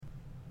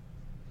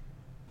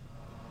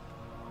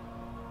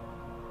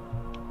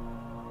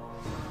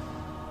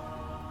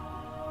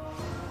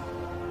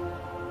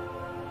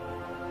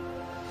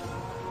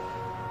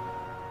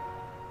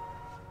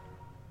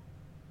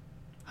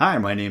Hi,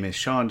 my name is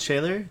Sean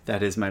Shaler.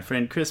 That is my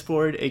friend Chris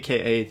Ford,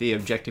 aka The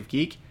Objective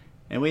Geek.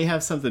 And we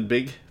have something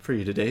big for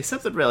you today,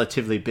 something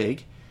relatively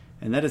big.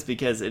 And that is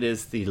because it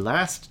is the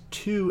last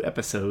 2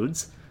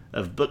 episodes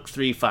of Book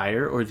 3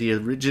 Fire, or the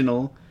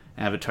original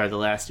Avatar The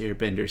Last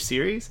Airbender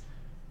series.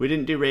 We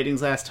didn't do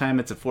ratings last time.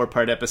 It's a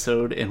 4-part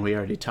episode, and we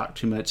already talked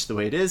too much the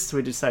way it is, so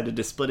we decided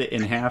to split it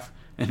in half.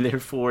 And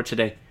therefore,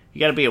 today, you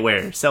gotta be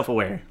aware,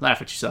 self-aware.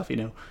 Laugh at yourself, you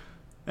know.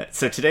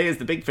 So today is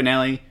the big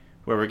finale,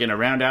 where we're going to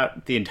round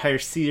out the entire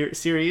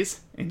series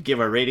and give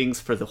our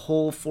ratings for the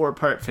whole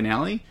 4-part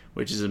finale,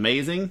 which is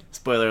amazing.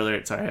 Spoiler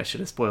alert, sorry, I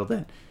should have spoiled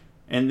that.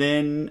 And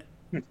then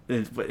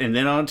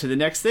on to the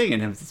next thing,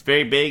 and it's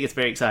very big, it's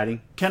very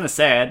exciting. Kind of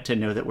sad to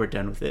know that we're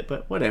done with it,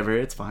 but whatever,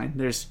 it's fine.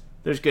 There's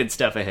good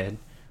stuff ahead.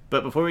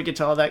 But before we get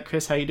to all that,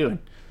 Chris, how you doing?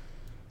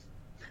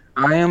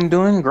 I am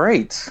doing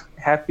great.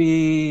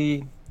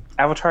 Happy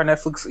Avatar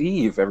Netflix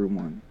Eve,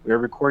 everyone. We're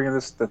recording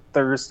this the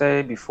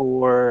Thursday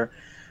before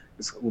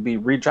it will be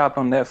re-dropped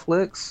on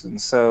Netflix,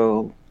 and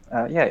so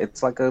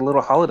it's like a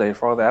little holiday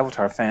for all the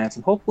Avatar fans,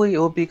 and hopefully it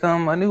will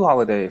become a new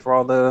holiday for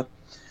all the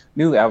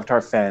new Avatar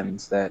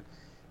fans that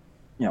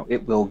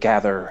it will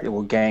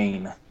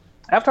gain.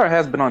 Avatar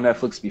has been on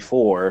Netflix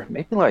before,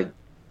 maybe like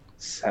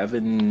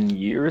 7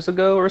 years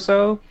ago or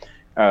so.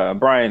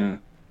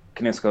 Brian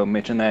Kanisko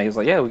mentioned that. He's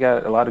like, we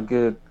got a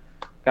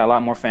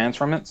lot more fans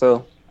from it,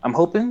 so I'm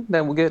hoping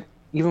that we'll get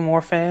even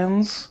more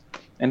fans.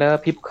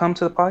 And people come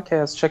to the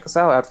podcast, check us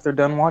out after they're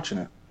done watching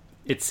it.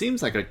 It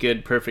seems like a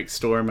good, perfect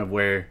storm of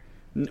where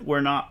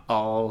we're not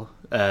all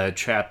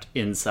trapped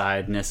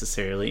inside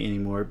necessarily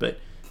anymore, but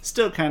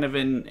still kind of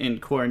in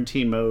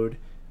quarantine mode.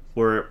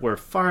 We're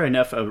far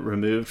enough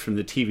removed from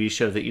the TV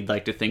show that you'd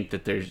like to think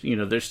that there's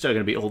still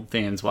going to be old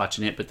fans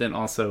watching it, but then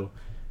also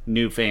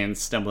new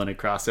fans stumbling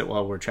across it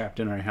while we're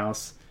trapped in our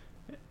house.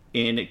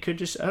 And it could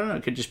just,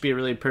 it could just be a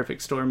really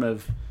perfect storm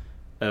of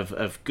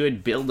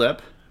good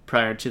build-up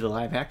prior to the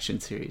live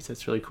action series.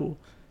 That's really cool.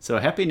 So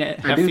happy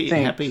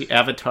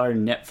Avatar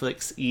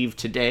Netflix Eve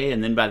today,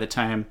 and then by the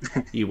time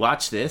you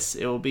watch this,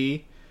 it will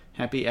be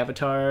happy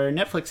Avatar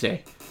Netflix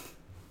Day.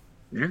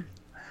 Yeah.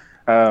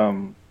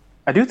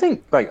 I do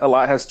think a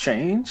lot has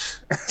changed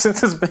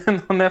since it's been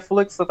on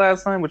Netflix the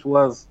last time, which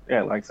was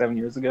like 7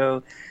 years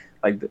ago.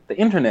 Like the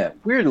internet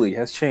weirdly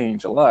has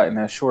changed a lot in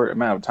that short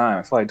amount of time.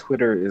 I feel like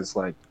Twitter is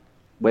like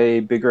way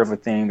bigger of a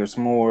thing. There's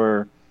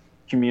more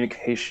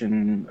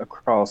communication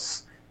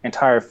across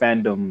entire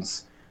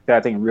fandoms that I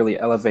think really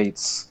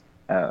elevates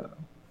word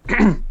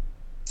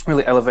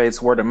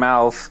of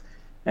mouth,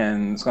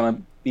 and it's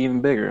gonna be even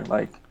bigger.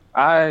 Like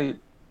I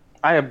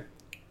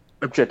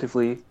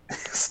objectively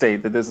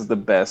state that this is the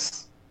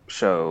best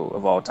show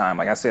of all time.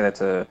 Like I say that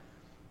to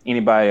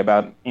anybody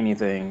about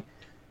anything.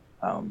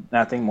 And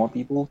I think more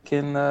people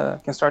can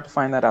start to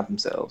find that out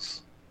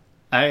themselves.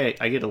 I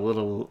get a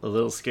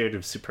little scared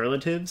of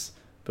superlatives,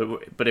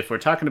 but if we're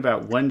talking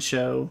about one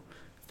show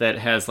that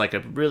has like a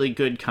really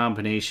good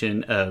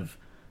combination of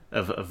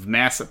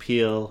mass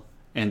appeal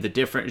and the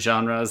different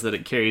genres that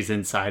it carries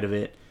inside of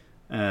it,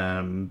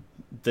 then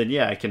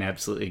I can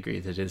absolutely agree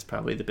that it is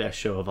probably the best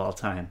show of all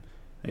time.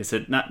 Like I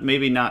said, not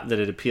that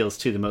it appeals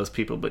to the most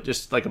people, but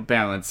just like a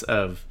balance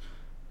of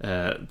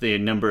the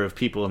number of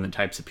people and the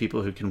types of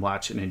people who can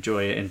watch and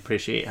enjoy it and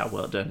appreciate how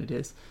well done it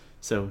is.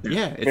 So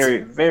it's very,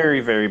 very,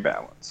 very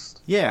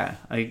balanced. Yeah,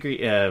 I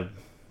agree.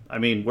 I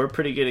mean, we're a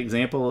pretty good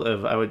example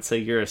of, I would say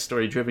you're a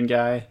story-driven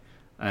guy.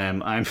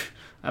 I'm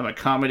a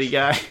comedy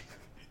guy.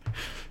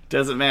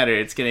 Doesn't matter.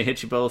 It's going to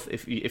hit you both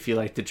if you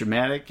like the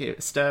dramatic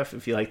stuff,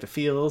 if you like the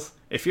feels.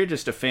 If you're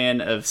just a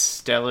fan of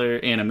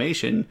stellar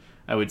animation,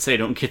 I would say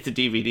don't get the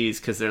DVDs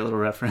because they're a little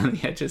rough around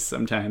the edges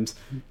sometimes.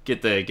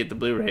 Get the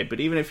Blu-ray. But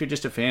even if you're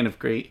just a fan of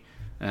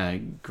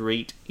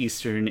great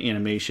Eastern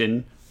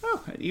animation,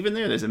 even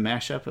there's a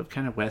mashup of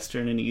kind of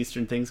Western and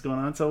Eastern things going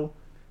on. So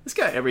it's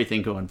got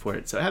everything going for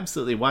it. So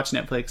absolutely watch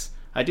Netflix.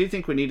 I do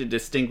think we need to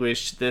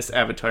distinguish this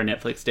Avatar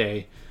Netflix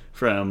Day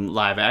from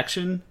live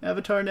action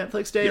Avatar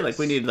Netflix Day. Yes. Like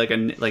we need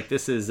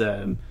this is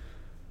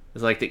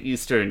it's like the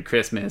Easter and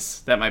Christmas.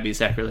 That might be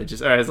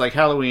sacrilegious. Or it's like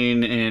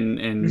Halloween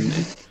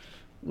and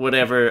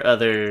whatever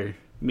other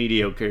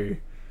mediocre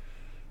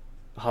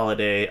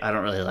holiday. I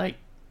don't really like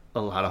a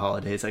lot of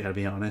holidays, I gotta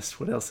be honest.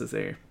 What else is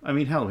there? I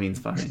mean, Halloween's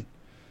fine.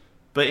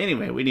 But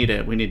anyway, we need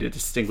a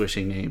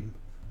distinguishing name.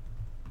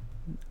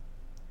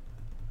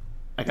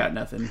 I got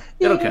nothing.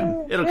 It'll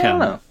come. It'll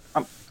come.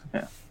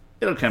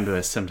 It'll come to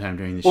us sometime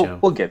during the show.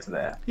 We'll get to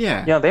that.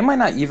 Yeah. Yeah, they might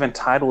not even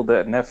title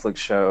the Netflix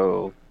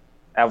show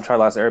Avatar: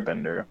 Last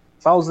Airbender.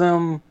 If I was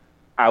them,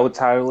 I would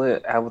title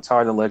it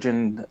Avatar: The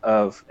Legend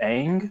of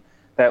Aang.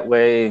 That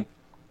way,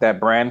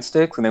 that brand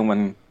sticks. And then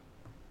when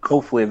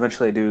hopefully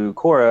eventually they do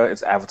Korra,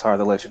 it's Avatar: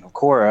 The Legend of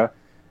Korra.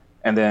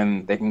 And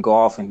then they can go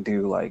off and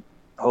do like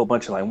a whole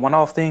bunch of like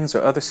one-off things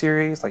or other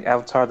series like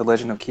Avatar: The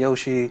Legend of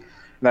Kyoshi.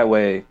 That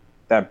way,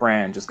 that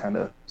brand just kind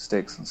of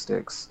sticks and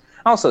sticks.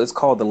 Also, it's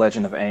called The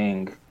Legend of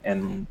Aang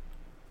in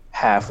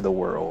half of the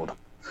world.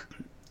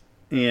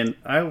 And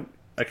I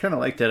kind of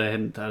like that. I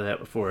hadn't thought of that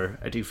before.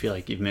 I do feel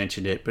like you've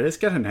mentioned it, but it's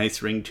got a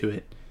nice ring to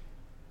it.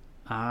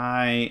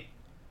 I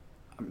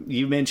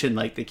you mentioned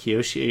like the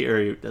Kyoshi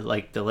or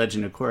like the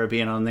Legend of Korra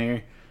being on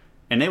there,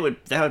 and that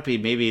would be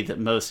maybe the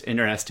most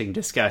interesting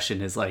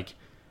discussion is like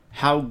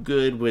how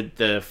good would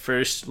the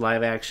first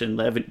live action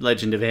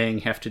Legend of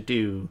Aang have to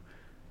do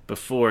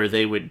before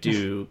they would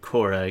do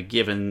Korra,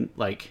 given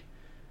like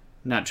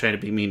not trying to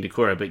be mean to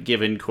Korra, but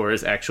given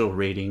Korra's actual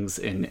ratings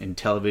and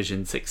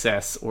television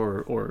success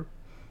or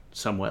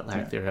somewhat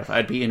lack thereof.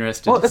 I'd be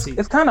interested to see.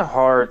 It's kind of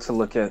hard to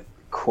look at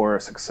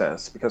Korra's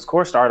success because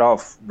Korra started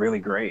off really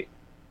great.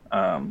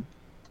 And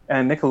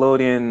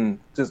Nickelodeon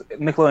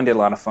did a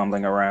lot of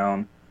fumbling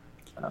around.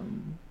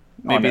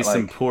 Maybe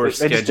some poor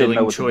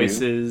scheduling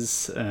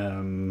choices.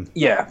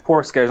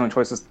 Poor scheduling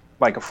choices,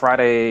 like a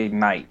Friday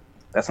night.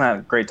 That's not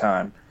a great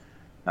time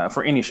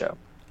for any show.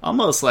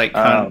 Almost like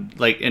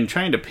in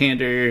trying to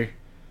pander.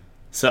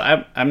 So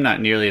I'm not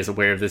nearly as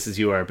aware of this as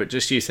you are, but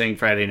just you saying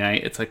Friday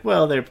night, it's like,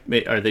 well,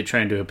 are they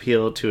trying to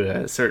appeal to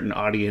a certain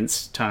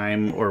audience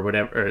time or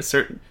whatever, or a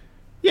certain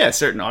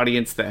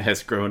audience that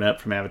has grown up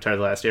from Avatar: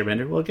 The Last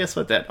Airbender? Well, guess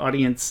what? That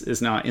audience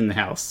is not in the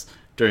house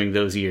during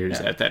those years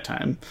at that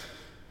time.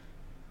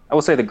 I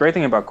will say the great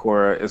thing about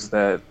Korra is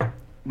that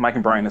Mike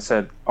and Brian have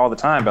said all the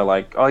time about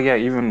like, oh yeah,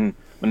 even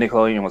when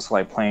Nickelodeon was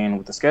like playing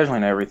with the scheduling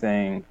and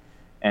everything,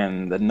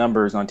 and the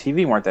numbers on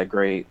TV weren't that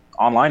great,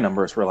 online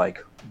numbers were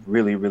like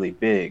really, really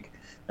big.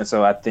 And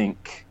so I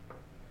think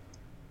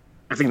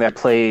that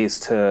plays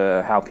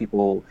to how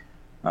people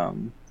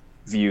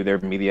view their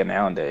media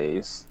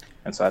nowadays.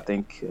 And so I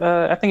think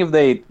if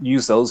they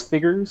use those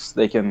figures,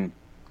 they can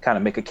kind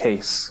of make a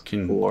case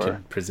can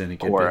present a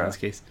good Korra. business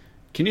case.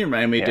 Can you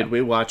remind me, did we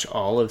watch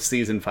all of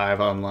season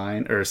 5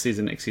 online, or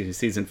season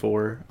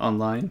 4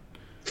 online?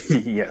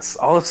 Yes,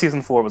 all of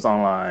season 4 was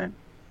online.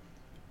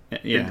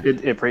 Yeah,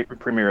 it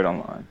premiered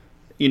online.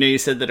 You know, you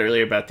said that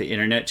earlier about the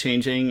internet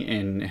changing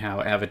and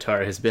how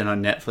Avatar has been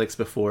on Netflix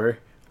before.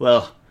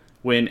 Well,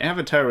 when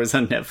Avatar was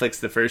on Netflix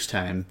the first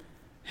time,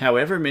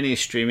 however many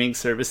streaming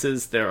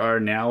services there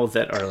are now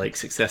that are like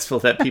successful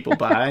that people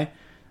buy,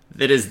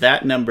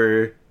 that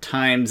number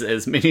times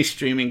as many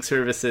streaming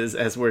services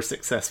as were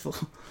successful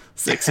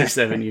 6 or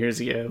 7 years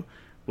ago,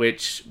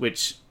 which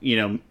you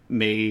know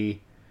may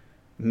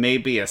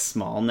be a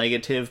small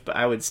negative, but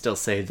I would still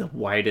say the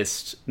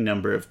widest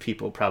number of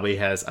people probably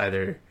has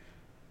either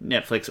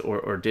Netflix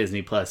or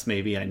Disney Plus.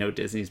 Maybe I know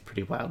Disney's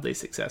pretty wildly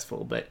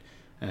successful, but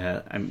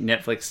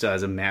Netflix still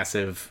has a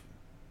massive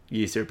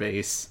user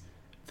base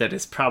that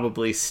is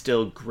probably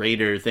still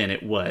greater than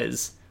it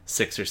was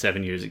 6 or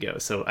 7 years ago.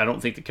 So I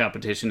don't think the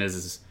competition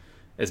is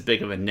as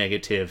big of a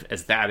negative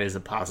as that is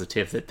a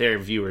positive, that their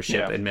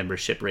viewership and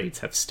membership rates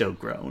have still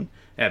grown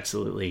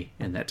absolutely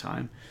in that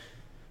time.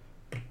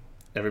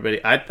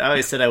 Everybody, I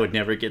always said I would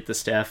never get the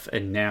stuff,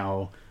 and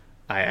now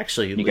I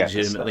actually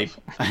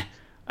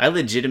I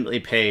legitimately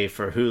pay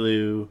for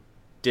Hulu,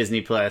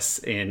 Disney Plus,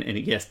 and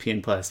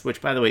ESPN Plus,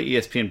 which, by the way,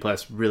 ESPN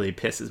Plus really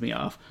pisses me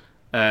off.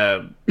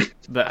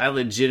 But I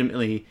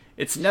legitimately,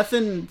 it's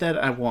nothing that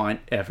I want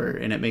ever,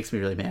 and it makes me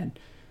really mad.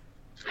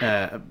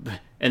 But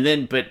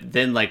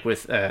then like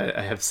with,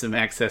 I have some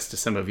access to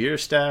some of your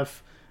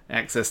stuff,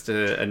 access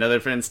to another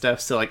friend's stuff.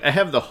 So like I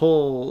have the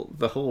whole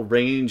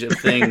range of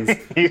things.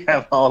 You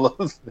have all of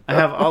them. I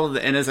have all of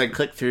the, and as I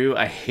click through,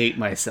 I hate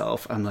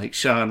myself. I'm like,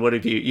 Sean, what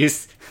have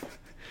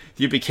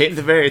you became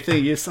the very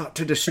thing you sought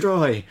to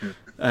destroy.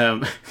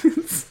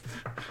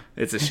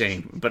 It's a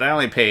shame, but I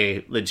only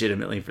pay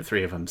legitimately for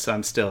 3 of them, so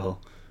I'm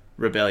still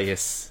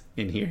rebellious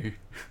in here.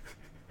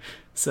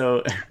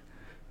 So,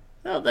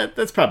 well,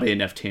 that's probably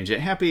enough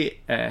tangent. Happy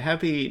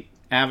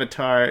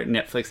Avatar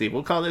Netflix Eve.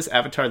 We'll call this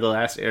Avatar: The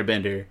Last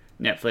Airbender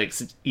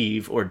Netflix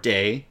Eve or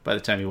Day by the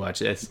time you watch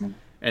this.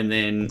 And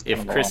then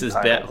if Chris's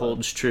bet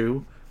holds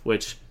true,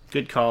 which,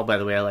 good call, by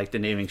the way, I like the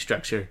naming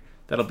structure,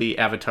 that'll be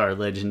Avatar: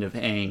 Legend of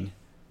Aang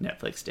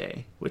Netflix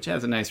Day, which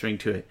has a nice ring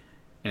to it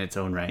in its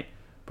own right.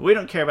 But we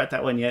don't care about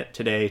that one yet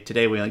today.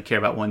 Today we only care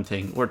about one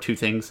thing, or 2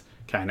 things,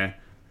 kind of.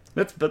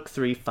 That's Book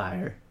 3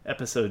 Fire,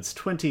 episodes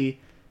 20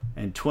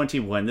 and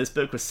 21. This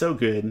book was so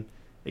good,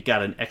 it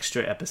got an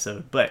extra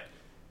episode. But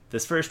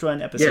this first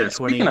one, episode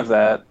 20... Speaking of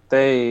that,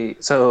 they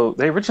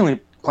originally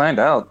planned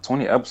out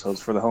 20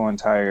 episodes for the whole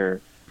entire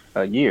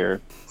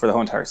year, for the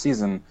whole entire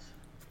season.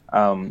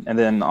 And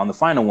then on the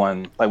final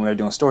one, like when they're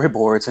doing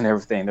storyboards and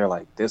everything, they're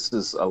like, this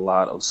is a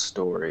lot of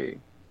story.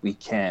 We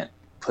can't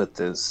put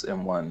this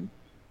in one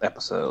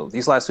episode.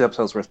 These last 2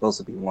 episodes were supposed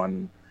to be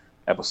one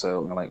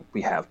episode, and like,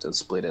 we have to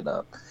split it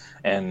up.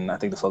 And I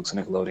think the folks in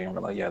Nickelodeon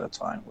were like, yeah, that's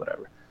fine,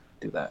 whatever,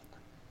 do that.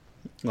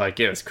 Like,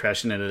 it was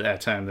crushing it at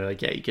that time. They're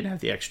like, yeah, you can have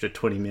the extra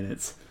 20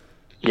 minutes.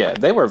 Yeah,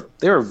 they were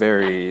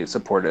very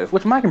supportive,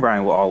 which Mike and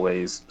Brian will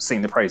always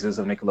sing the praises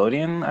of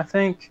Nickelodeon, I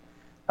think.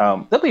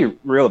 They'll be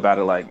real about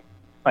it, like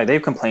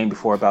they've complained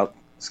before about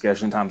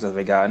scheduling times that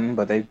they've gotten,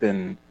 but they've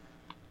been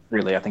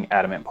really, I think,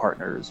 adamant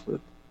partners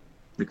with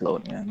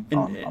Nickelodeon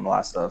on a lot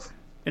of stuff.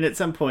 And at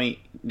some point,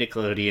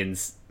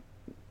 Nickelodeon's,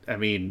 I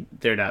mean,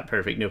 they're not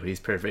perfect.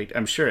 Nobody's perfect.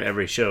 I'm sure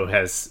every show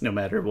has, no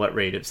matter what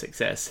rate of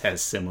success,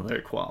 has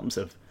similar qualms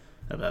of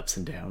ups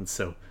and downs.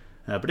 So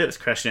But it was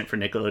crushing it for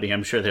Nickelodeon.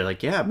 I'm sure they're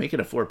like, yeah, make it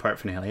a 4-part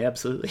finale.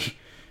 Absolutely.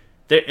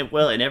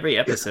 Well, in every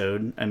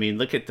episode, I mean,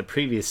 look at the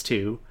previous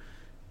 2.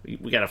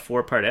 We got a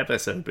 4-part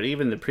episode, but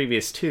even the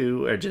previous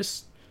 2 are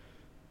just...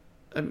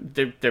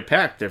 They're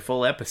packed. They're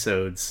full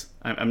episodes.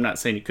 I'm not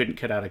saying you couldn't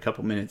cut out a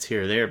couple minutes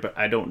here or there, but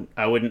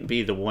I wouldn't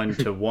be the one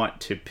to want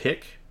to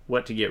pick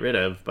what to get rid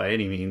of by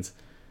any means.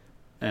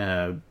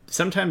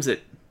 Sometimes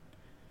it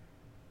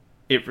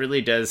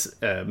really does.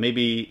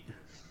 Maybe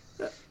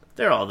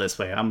they're all this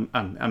way.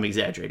 I'm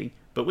exaggerating,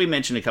 but we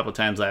mentioned a couple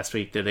times last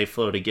week that they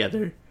flow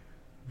together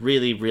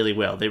really, really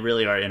well. They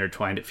really are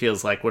intertwined. It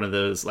feels like one of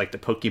those, like the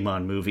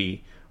Pokemon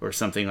movie or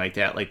something like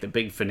that, like the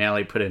big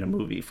finale put in a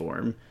movie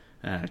form.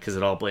 Because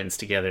it all blends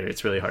together.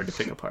 It's really hard to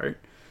pick apart.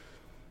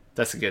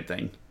 That's a good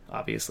thing,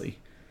 obviously.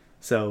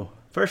 So,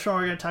 first one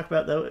we're going to talk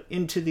about, though,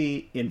 Into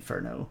the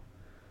Inferno.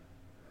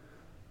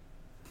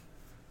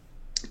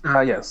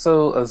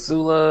 So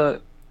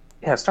Azula,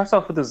 it starts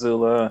off with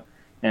Azula,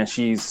 and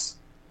she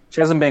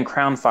hasn't been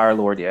crowned Fire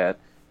Lord yet,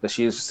 but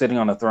she is sitting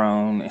on a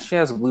throne, and she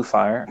has a blue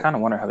fire. I kind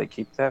of wonder how they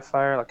keep that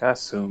fire. Like, I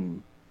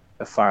assume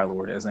the Fire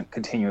Lord isn't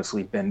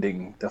continuously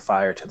bending the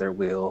fire to their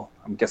will.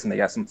 I'm guessing they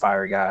got some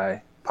pyro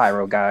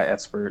guy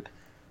expert,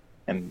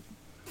 and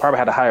probably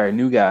had to hire a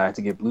new guy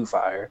to get blue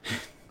fire,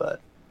 but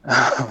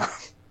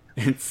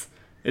it's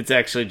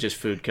actually just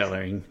food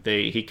coloring.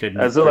 He couldn't.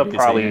 Azula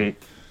probably.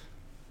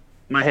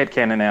 My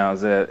headcanon now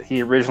is that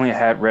he originally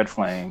had red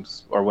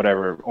flames or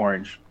whatever,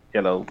 orange,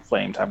 yellow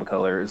flame type of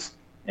colors,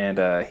 and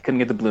he couldn't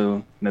get the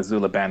blue, and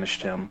Azula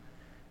banished him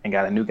and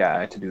got a new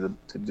guy to do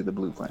the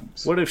blue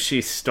flames. What if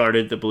she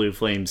started the blue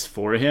flames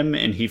for him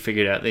and he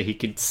figured out that he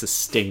could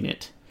sustain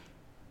it?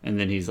 And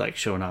then he's like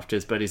showing off to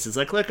his buddies. He's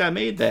like, look, I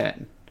made that.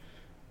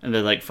 And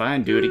they're like,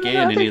 fine, do it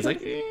again. And he's like, I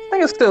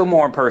think it's still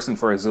more in person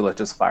for Azula to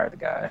just fire the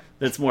guy.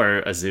 That's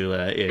more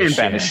Azula-ish. And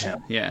banish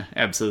him. Yeah,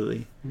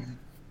 absolutely.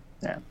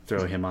 Yeah.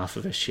 Throw him off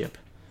of a ship.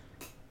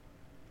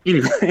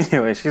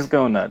 Anyway, she's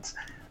going nuts.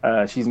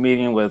 She's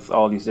meeting with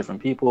all these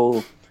different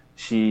people.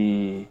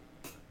 She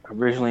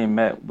originally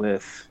met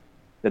with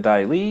the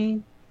Dai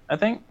Li, I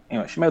think.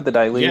 Anyway, she met with the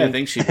Dai Li. Yeah, I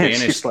think she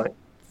banished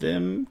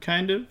them,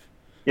 kind of.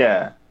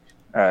 Yeah.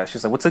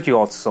 She's like, what took you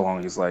all so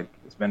long? He's like,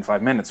 it's been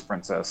 5 minutes,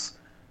 princess.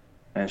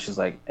 And she's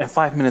like, in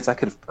 5 minutes,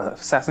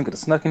 assassin could have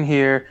snuck in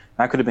here,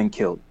 and I could have been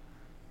killed.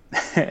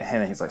 And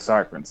then he's like,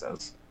 sorry,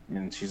 princess.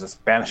 And she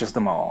just banishes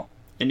them all.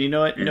 And you know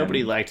what?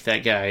 Nobody liked that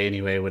guy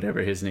anyway, whatever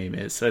his name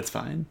is, so it's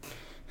fine.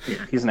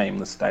 Yeah, he's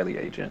nameless, Dai Li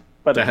agent.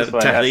 But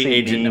Dai Li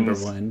agent number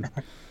 1.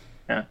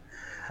 Yeah.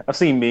 I've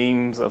seen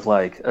memes of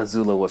like,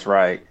 Azula was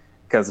right,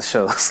 because it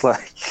shows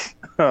like,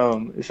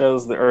 it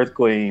shows the Earth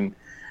Queen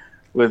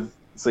with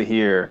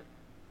Zahir.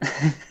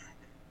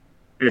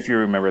 If you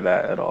remember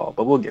that at all,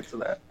 but we'll get to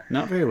that.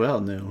 Not very well,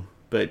 no.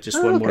 But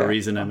just one more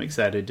reason I'm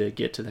excited to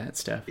get to that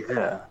stuff.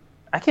 Yeah,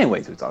 I can't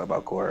wait to talk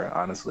about Korra.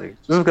 Honestly,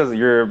 just because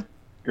you're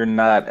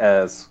not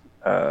as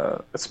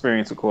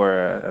experienced with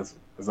Korra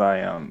as I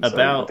am.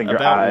 About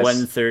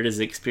 1/3 as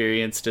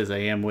experienced as I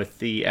am with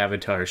the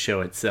Avatar show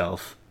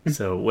itself.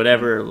 So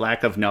whatever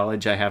lack of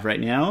knowledge I have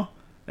right now,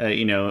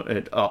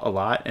 a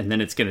lot, and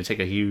then it's going to take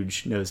a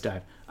huge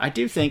nosedive. I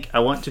do think I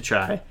want to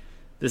try.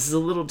 This is a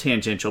little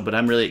tangential, but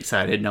I'm really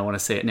excited, and I want to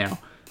say it now.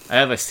 I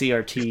have a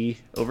CRT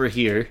over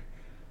here,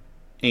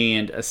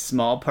 and a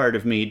small part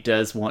of me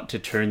does want to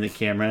turn the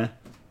camera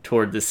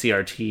toward the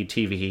CRT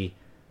TV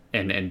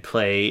and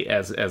play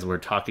as we're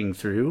talking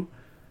through.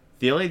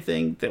 The only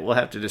thing that we'll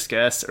have to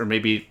discuss, or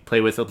maybe play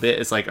with a bit,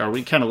 is like, are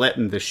we kind of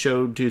letting the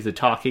show do the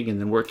talking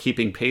and then we're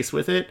keeping pace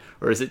with it,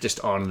 or is it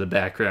just on in the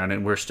background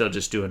and we're still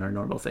just doing our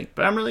normal thing?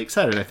 But I'm really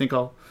excited. I think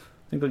I'll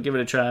give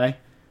it a try.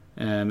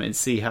 And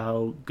see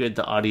how good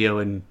the audio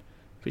and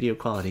video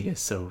quality is.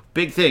 So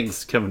big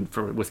things coming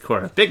with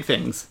Korra. Big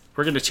things.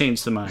 We're going to change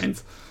some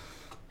minds.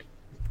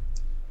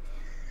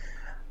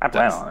 I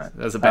plan on it.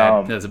 That was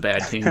a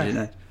bad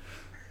tangent.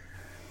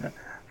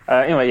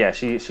 Anyway, yeah,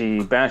 she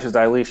banishes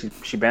Dai Li.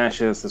 She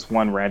banishes this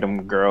one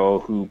random girl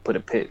who put a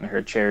pit in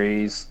her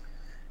cherries.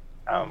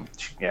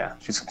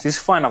 She's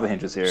flying off the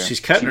hinges here. She's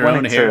cutting her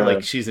own hair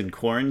like she's in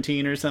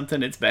quarantine or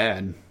something. It's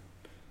bad.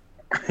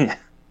 Yeah.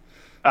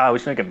 We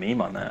should make a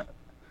meme on that.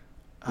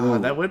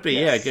 That would be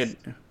good.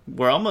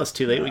 We're almost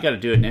too late. Yeah. We got to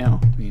do it now.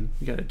 I mean,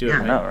 we got to do it.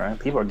 I know, right?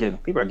 People are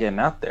getting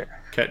out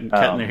there. Cutting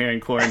their hair in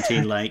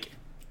quarantine. Like,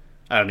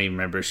 I don't even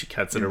remember if she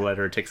cuts it or what,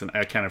 or takes it.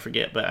 I kind of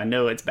forget, but I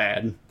know it's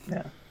bad.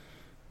 Yeah.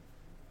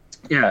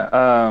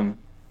 Yeah.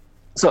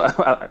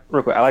 So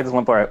real quick, I like this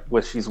one part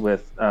where she's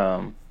with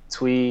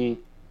Twee.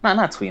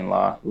 Not Twee in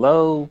Law.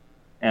 Lo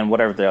and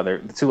whatever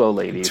the two old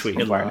ladies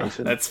from Fire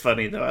Nation. That's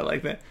funny though. I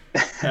like that.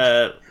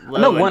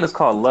 One is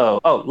called Lo.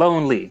 Oh, Lo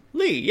and Lee.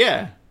 Lee,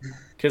 yeah.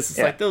 Because it's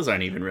like, those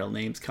aren't even real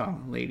names. Call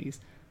them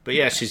ladies. But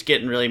yeah, she's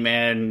getting really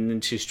mad,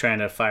 and she's trying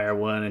to fire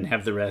one and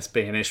have the rest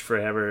banished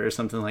forever or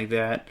something like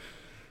that.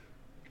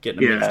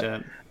 Getting them mixed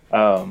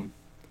up.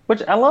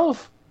 Which I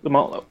love.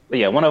 One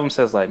of them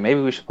says, like, maybe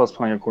we should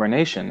postpone your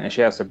coronation. And she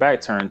has her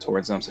back turned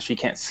towards them, so she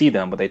can't see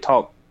them, but they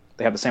talk.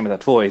 They have the same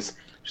exact voice.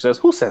 She says,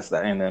 who says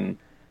that? And then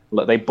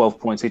they both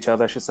point to each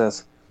other. She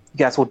says, you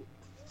guys will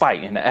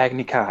fight in the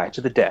Agni Kai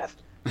to the death.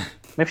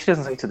 Maybe she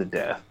doesn't say to the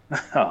death.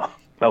 Oh,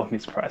 that would be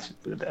surprising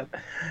to the death.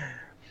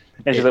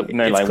 And she's like, It's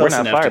like, close we're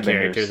not enough to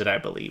character firebenders. that I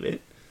believe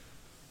it.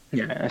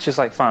 Yeah, and it's just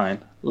like, fine.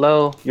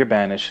 Lo, you're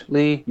banished.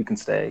 Lee, you can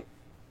stay.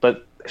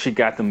 But she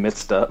got them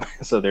mixed up,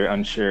 so they're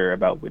unsure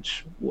about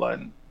which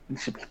one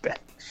should be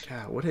banished.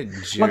 God, what a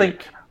One thing,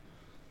 jerk.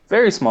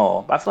 very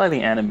small. But I feel like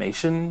the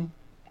animation.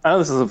 I know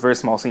this is a very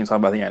small scene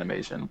talking about the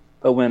animation,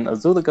 but when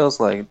Azula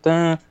goes like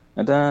dun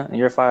and dun, and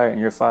you're fired,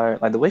 and you're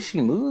fired, like the way she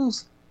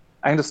moves,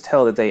 I can just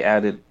tell that they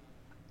added.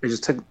 They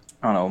just took,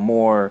 I don't know,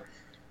 more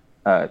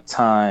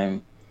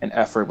time and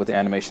effort with the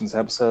animations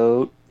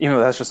episode. Even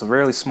though that's just a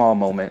really small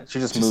moment, she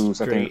just moves.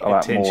 I think great a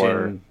lot more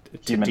attention to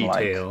human-like.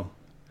 detail.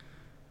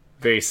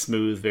 Very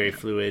smooth, very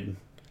fluid.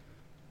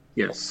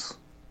 Yes.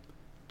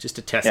 Just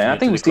a testament. Yeah, I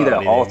think to we the see that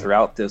quality all there.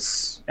 throughout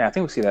this. Yeah, I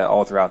think we see that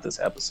all throughout this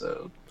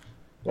episode.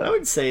 I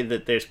would say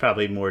that there's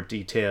probably more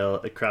detail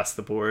across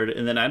the board,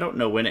 and then I don't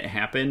know when it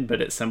happened,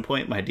 but at some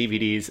point my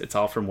DVDs, it's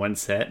all from one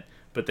set,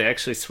 but they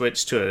actually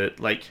switched to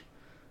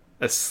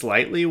a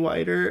slightly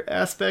wider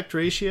aspect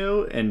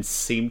ratio and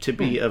seem to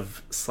be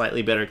of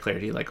slightly better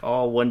clarity, like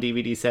all one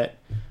DVD set.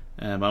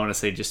 I want to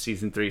say just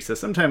season 3. So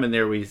sometime in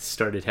there we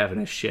started having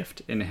a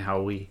shift in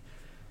how we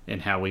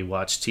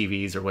watch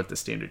TVs or what the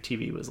standard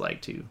TV was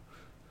like too.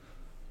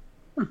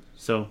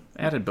 So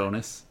added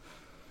bonus.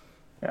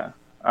 Yeah.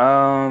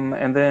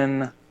 And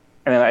then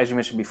as you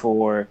mentioned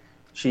before,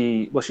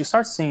 she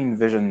starts seeing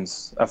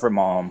visions of her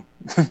mom.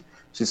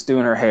 She's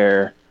doing her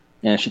hair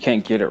and she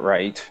can't get it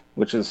right,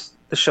 which is,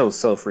 the show's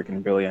so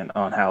freaking brilliant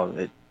on how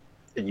it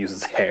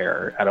uses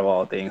hair out of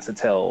all things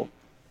to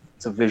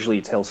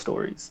visually tell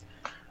stories.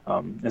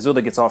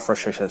 Azula gets all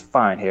frustrated. She says,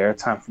 "Fine, hair,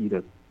 time for you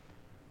to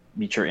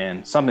meet your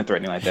end." Something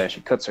threatening like that.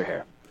 She cuts her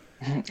hair,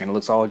 and it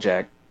looks all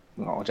jacked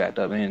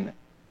up. And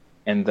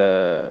in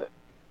the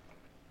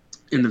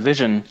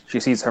vision, she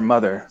sees her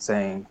mother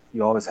saying,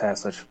 "You always had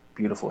such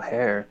beautiful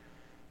hair,"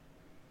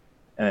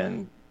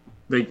 and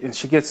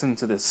she gets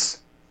into this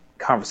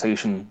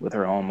conversation with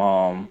her own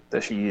mom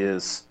that she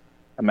is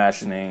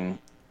imagining.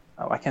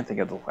 I can't think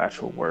of the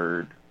actual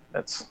word.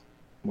 That's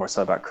more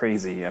so about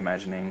crazy.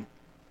 Imagining.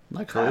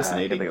 Like I can't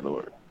hallucinating. think of the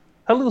word.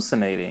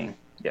 Hallucinating.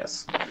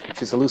 Yes,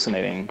 she's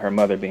hallucinating her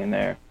mother being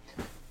there,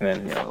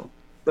 and then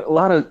a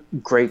lot of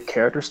great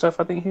character stuff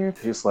I think here.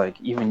 She's like,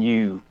 even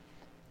you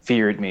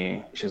feared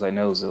me. She's like,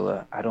 no,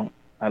 Zula, I don't.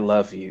 I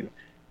love you.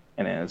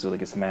 And then Zula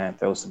gets mad,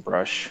 throws the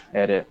brush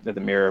at the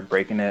mirror,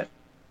 breaking it.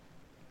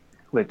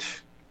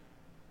 Which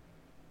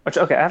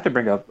okay, I have to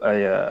bring up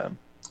an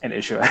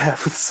issue I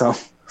have with some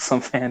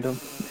fandom.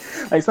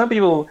 Like some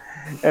people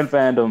in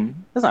fandom,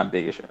 it's not a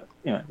big issue.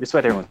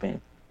 Respect everyone's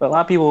opinion. But a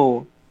lot of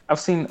people, I've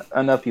seen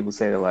enough people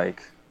say that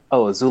like,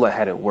 oh, Azula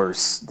had it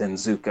worse than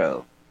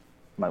Zuko.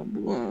 I'm like,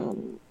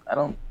 I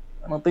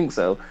don't think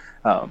so.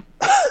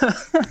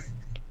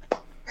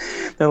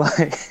 They're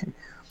like,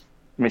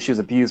 she was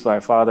abused by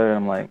her father, and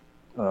I'm like,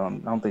 I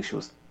don't think she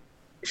was.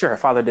 Sure, her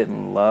father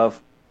didn't love.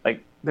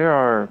 Like, there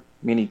are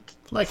many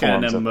Like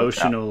an forms of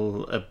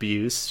emotional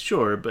abuse,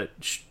 sure, but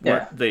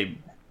weren't they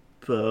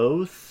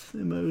both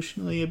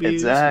emotionally abused?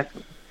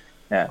 Exactly.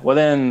 Yeah. Well,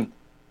 then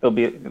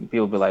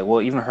people be like,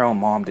 well, even her own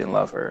mom didn't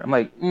love her. I'm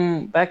like,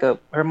 back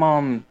up. Her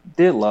mom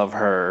did love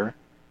her.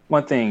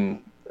 One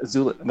thing,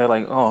 Azula, they're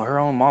like, oh, her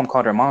own mom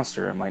called her a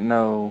monster. I'm like,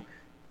 no.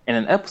 In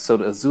an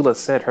episode, Azula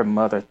said her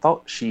mother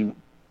thought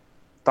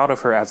of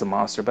her as a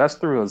monster, but that's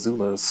through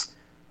Azula's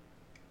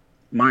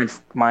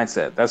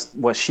mindset. That's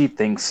what she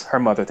thinks her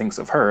mother thinks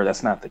of her.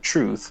 That's not the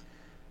truth.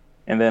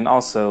 And then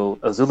also,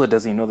 Azula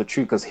doesn't even know the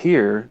truth because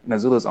here, in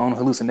Azula's own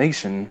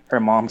hallucination, her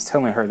mom's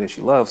telling her that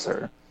she loves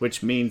her.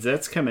 Which means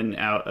that's coming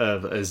out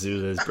of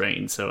Azula's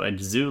brain. So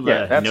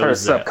Azula that's her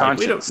knows that.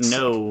 subconscious. We don't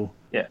know.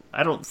 Yeah.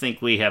 I don't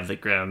think we have the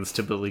grounds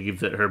to believe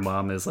that her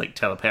mom is like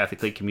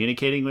telepathically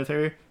communicating with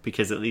her,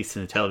 because at least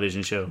in a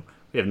television show,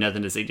 we have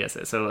nothing to suggest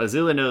that. So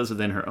Azula knows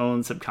within her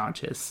own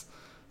subconscious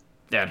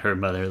that her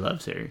mother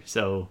loves her.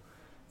 So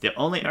the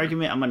only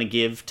argument I'm going to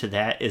give to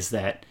that is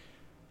that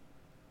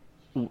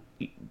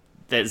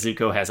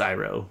Zuko has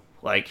Iroh.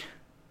 Like,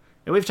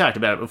 and we've talked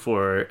about it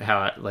before,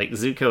 how like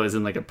Zuko is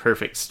in like a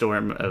perfect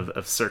storm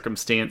of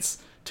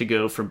circumstance to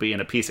go from being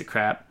a piece of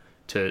crap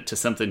to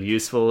something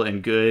useful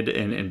and good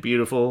and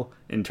beautiful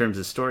in terms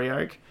of story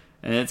arc.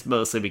 And it's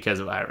mostly because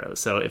of Iroh.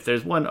 So if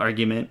there's one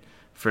argument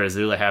for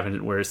Azula having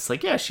it worse,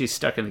 like, yeah, she's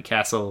stuck in the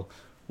castle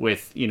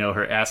with,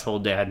 her asshole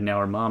dad, and now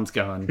her mom's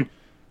gone,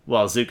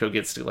 while Zuko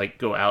gets to like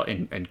go out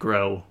and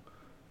grow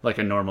like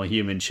a normal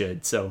human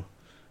should. So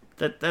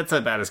that's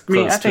about as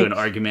close to an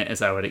argument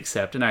as I would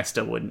accept, and I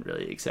still wouldn't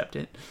really accept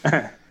it.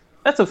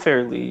 That's a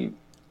fairly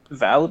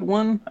valid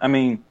one. I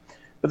mean,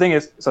 the thing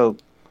is, so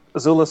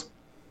Azula's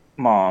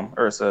mom,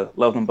 Ursa,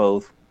 loved them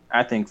both,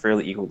 I think,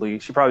 fairly equally.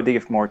 She probably did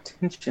give more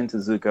attention to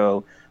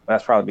Zuko, but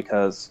that's probably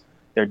because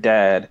their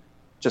dad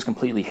just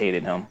completely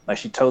hated him. Like,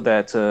 he told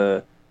that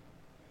to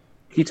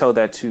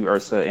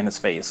Ursa in his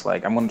face.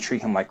 Like, I'm going to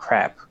treat him like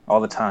crap all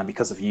the time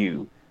because of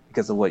you,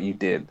 because of what you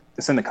did.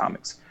 It's in the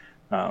comics.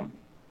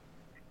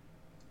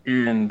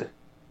 And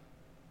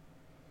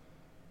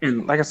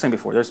and like I said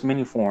before, there's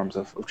many forms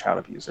of child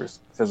abuse. There's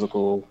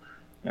physical,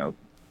 you know,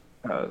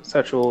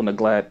 sexual,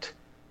 neglect,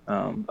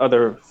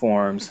 other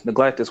forms.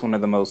 Neglect is one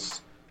of the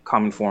most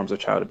common forms of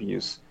child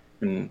abuse.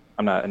 And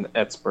I'm not an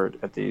expert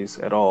at these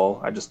at all.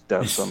 I just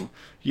done some.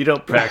 You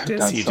don't practice.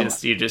 done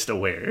some, you're just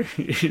aware.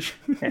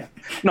 yeah.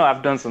 No,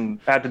 I've done some.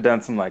 I had to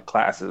done some like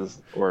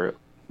classes, or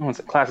I won't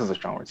say classes are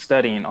strong word.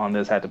 Studying on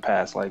this, had to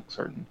pass like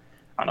certain,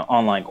 I don't know,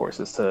 online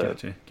courses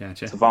Gotcha.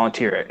 to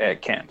volunteer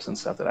at camps and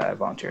stuff that I had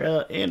volunteered.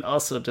 Well, and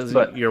also,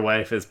 doesn't your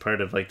wife is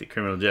part of like the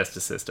criminal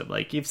justice system?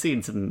 Like you've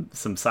seen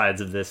some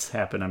sides of this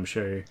happen, I'm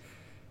sure.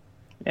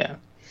 Yeah,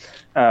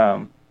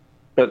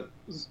 but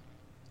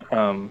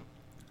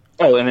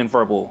oh, and then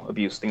verbal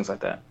abuse, things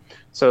like that.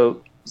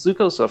 So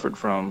Zuko suffered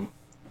from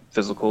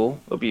physical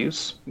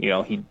abuse. You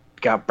know, he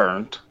got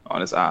burnt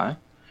on his eye.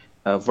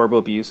 Verbal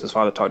abuse, his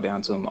father talked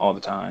down to him all the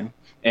time.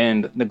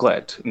 And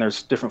neglect. And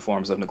there's different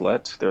forms of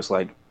neglect. There's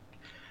like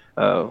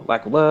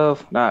lack of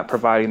love, not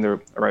providing the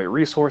right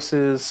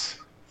resources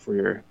for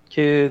your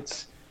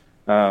kids,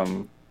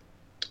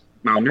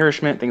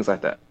 malnourishment, things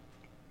like that.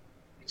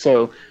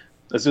 So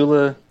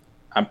Azula,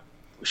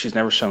 she's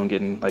never shown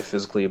getting like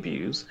physically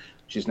abused.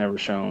 She's never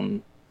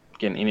shown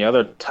getting any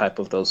other type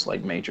of those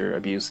like major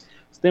abuse.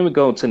 So then we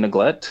go to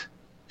neglect.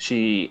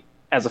 She,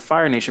 as a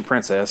Fire Nation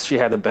princess, she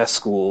had the best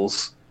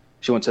schools.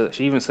 She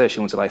even said she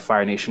went to like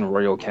Fire Nation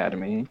Royal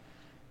Academy.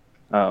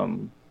 I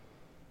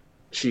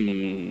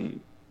assume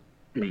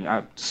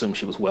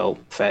she was well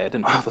fed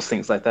and all those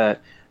things like that.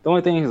 The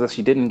only thing is that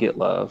she didn't get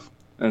love,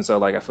 and so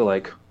like I feel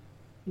like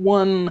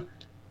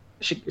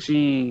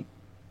she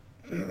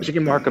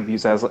can mark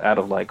abuse as out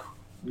of like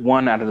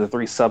one out of the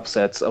three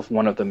subsets of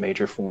one of the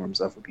major forms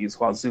of abuse,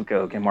 while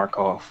Zuko can mark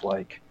off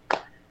like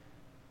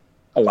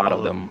a lot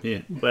of them.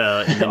 Yeah.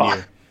 Well, and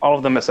then all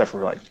of them except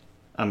for like.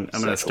 I'm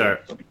going to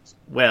start. Abuse.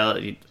 Well,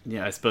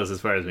 yeah, I suppose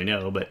as far as we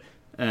know, but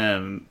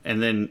and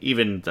then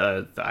even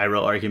the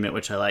Iroh argument,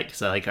 which I like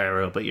because I like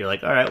Iroh, but you're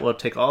like, all right, well,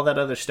 take all that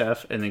other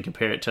stuff and then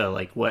compare it to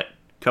like what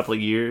couple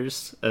of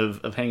years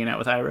of hanging out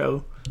with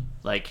Iroh,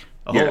 like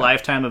a whole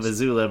lifetime of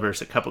Azula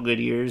versus a couple good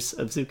years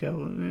of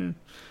Zuko.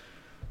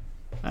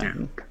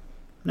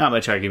 Not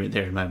much argument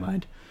there in my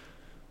mind.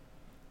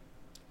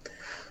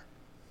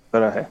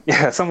 But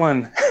I saw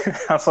someone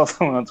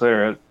on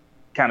Twitter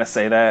kind of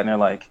say that, and they're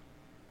like,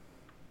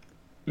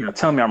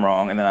 tell me I'm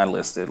wrong, and then I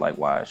listed like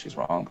why she's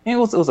wrong. And it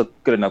was a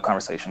good enough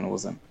conversation. It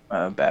wasn't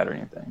bad or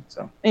anything.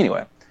 So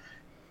anyway,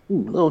 a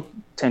little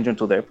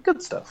tangential there, but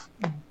good stuff.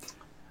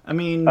 I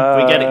mean, you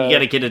got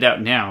to get it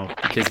out now,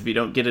 because if you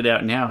don't get it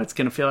out now, it's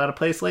gonna feel out of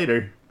place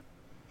later.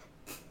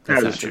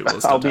 That's not true.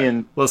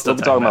 We'll be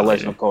talking about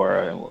Legend of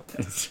Korra.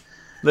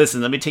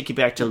 Listen, let me take you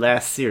back to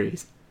last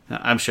series.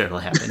 I'm sure it'll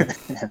happen.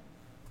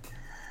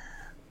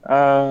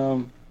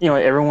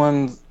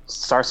 Everyone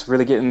starts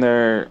really getting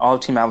all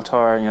of Team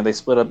Avatar. They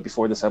split up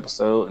before this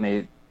episode, and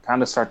they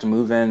kind of start to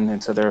move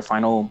into their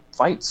final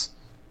fights.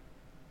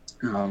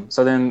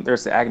 So then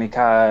there's the Agni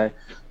Kai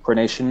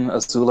coronation.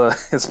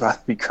 Azula is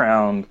about to be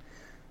crowned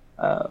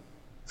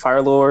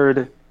Fire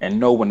Lord, and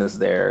no one is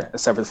there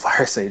except for the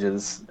Fire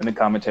Sages. In the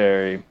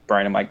commentary,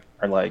 Brian and Mike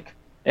are like,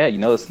 yeah,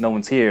 no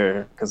one's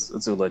here because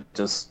Azula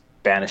just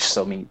banished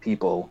so many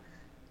people.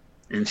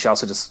 And she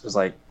also just was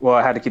like, well,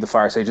 I had to keep the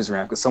Fire Sages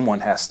around because someone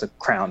has to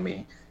crown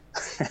me.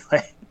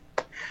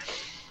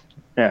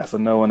 So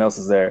no one else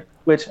is there.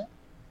 Which,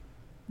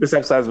 this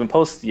episode hasn't been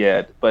posted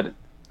yet, but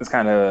it's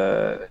kind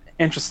of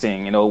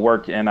interesting. It'll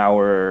work in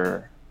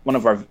one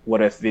of our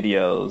What If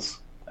videos.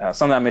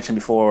 Something I mentioned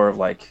before of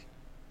like,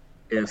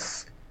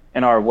 if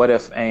in our What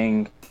If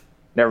Aang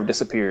never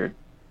disappeared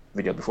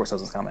video before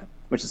Sozin's comment,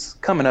 which is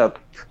coming up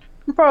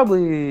in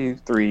probably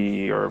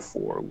 3 or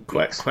 4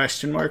 weeks.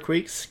 Question mark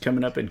weeks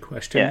coming up in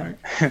question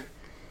mark.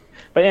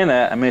 But in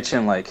that, I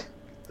mentioned like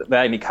the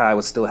Agni Kai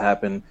would still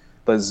happen,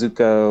 but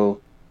Zuko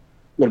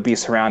would be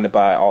surrounded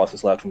by all of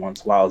his loved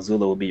ones, while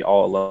Azula would be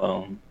all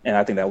alone. And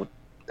I think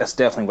that's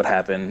definitely what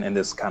happened, and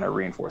this kind of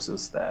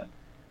reinforces that.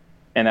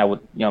 And that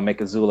would make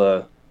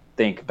Azula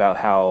think about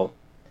how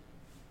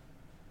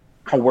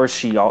worse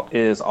she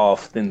is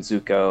off than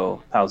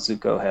Zuko, how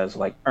Zuko has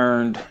like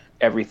earned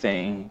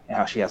everything and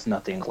how she has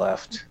nothing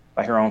left.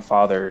 Like her own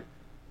father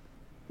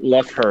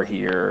left her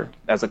here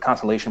as a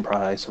consolation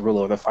prize to rule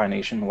over the Fire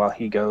Nation while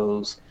he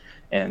goes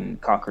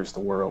and conquers the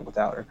world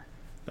without her.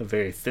 A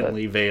very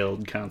thinly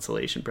veiled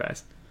consolation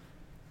prize.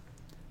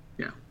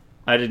 Yeah.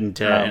 I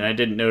didn't and I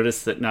didn't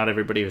notice that not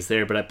everybody was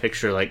there, but I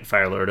picture like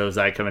Fire Lord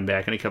Ozai coming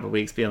back in a couple of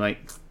weeks being like,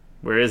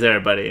 where is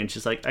everybody? And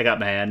she's like, I got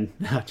mad.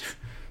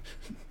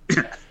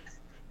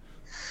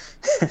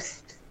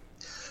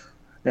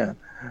 Yeah.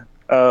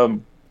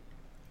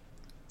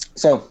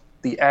 So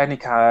the Agni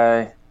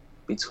Kai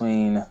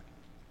between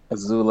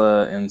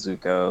Azula and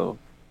Zuko,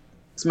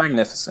 it's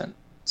magnificent,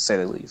 to say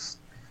the least.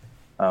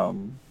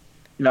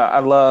 I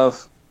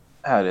love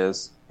how it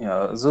is.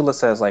 Azula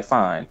says like,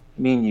 fine,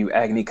 me and you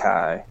Agni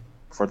Kai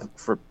for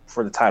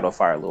the title of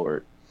Fire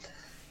Lord.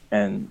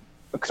 And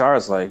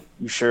Katara's like,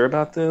 "You sure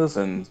about this?"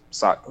 And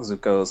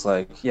Zuko's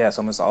like, "Yeah,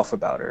 something's off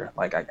about her.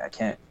 Like, I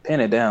can't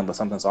pin it down, but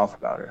something's off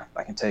about her.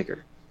 I can take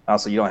her.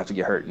 Also, you don't have to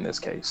get hurt in this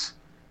case,"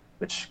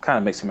 which kind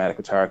of makes me mad at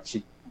Katara.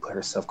 She put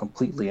herself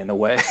completely in the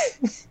way.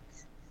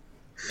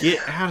 Get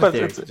out of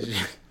there.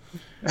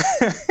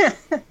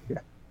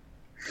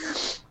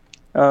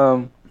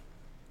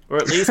 Or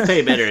at least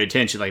pay better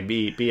attention. Like,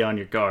 be on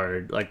your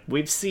guard. Like,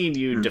 we've seen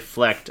you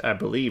deflect. I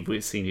believe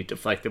we've seen you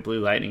deflect the blue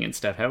lightning and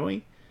stuff, haven't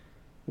we?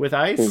 With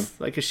ice,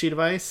 like a sheet of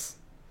ice.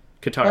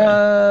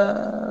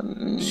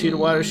 Katara, sheet of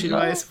water, sheet of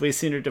ice. Have we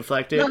seen her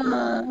deflect it?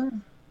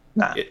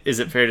 Nah. Is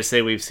it fair to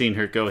say we've seen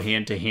her go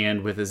hand to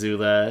hand with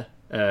Azula,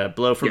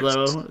 blow for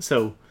blow?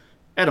 So,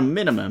 at a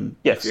minimum,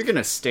 if you're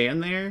gonna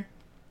stand there,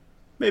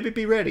 maybe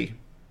be ready.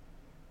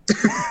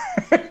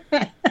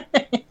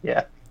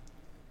 Yeah.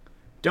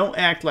 Don't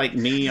act like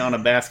me on a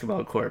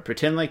basketball court.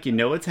 Pretend like you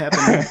know what's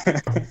happening.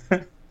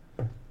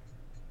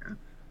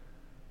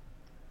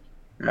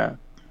 Yeah.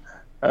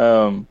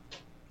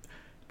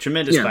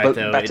 Tremendous fight,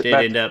 though. It did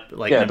end up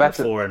like number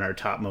 4 in our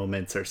top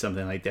moments or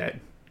something like that.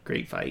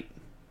 Great fight.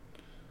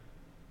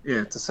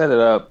 Yeah, to set it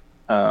up,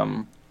 I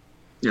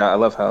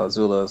love how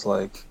Azula is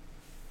like,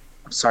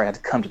 "I'm sorry I had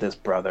to come to this,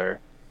 brother."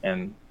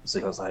 And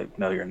Zuko's like,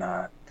 "No, you're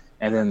not."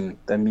 And then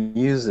the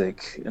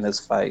music in this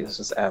fight is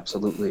just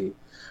absolutely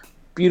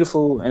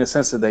beautiful in the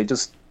sense that they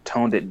just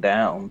toned it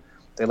down.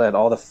 They let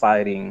all the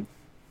fighting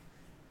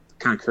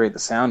kind of create the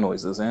sound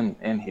noises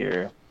in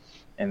here.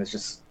 And it's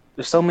just,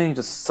 there's so many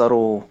just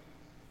subtle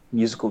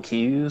musical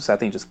cues. I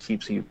think just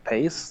keeps you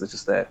pace. It's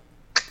just that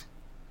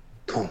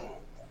boom.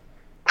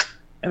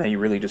 And then you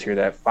really just hear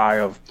that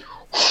fire of.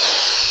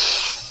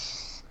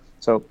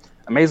 So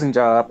amazing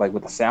job, like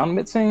with the sound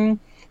mixing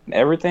and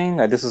everything.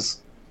 Like this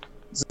is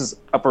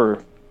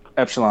upper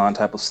echelon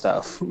type of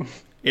stuff.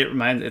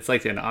 It's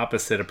like an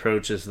opposite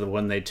approach as the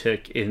one they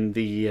took in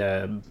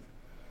the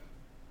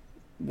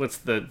what's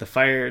the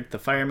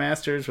Fire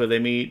Masters where they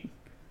meet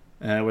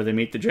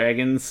the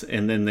dragons,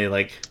 and then they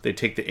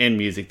take the end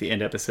music, the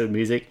end episode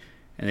music,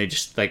 and they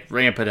just like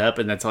ramp it up,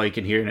 and that's all you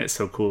can hear, and it's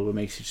so cool. It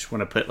makes you just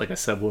want to put like a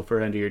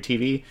subwoofer under your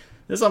TV.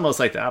 It's almost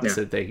like the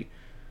opposite. They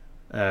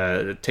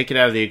take it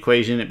out of the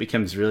equation, it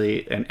becomes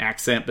really an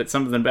accent, but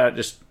something about it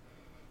just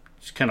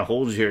kind of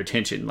holds your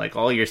attention. Like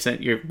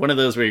you're one of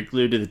those where you're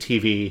glued to the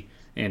TV,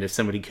 and if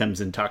somebody comes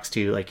and talks to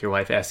you, like your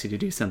wife asks you to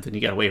do something, you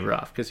got to wave her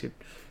off because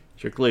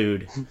you're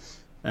glued.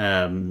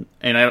 And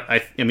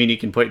I mean, you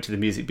can point to the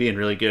music being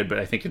really good, but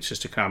I think it's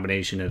just a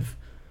combination of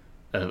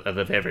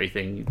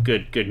everything.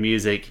 Good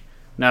music,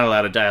 not a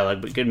lot of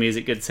dialogue, but good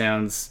music, good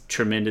sounds,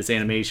 tremendous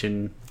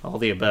animation, all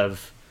the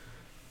above.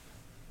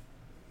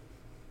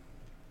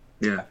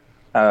 Yeah,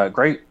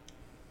 great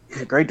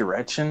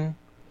direction,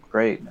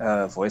 great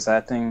voice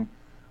acting.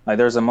 Like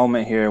there's a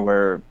moment here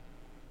where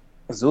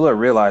Azula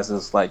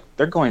realizes like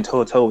they're going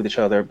toe to toe with each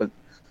other, but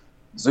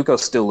Zuko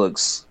still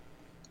looks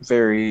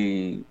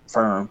very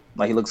firm,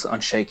 like he looks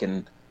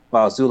unshaken,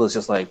 while Azula's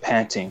just like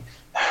panting.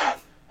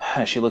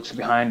 And she looks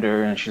behind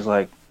her and she's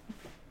like,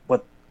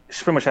 "What?"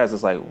 She pretty much has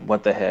this like,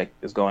 "What the heck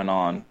is going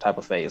on?" type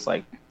of face.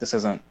 Like this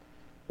isn't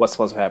what's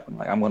supposed to happen.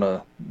 Like I'm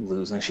gonna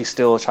lose, and she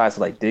still tries to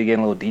like dig in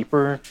a little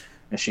deeper,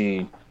 and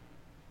she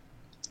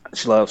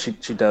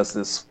does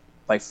this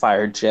like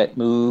fire jet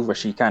move where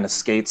she kind of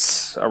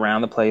skates around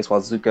the place while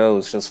Zuko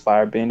is just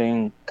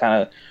firebending,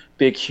 kind of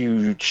big,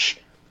 huge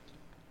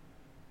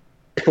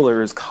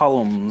pillars,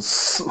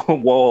 columns,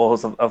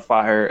 walls of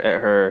fire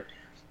at her.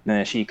 And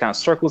then she kind of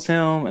circles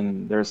him,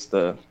 and there's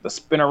the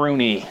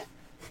spinneroonie,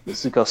 the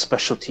Zuko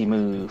specialty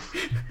move.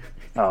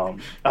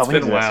 It's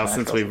been a while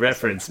since we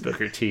referenced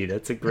Booker T.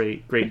 That's a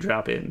great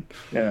drop in.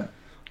 Yeah,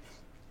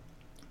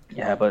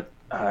 but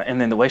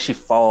and then the way she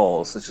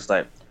falls, it's just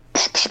like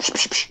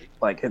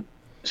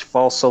she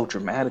falls so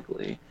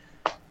dramatically.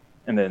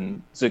 And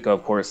then Zuko,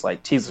 of course,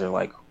 like teases her,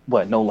 like,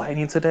 "What? No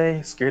lightning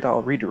today? Scared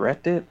I'll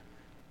redirect it?"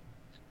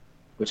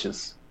 Which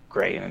is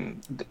great and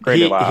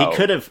great.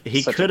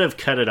 He could have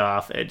cut it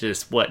off at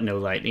just no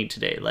lightning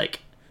today.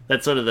 Like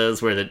that's one of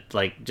those where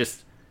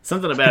just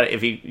something about it.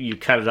 If you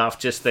cut it off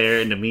just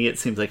there, and to me it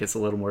seems like it's a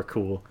little more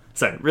cool.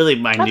 Sorry, really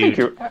minute. I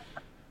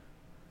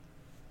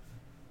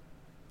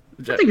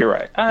think you're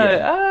right.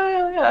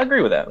 I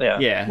agree with that.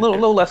 Yeah. A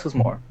little less is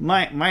more.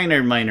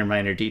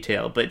 Minor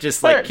detail, but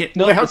just like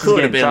how cool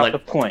would have been like the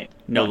point.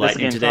 No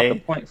lightning today. The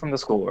point from the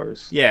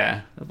scores.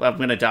 Yeah,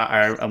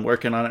 I'm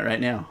working on it right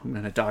now. I'm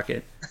gonna dock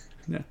it.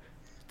 Yeah.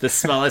 The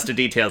smallest of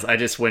details.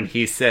 When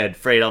he said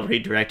 "Afraid I'll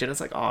redirect it," I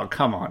was like, "Oh,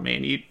 come on,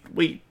 man!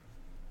 We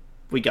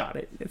got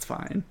it. It's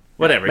fine.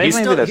 Whatever."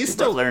 He's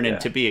still learning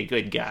to be a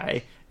good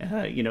guy.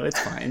 It's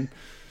fine.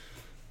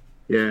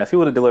 Yeah, if he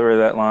would have delivered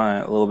that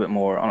line a little bit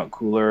more on a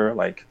cooler,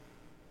 like,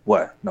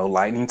 "What? No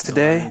lightning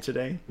today?"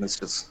 It's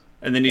just.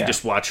 And then you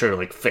just watch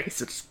her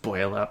face it just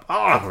boil up.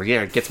 Oh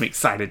yeah, it gets me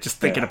excited just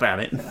thinking about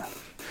it. Yeah.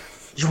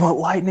 You want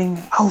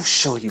lightning? I'll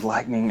show you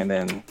lightning. And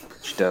then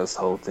she does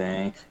the whole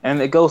thing,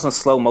 and it goes in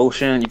slow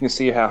motion. You can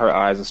see how her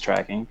eyes is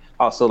tracking.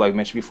 Also, like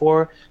mentioned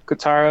before,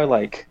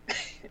 Katara,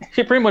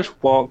 she pretty much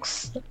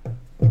walks.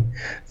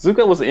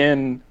 Zuko was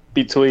in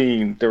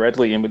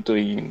directly in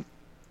between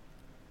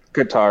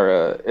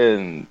Katara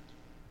and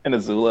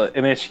Azula,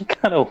 and then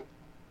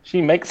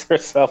she makes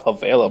herself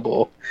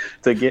available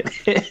to get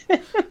hit.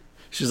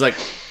 She's like,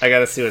 I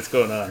gotta see what's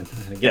going on.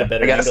 Get a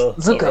better angle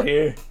Zuko, over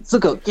here.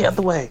 Zuko, get out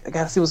the way. I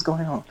gotta see what's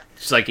going on.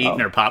 She's like eating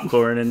her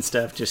popcorn and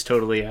stuff, just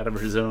totally out of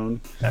her zone.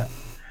 Yeah.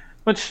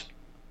 Which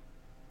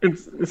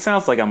it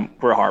sounds like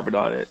we're harping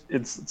on it.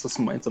 It's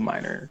a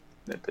minor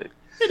nitpick.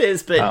 It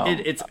is, but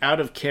it's out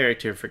of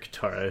character for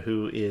Katara,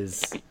 who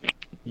is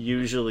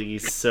usually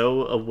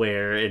so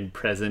aware and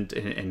present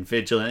and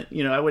vigilant.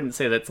 You know, I wouldn't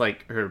say that's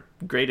like her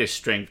greatest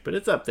strength, but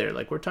it's up there.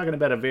 Like, we're talking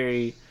about a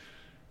very,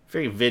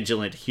 very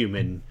vigilant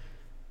human,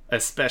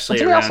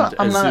 especially around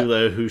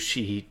Azula, who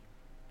she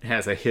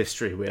has a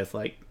history with.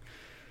 Like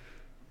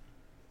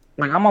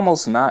I'm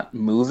almost not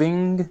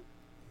moving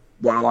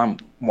while I'm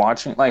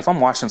watching. Like, if I'm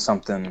watching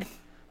something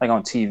like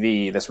on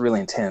TV that's really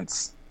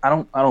intense, I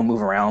don't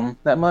move around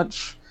that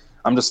much.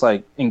 I'm just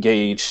like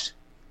engaged,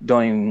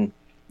 not even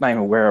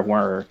aware of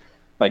where.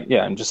 Like,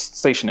 yeah, I'm just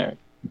stationary.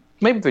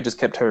 Maybe if they just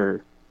kept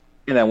her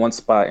in that one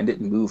spot and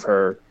didn't move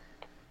her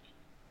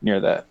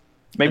near that.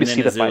 Maybe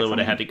see the fight. Azula would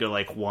have had to go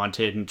like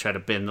wanted and try to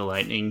bend the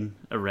lightning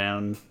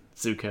around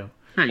Zuko.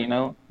 You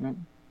know,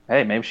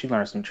 hey, maybe she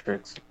learned some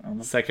tricks.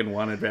 Second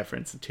wanted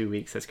reference in 2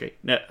 weeks. That's great.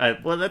 No,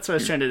 well, that's what I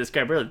was trying to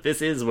describe earlier.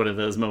 This is one of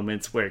those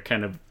moments where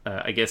kind of,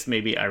 I guess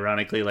maybe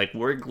ironically, like,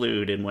 we're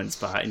glued in one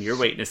spot and you're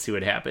waiting to see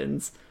what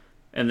happens,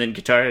 and then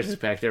Katara's just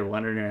back there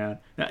wandering around.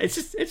 No, it's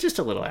just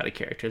a little out of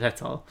character.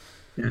 That's all.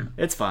 Yeah.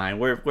 It's fine.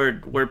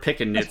 We're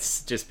picking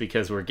nits just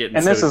because we're getting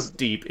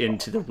deep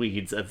into the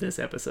weeds of this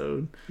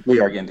episode. We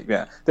are getting deep.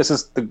 Yeah. This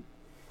is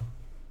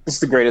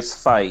the greatest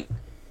fight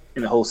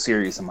in the whole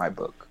series in my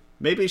book.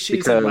 Maybe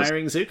she's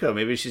admiring Zuko.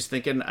 Maybe she's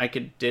thinking I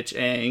could ditch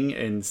Aang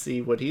and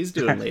see what he's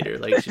doing later.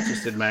 Like, she's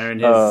just admiring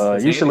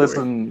his you should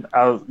listen.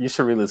 You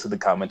should re-listen to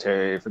the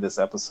commentary for this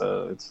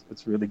episode.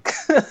 It's really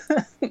good.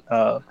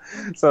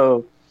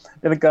 So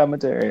in the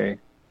commentary,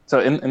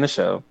 in the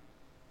show,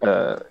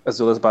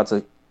 Azula's about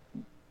to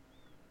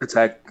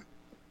attack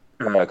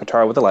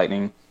Katara with the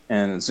lightning,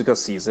 and Zuko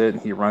sees it,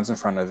 and he runs in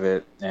front of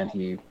it, and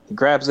he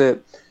grabs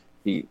it,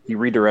 he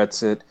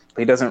redirects it,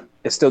 but he doesn't.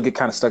 It still get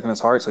kind of stuck in his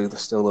heart, so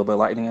there's still a little bit of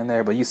lightning in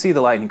there. But you see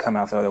the lightning come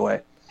out the other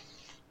way.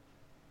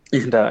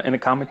 And in the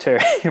commentary,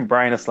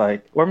 Brian is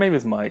like, or maybe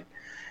it's Mike.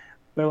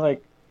 They're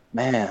like,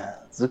 man,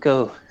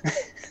 Zuko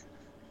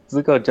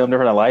jumped in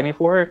front of lightning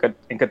for her,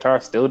 and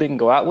Katara still didn't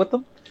go out with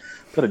him.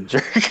 What a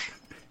jerk.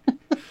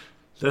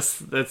 That's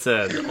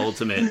the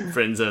ultimate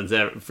friend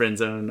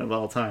zone of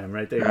all time,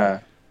 right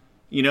there.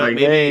 You know, like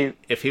maybe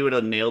if he would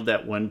have nailed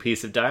that one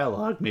piece of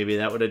dialogue, maybe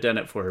that would have done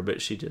it for her.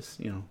 But she just,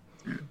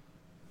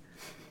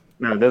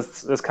 No,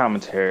 this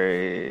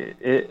commentary,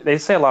 they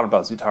say a lot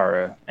about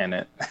Zutara in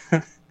it,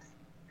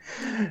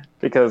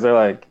 because they're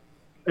like,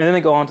 and then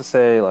they go on to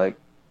say, like,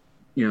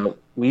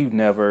 we've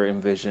never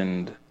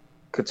envisioned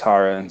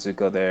Katara and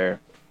Zuko there,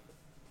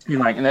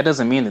 and that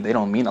doesn't mean that they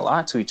don't mean a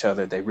lot to each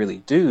other. They really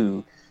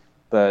do.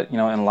 But,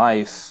 in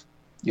life,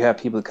 you have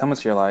people that come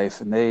into your life,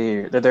 and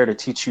they're there to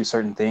teach you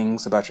certain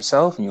things about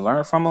yourself, and you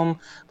learn from them,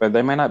 but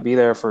they may not be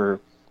there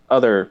for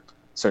other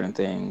certain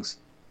things.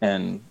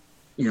 And,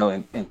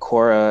 in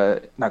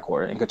Katara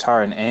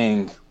and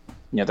Aang,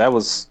 that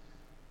was,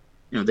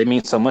 they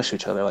mean so much to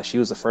each other. Like, she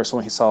was the first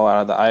one he saw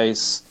out of the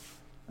ice.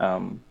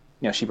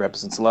 She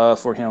represents love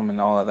for him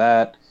and all of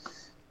that.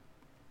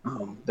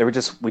 We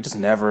just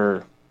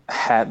never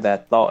had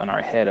that thought in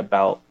our head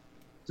about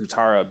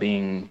Zutara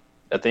being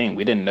a thing.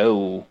 We didn't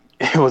know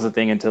it was a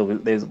thing until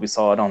we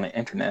saw it on the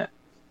internet.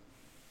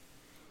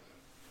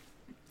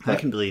 I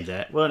can believe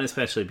that. Well, and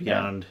especially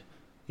beyond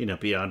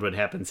what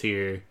happens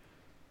here.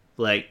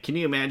 Like, can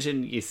you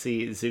imagine you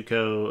see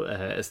Zuko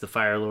as the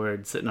Fire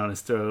Lord sitting on his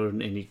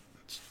throne, and you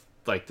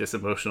like this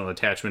emotional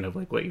attachment of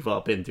like what you've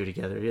all been through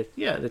together?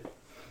 Yeah, that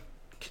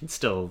can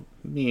still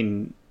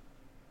mean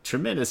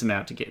tremendous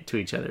amount to get to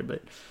each other,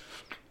 but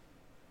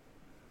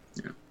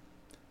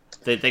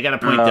they got a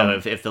point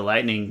though. If the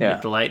lightning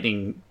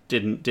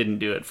didn't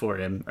do it for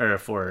him or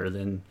for her,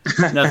 then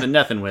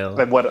nothing will.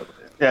 But what?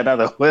 Yeah,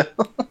 nothing will.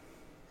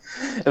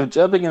 If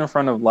jumping in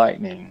front of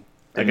lightning,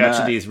 I got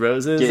you these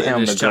roses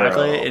and this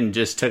chocolate, and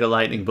just took a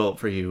lightning bolt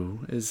for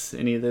you. Is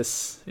any of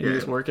this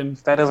working?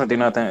 That doesn't do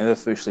nothing. It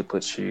officially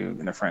puts you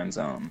in the friend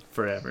zone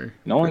forever.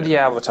 Only the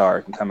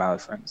Avatar can come out of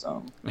the friend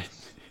zone.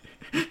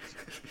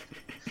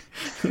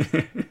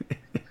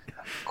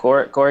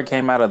 Korra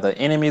came out of the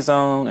enemy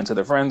zone into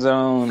the friend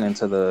zone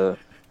into the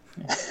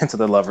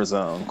lover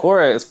zone.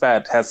 Korra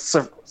has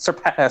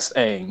surpassed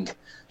Aang.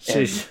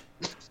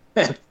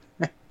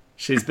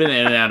 She's been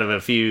in and out of a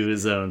few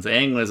zones.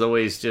 Aang was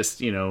always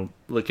just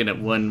looking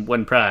at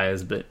one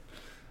prize, but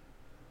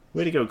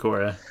way to go,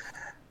 Korra.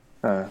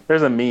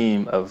 There's a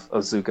meme of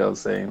Zuko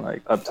saying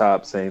like up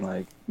top saying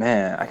like,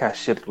 man, I got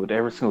shipped with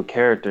every single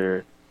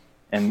character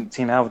in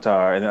Team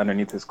Avatar, and then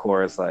underneath his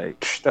core is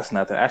like, that's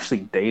nothing. I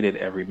actually dated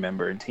every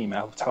member in Team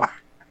Avatar.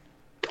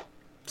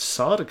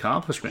 Solid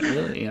accomplishment,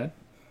 really. Yeah.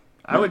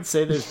 I would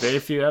say there's very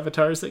few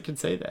avatars that can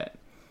say that.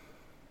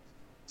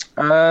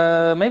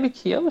 Maybe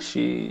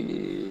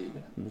Kyoshi.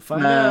 We'll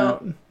find Nah.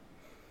 out.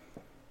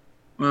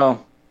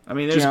 Well, I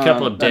mean, there's a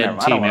couple Gion. of No, never dead mind.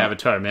 I don't Team want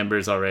Avatar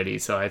members already,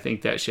 so I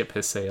think that ship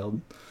has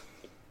sailed.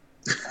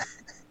 to.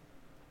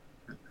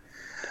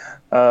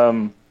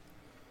 Oh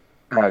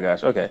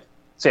gosh. Okay.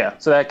 So yeah.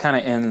 So that kind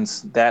of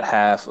ends that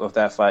half of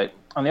that fight.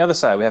 On the other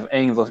side, we have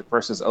Aang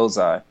versus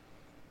Ozai,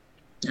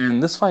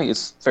 and this fight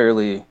is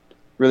fairly,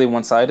 really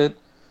one-sided.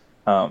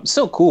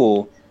 Still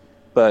cool,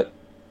 but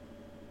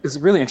it's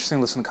really interesting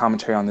to listen to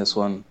commentary on this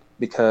one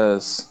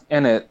because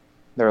in it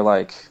they're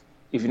like,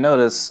 if you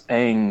notice,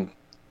 Aang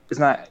is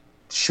not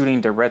shooting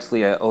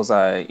directly at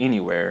Ozai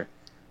anywhere.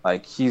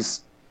 Like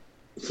he's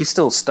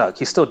still stuck.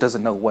 He still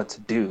doesn't know what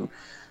to do.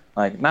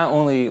 Like not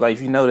only like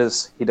if you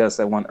notice he does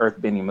that one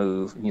earthbending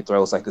move and he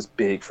throws like this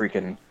big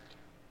freaking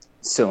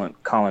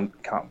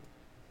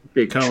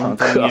big Cone chunk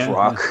thing, of yeah.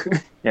 rock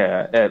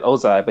yeah at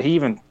Ozai, but he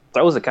even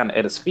throws it kind of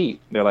at his feet.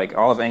 They're like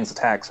all of Aang's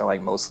attacks are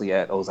like mostly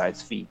at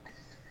Ozai's feet.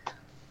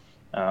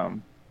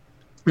 And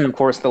of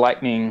course the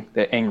lightning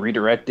that Aang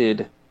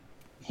redirected,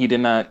 he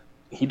did not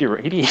he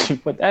didn't even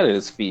put that at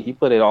his feet. He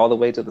put it all the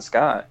way to the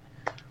sky.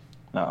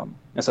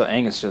 And so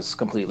Aang is just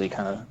completely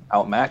kind of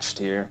outmatched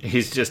here.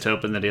 He's just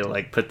hoping that he'll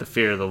like put the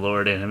fear of the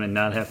Lord in him and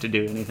not have to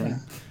do anything.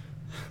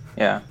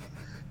 Yeah.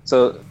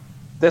 So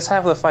this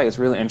half of the fight is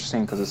really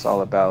interesting because it's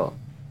all about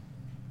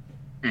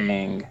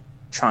Aang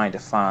trying to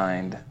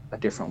find a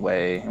different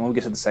way. And when we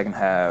get to the second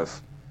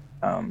half,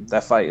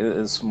 that fight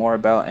is more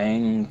about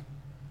Aang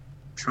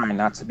trying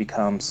not to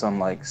become some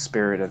like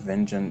spirit of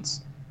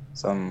vengeance,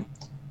 some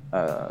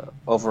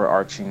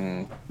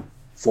overarching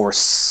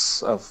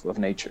force of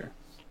nature.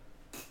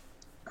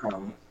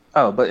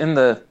 But in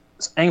the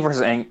Aang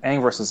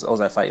versus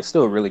Ozai fight, it's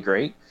still really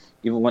great,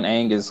 even when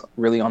Aang is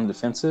really on the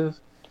defensive.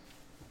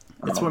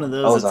 It's one of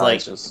those. It's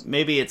like just,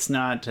 maybe it's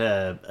not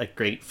a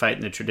great fight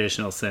in the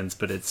traditional sense,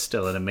 but it's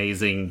still an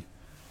amazing,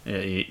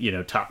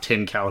 top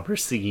 10 caliber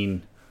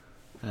scene.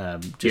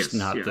 Just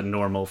not the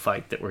normal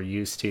fight that we're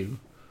used to.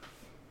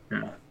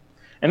 Yeah,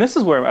 and this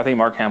is where I think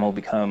Mark Hamill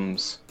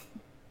becomes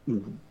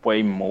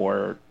way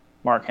more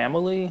Mark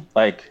Hamill-y.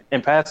 Like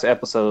in past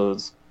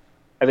episodes,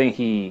 I think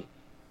he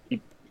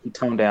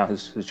toned down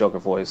his Joker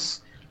voice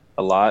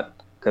a lot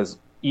because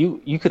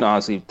you could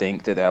honestly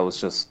think that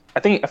was just. I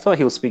feel like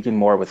he was speaking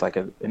more with like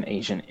an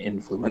Asian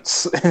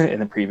influence in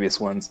the previous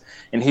ones,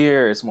 and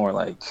here it's more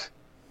like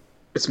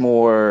it's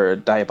more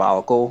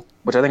diabolical,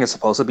 which I think is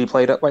supposed to be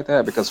played up like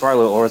that because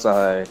Rilo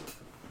Ozai,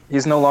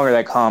 he's no longer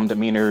that calm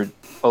demeanor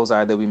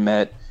Ozai that we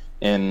met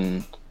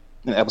in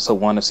episode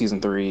 1 of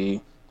season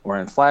 3, or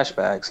in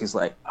flashbacks. He's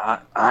like,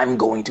 I'm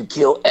going to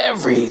kill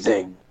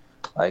everything.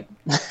 Like,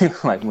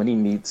 like when he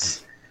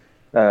meets.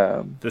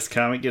 This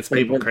comic gets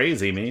people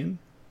crazy, man.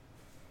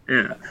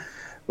 Yeah,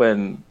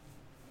 when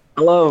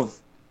I love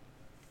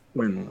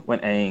when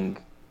Aang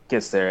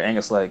gets there. Aang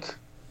is like,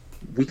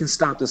 we can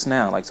stop this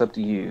now. Like it's up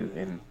to you.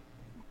 And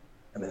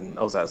then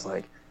Ozai's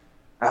like,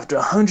 after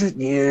 100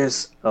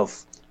 years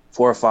of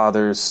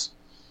forefathers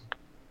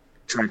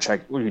trying to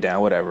track you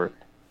down, whatever,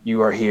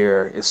 you are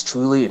here. It's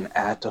truly an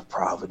act of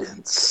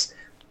providence.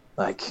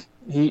 Like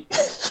he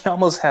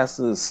almost has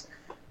this.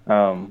 He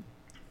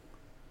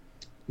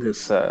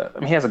has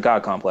a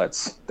god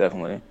complex,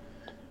 definitely.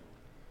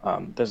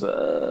 There's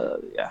I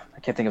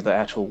can't think of the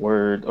actual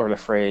word or the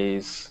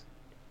phrase.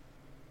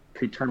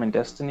 Predetermined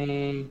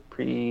destiny,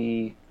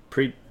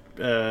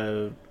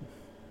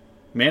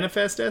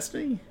 manifest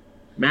destiny.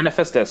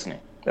 Manifest destiny.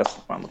 That's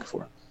what I'm looking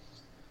for.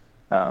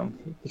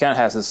 He kind of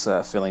has this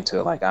feeling to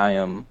it, like I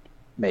am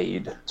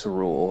made to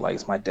rule. Like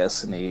it's my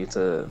destiny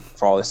for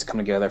all this to come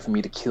together, for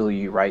me to kill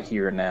you right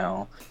here and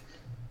now.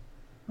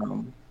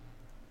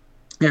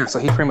 Yeah, so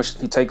he's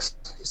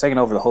taking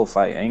over the whole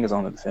fight. Aang is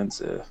on the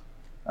defensive.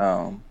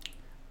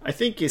 I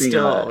think you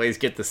still always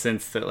get the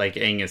sense that like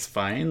Aang is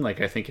fine.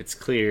 Like I think it's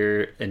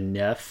clear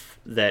enough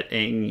that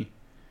Aang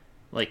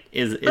like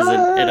isn't at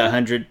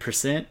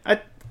 100%.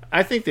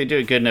 I think they do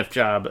a good enough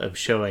job of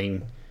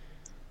showing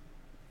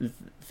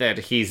that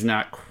he's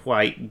not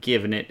quite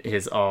giving it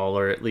his all,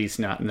 or at least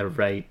not in the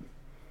right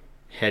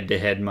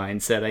head-to-head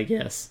mindset, I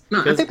guess.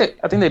 No, I think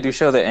they do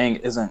show that Aang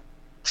isn't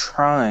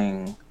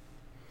trying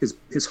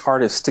his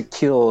hardest to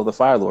kill the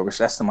Fire Lord, which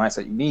that's the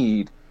mindset you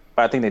need.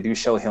 But I think they do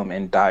show him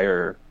in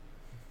dire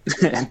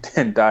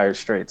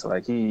straits.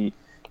 Like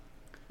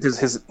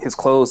his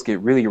clothes get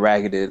really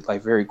ragged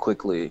like very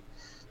quickly.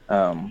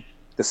 The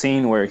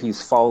scene where he's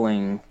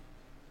falling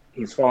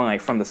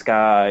like from the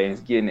sky and he's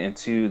getting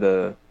into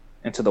the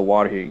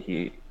water.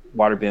 He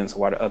water bends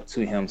water up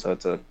to him, so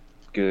it's a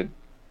good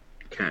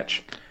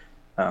catch.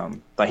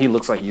 Like he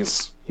looks like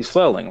he's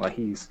flailing. Like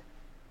he's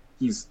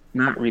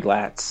not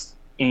relaxed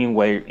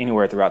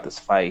anywhere throughout this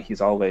fight.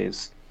 He's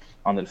always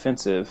on the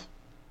defensive.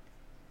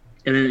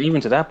 And then even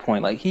to that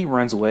point, like he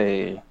runs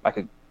away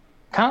kind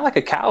of like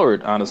a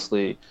coward,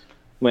 honestly,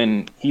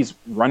 when he's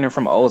running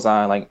from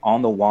Ozai like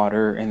on the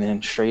water and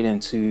then straight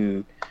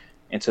into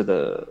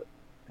the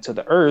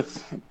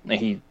earth, and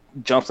he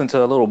jumps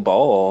into a little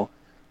ball,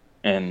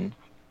 and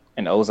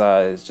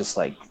Ozai is just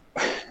like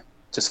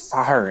just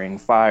firing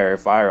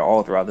fire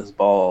all throughout this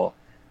ball.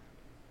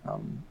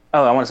 Oh,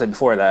 I want to say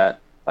before that,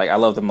 like I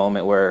love the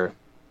moment where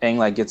Aang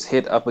like gets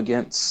hit up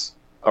against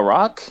a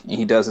rock and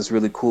he does this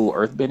really cool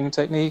earth bending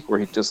technique where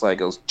he just like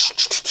goes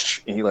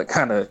and he like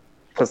kind of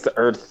puts the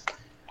earth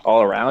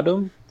all around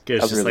him.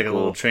 It's just really like a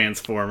little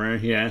transformer.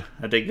 Yeah,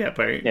 I dig that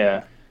part.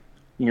 Yeah,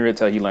 you can really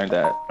tell he learned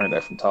that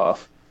from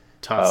Toph.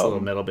 Toss little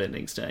metal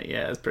bending stuff.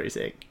 Yeah, it's pretty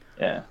sick.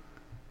 Yeah.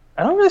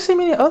 I don't really see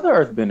many other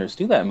earthbenders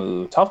do that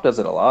move. Toph does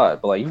it a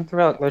lot, but like even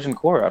throughout Legend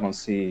Core, I don't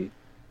see.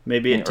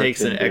 Maybe it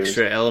takes an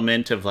extra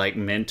element of like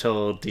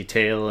mental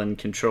detail and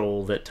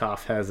control that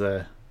Toph has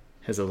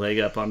a leg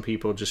up on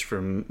people just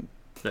from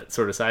that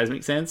sort of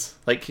seismic sense.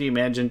 Like, can you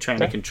imagine trying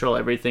to control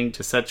everything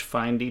to such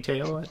fine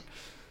detail?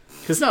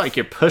 Because it's not like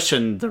you're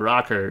pushing the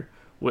rocker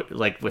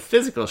with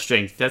physical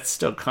strength. That's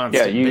still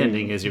constant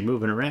bending as you're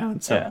moving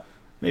around. So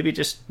maybe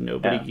just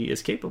nobody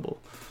is capable.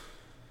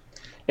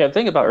 Yeah, the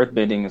thing about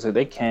earthbending is that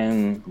they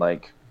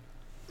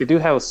do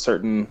have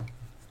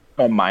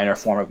a minor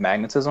form of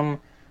magnetism.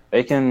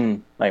 They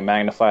can like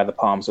magnify the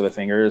palms of their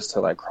fingers to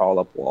like crawl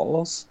up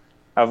walls.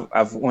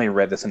 I've only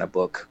read this in a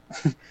book,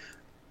 and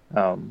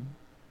so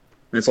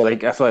I feel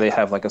like they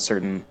have like a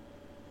certain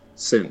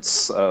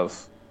sense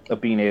of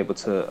being able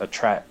to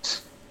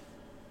attract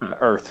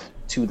earth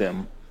to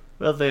them.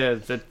 Well,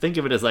 think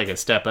of it as like a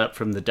step up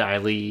from the Dai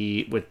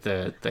Li with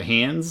the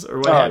hands or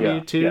what have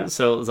you, too. Yeah.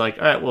 So it was like,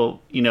 all right, well,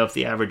 if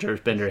the average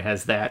earthbender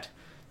has that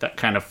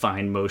kind of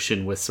fine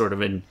motion with sort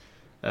of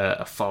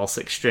a false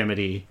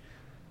extremity,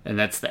 and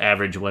that's the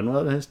average one.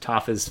 Well,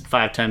 Toph is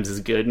 5 times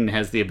as good and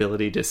has the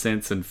ability to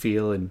sense and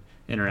feel and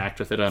interact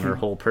with it on her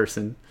whole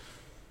person.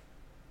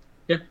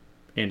 Yeah.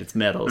 And it's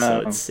metal,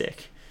 so it's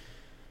sick.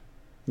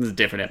 This is a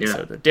different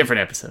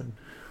episode.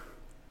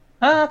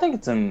 I think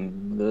it's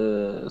in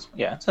the...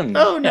 Yeah, it's in...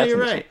 Oh, no, you're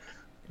right.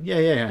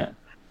 Yeah.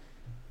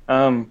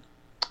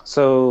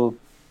 So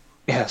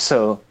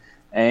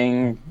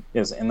Aang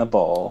is in the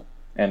ball,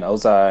 and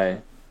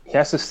Ozai, he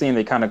has this thing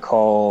they kind of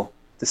call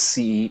the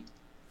seed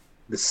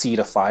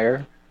of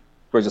fire,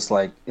 where just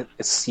like it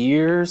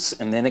sears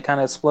and then it kind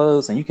of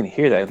explodes, and you can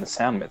hear that in the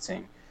sound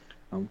mixing.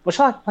 Which,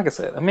 like I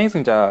said,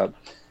 amazing job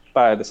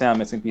by the sound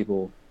mixing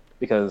people,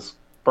 because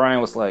Brian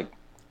was like,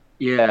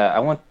 yeah, I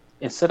want...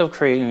 Instead of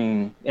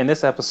creating in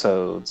these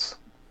episodes,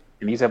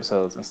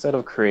 instead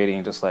of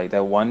creating just like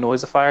that one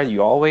noise of fire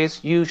you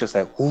always use, just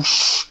that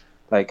whoosh,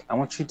 like I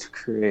want you to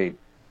create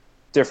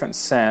different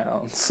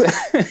sounds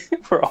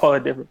for all the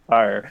different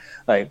fire.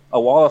 Like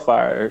a wall of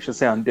fire should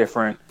sound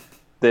different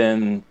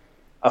than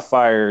a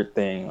fire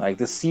thing. Like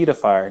the seed of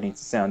fire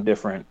needs to sound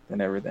different than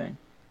everything.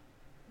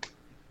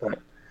 But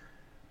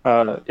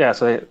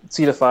so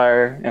seed of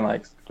fire and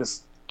like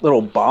this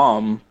little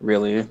bomb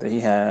really that he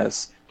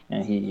has.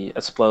 And he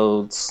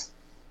explodes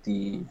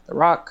the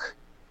rock,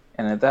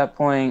 and at that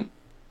point,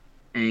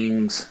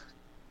 Aang's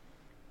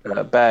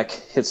back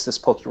hits this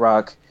pokey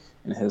rock,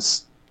 and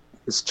his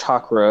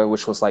chakra,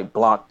 which was like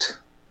blocked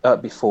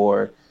up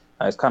before,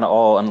 is kind of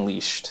all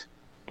unleashed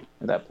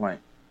at that point.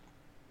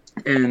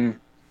 And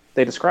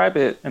they describe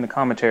it in the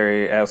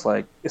commentary as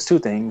like it's 2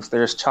 things.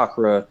 There's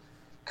chakra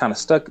kind of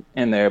stuck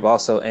in there, but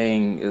also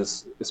Aang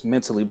is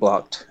mentally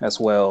blocked as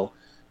well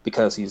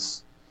because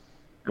he's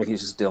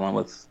just dealing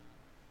with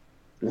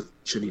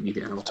should he need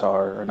the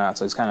Avatar or not.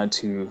 So it's kind of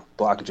 2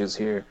 blockages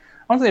here.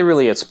 I don't think they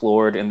really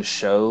explored in the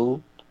show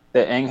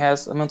that Aang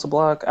has a mental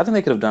block. I think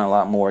they could have done a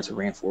lot more to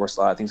reinforce a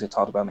lot of things they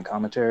talked about in the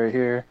commentary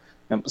here.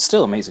 And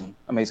still amazing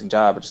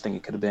job. I just think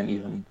it could have been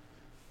even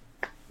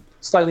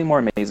slightly more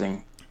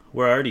amazing.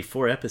 We're already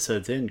 4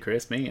 episodes in,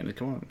 Chris. Man,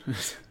 come on.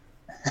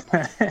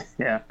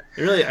 Yeah.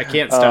 Really, I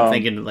can't stop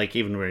thinking, like,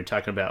 even when we're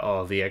talking about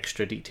all the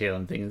extra detail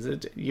and things,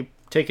 you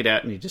take it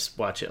out and you just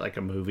watch it like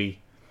a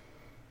movie.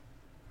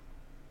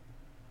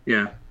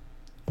 Yeah.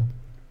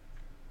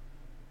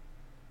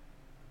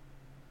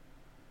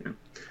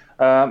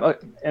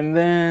 And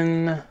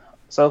then,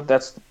 so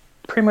that's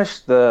pretty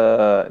much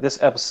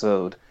this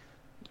episode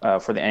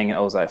for the Aang and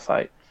Ozai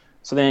fight.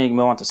 So then you can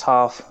move on to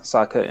Toph,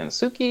 Sokka, and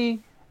Suki,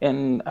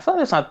 and I feel like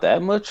there's not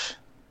that much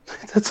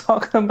to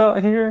talk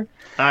about here.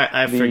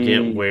 I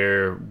forget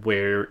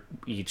where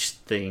each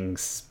thing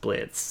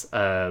splits,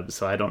 so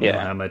I don't know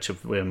how much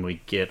of when we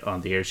get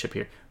on the airship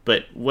here.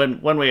 But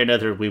one way or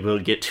another, we will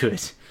get to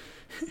it.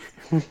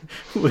 I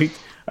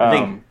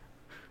think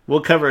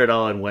we'll cover it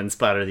all in one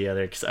spot or the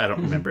other because I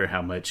don't remember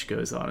how much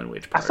goes on in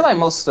which part.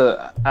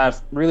 I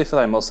really feel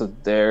like most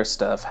of their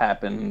stuff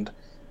happened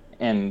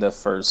in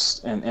this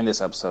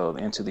episode,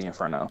 Into the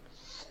Inferno.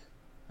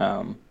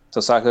 So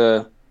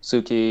Sokka,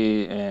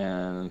 Suki,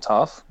 and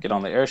Toph get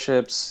on the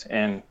airships,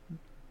 and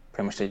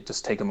pretty much they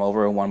just take them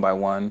over one by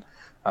one.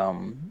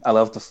 I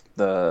love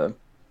the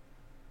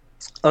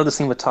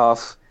scene with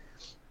Toph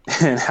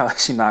and how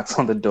she knocks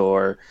on the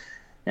door.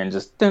 And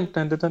just dun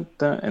dun dun dun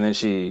dun, and then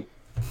she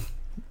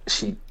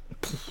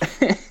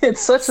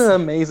it's such an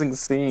amazing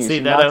scene. See,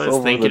 that I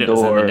was thinking it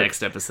was in the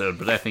next episode,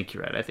 but I think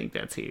you're right. I think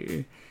that's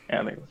here.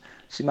 Yeah,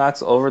 she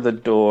knocks over the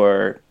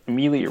door,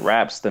 immediately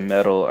wraps the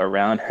metal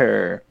around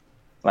her,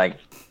 like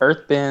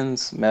earth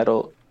bends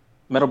metal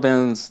metal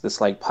bends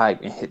this like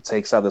pipe and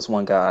takes out this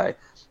one guy,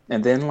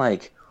 and then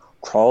like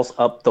crawls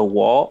up the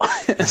wall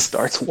and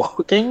starts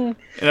walking.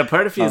 And a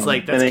part of you is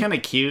like, that's then, kind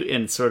of cute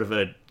in sort of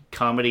a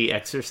comedy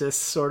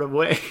exorcist sort of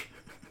way.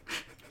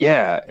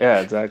 yeah,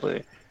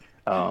 exactly.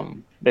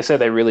 They said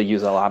they really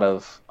use a lot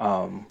of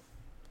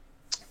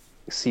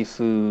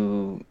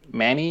Sifu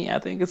Manny, I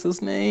think is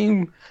his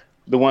name.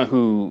 The one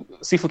who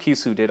Sifu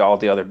Kisu did all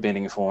the other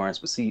bending forms,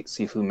 but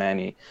Sifu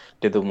Manny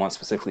did the one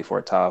specifically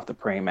for Toph, the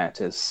praying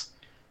mantis.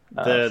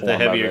 The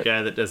heavier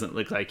guy that doesn't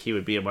look like he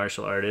would be a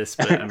martial artist,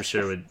 but I'm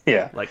sure would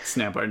yeah. like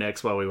snap our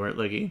necks while we weren't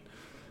looking.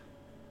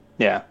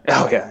 Yeah.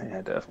 Oh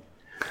yeah,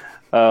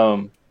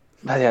 definitely.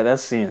 But yeah, that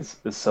scene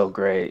is so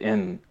great.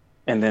 And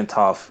then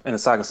Toph and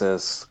Sokka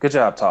says, "Good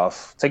job,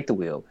 Toph. Take the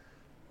wheel."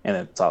 And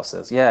then Toph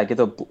says, "Yeah,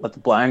 let the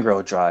blind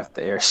girl drive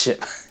the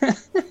airship,"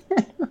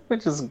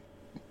 which is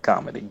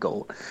comedy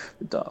gold.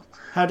 Toph.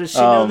 How does she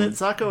know that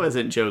Sokka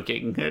wasn't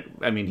joking?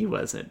 I mean, he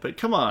wasn't, but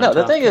come on. No,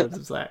 the Toph, thing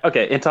is,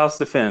 okay, in Toph's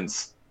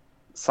defense,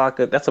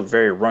 Sokka, that's a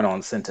very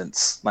run-on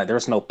sentence. Like,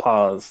 there's no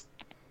pause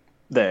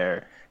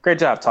there. Great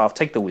job, Toph.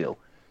 Take the wheel.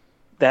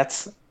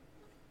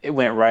 It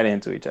went right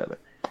into each other.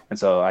 And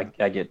so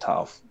I get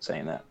Toph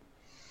saying that.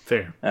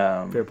 Fair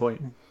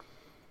point.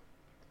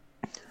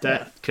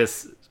 That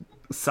because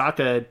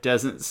Sokka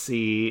doesn't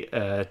see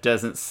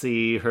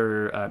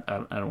her.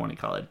 I don't want to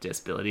call it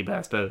disability, but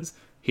I suppose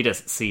he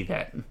doesn't see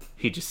that.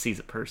 He just sees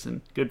a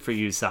person. Good for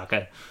you,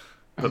 Sokka,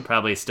 but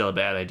probably still a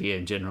bad idea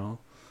in general.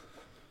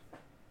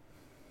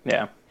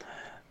 Yeah.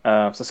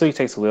 So Suki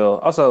takes the wheel.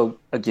 Also,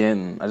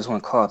 again, I just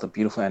want to call out the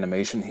beautiful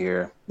animation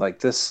here. Like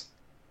this,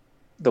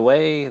 the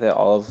way that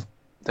all of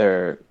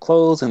their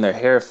clothes and their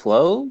hair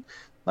flow,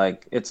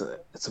 like it's a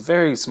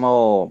very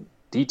small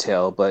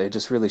detail, but it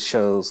just really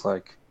shows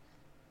like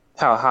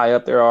how high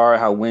up they are,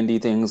 how windy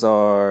things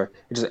are.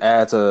 It just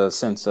adds the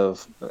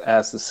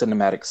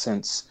cinematic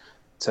sense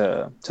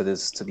to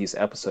these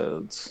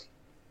episodes.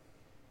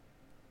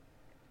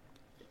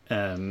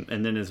 And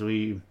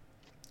then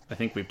I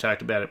think we've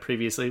talked about it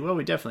previously. Well,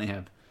 we definitely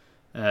have.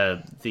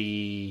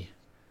 This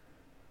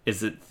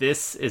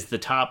is the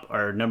top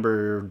or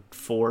number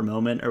 4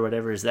 moment or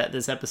whatever? Is that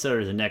this episode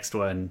or the next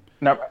one?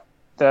 No,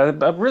 I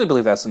really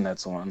believe that's the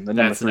next one. The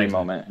number 3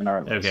 moment in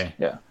our list. Okay.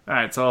 Yeah. All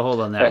right, so I'll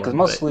hold on that one. Because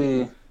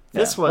mostly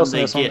this one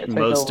they get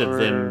most of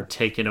them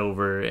taken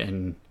over,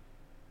 and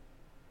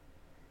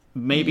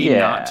maybe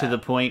not to the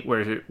point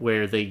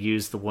where they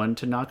use the one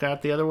to knock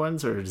out the other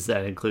ones, or is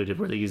that included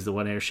where they use the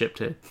one airship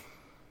to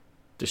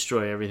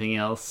destroy everything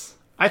else?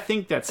 I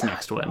think that's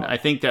next one. I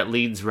think that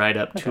leads right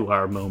up to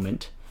our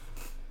moment.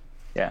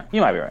 Yeah,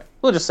 you might be right.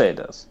 We'll just say it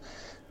does.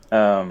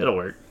 It'll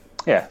work.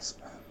 Yes.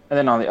 And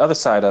then on the other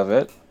side of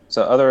it,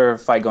 so other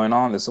fight going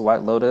on, there's the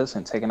White Lotus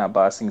and taking out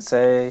Ba Sing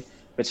Se,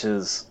 which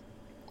is,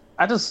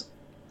 I just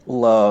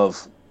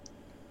love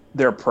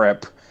their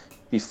prep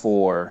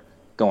before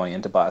going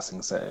into Ba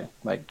Sing Se.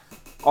 Like,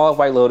 all of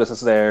White Lotus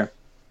is there.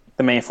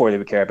 The main 4 that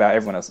we care about,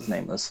 everyone else is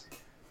nameless.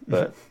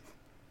 But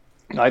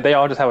like they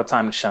all just have a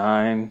time to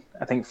shine.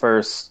 I think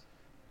first,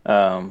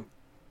 who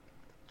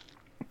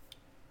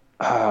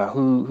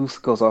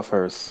goes off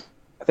first?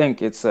 I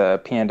think it's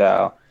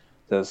Piandao.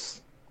 It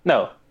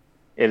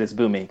is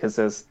Bumi because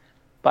says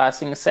Ba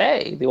Sing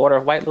Se, the Order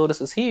of White Lotus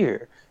is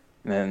here.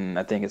 And then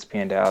I think it's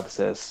Piandao that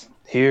says,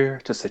 "Here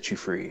to set you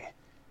free."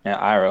 And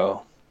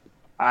Iroh,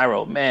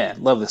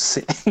 man, love this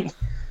scene.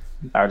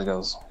 Iroh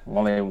goes,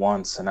 "Only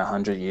once in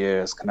 100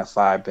 years can a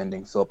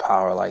firebending feel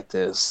power like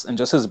this." And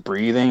just his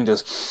breathing,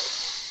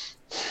 just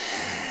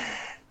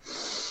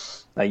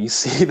like you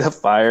see the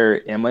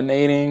fire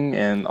emanating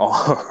and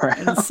all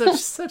around. And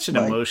it's such an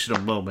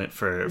emotional moment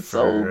for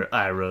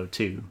Iroh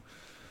too.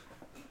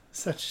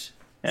 Such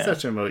an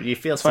emotion. You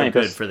feel so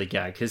good for the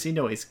guy because you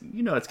know it's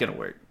gonna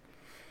work.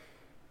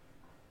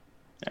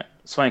 Yeah,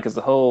 it's funny because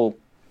the whole,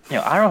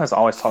 Iroh has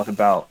always talked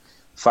about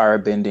fire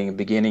bending,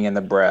 beginning in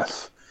the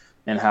breath,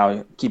 and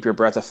how keep your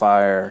breath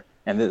afire,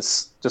 and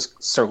this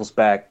just circles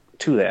back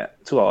to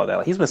all of that.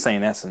 Like, he's been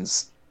saying that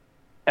since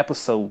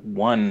episode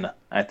 1,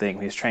 I think,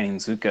 when he's training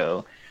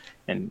Zuko,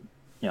 and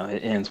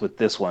it ends with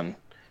this one.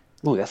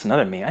 Ooh, that's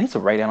another meme. I need to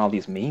write down all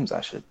these memes.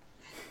 I should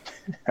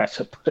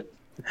put,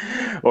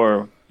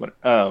 or what?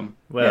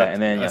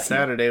 And then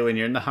Saturday when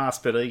you're in the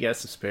hospital, you got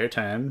some spare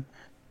time.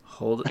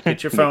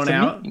 Get your phone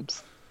out.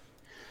 Memes.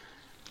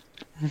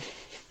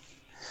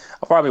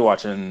 I'll probably be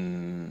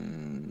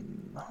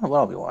watching. I don't know what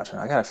I'll be watching.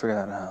 I gotta figure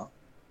that out.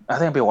 I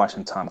think I'll be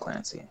watching Tom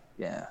Clancy.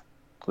 Yeah,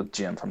 with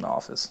Jim from The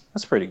Office.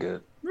 That's pretty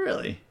good.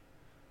 Really?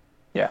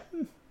 Yeah.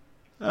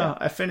 Oh,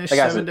 I finished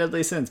 7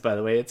 Deadly Sins, by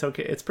the way. It's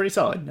okay. It's pretty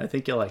solid. I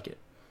think you'll like it.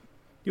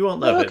 You won't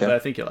love it, but I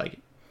think you'll like it.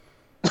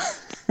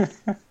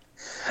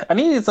 I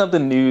needed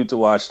something new to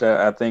watch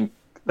that I think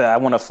that I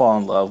want to fall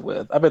in love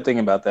with. I've been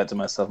thinking about that to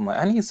myself. I'm like,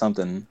 I need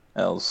something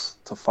else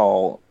to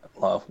fall in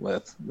love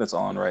with that's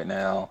on right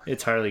now.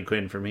 It's Harley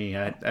Quinn for me.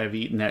 I've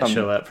eaten that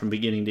show up from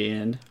beginning to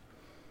end.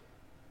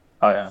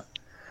 Oh yeah.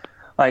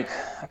 Like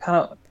I kind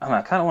of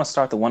want to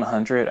start the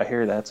 100. I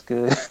hear that's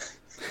good,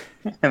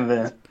 and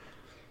then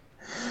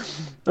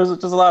there's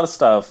just a lot of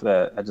stuff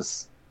that I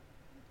just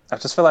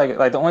feel like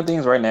the only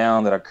things right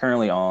now that are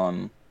currently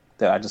on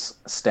that I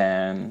just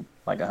stand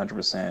like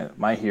 100%.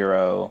 My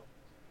Hero,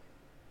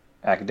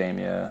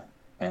 Academia,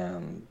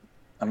 and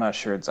I'm not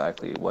sure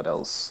exactly what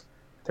else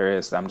there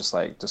is that I'm just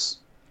like just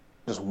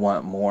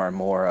want more and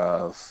more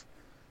of.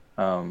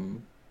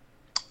 Um,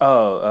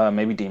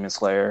 maybe Demon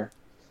Slayer.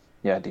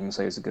 Yeah, Demon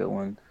Slayer is a good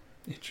one.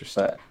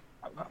 Interesting. But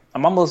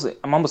I'm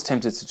almost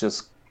tempted to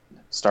just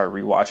start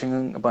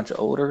rewatching a bunch of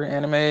older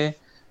anime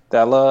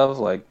that I love,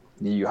 like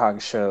Yu Yu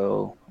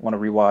Hakusho. Want to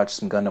rewatch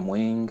some Gundam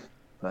Wing.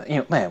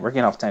 But man, we're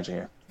getting off tangent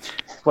here.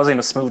 It wasn't even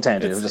a smooth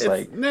tangent. It was just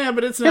like nah,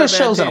 but it's not bad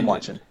shows that I'm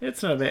watching.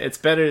 It's not bad. It's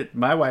better.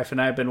 My wife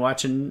and I have been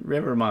watching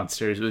River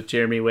Monsters with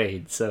Jeremy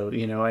Wade, so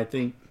I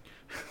think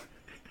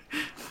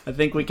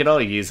we could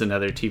all use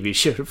another TV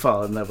show to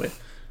fall in love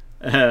with.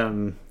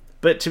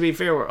 But to be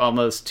fair, we're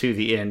almost to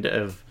the end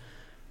of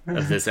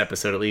this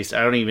episode. At least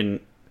I don't even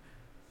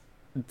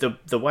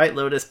the White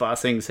Lotus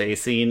bossing say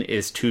scene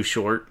is too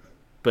short,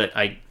 but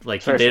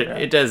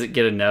it doesn't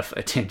get enough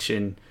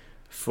attention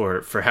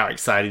for how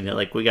exciting it.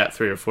 Like we got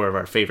 3 or 4 of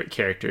our favorite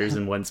characters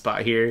in one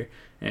spot here,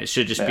 and it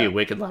should just be a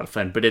wicked lot of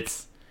fun. But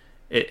it's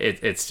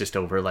just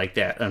over like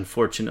that,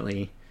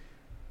 unfortunately,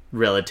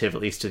 relative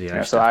at least to the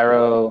other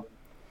stuff.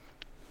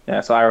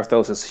 So Iroh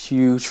throws this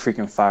huge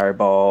freaking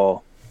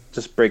fireball,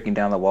 just breaking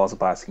down the walls of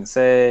Ba Sing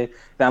Se.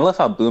 And I love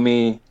how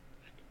Boomy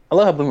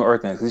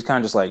Earth is. He's kind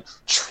of just like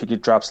he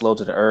drops low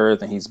to the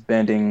earth, and he's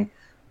bending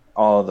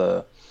all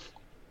the.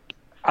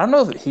 I don't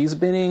know if he's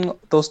bending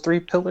those 3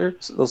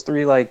 pillars, those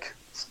 3 like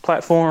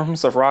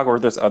platforms of rock, or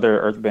there's other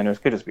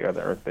earthbenders. Could just be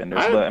other earthbenders.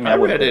 I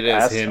read it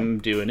as him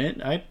doing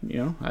it. I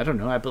don't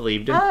know. I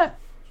believed him.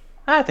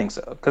 I think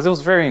so, because it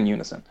was very in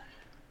unison.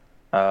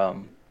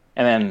 And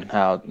then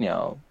how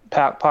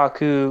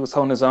Paku was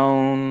holding his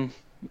own.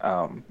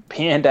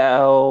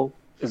 Piandao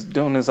is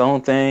doing his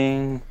own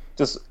thing.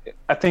 Just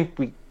I think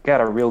we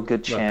got a real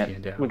good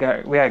chance. We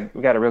got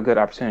a real good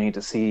opportunity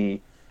to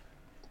see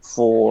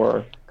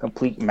 4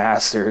 complete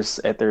masters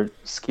at their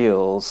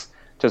skills,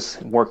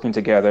 just working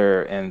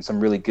together in some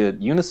really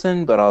good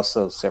unison, but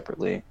also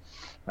separately.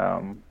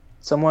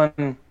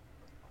 Someone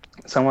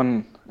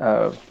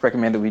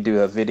recommended we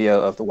do a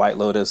video of the White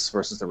Lotus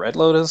versus the Red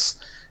Lotus,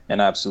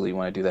 and I absolutely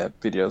want to do that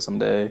video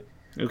someday.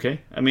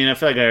 Okay. I mean, I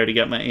feel like I already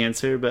got my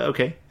answer, but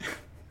okay.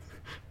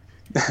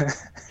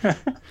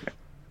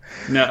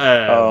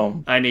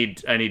 No, I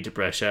need to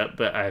brush up,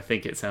 but I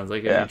think it sounds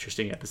like an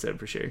interesting episode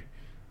for sure.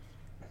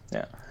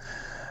 Yeah.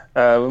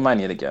 We might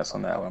need a guess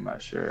on that one. I'm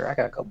not sure. I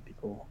got a couple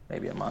people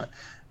maybe in mind,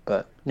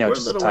 but we're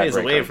just a little ways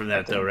away from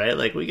that though, right?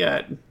 Like we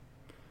got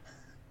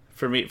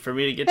for me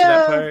to get to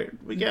that part,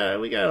 we got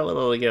a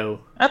little to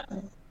go.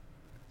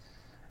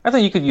 I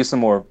think you could use some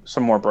more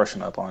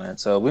brushing up on it.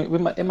 So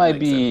it might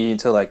be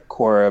until like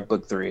Korra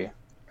book 3.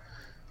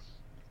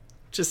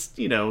 Just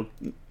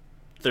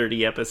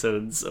 30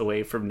 episodes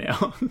away from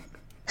now.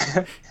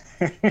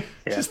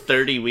 Just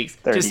 30 weeks.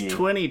 30. Just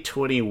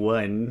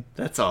 2021.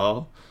 That's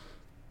all.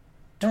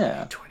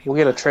 Yeah, we'll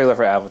get a trailer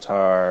for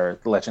Avatar: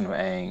 The Legend of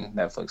Aang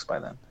Netflix by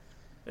then.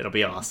 It'll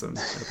be awesome.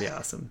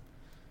 Yeah.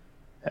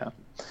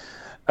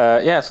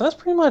 So that's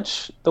pretty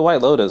much the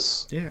White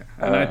Lotus. Yeah,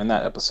 in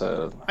that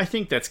episode. I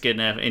think that's good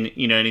enough. And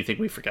anything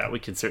we forgot, we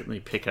can certainly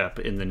pick up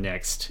in the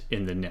next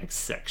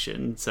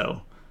section.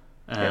 So,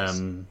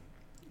 or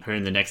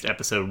in the next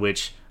episode,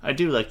 which I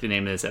do like the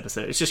name of this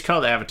episode. It's just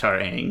called Avatar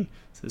Aang.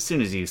 So as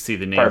soon as you see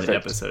the name of the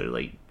episode,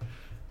 like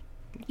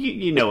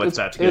you know what's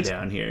about to go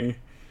down here.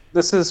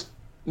 This is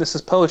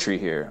poetry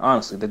here.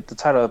 Honestly, the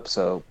title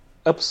episode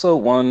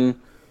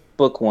 1,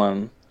 book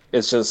 1,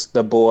 is just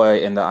The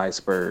Boy in the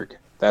Iceberg.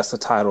 That's the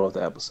title of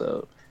the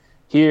episode.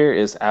 Here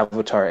is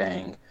Avatar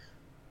Aang.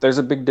 There's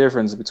a big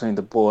difference between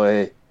The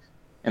Boy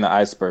in the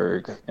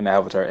Iceberg and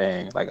Avatar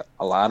Aang. Like,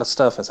 a lot of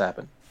stuff has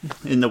happened.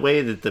 In the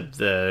way that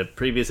the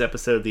previous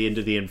episode, The End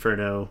of the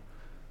Inferno,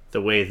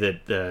 the way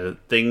that the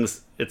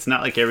things, it's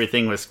not like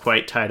everything was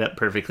quite tied up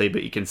perfectly,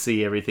 but you can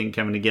see everything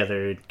coming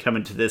together,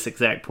 coming to this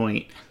exact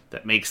point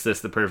that makes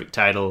this the perfect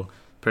title,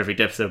 perfect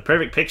episode,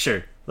 perfect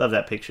picture. Love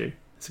that picture.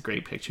 It's a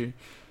great picture.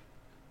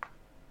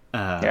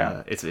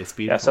 It's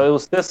beautiful. Yeah, so it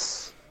was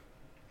this.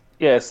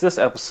 Yeah, it's this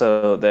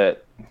episode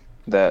that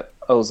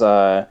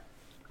Ozai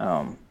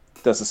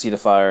does the Seed of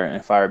Fire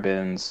and fire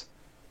bends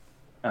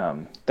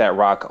that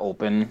rock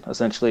open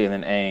essentially, and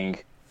then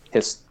Aang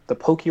hits the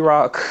Poke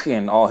Rock,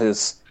 and all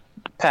his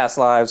past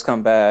lives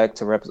come back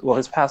to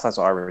his past lives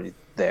are already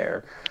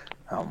there,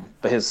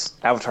 but his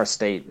Avatar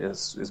state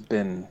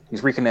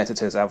he's reconnected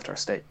to his Avatar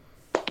state.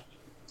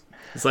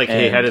 It's like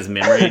he had his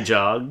memory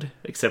jogged,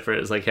 except for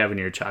it's like having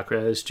your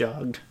chakras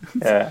jogged.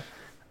 Yeah,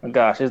 oh,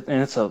 gosh,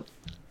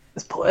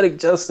 it's poetic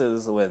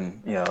justice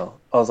when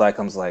Ozai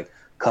comes like,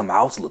 "Come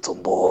out, little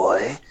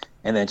boy,"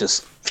 and then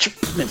just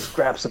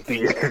grabs a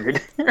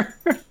beard.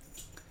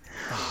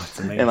 Oh, it's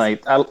amazing. And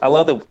like I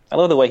love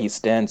the way he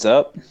stands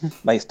up.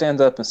 Like he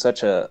stands up in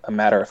such a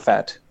matter of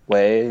fact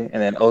way,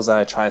 and then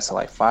Ozai tries to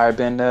like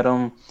firebend at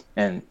him,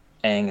 and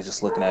Aang is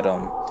just looking at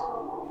him,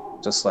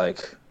 just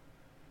like.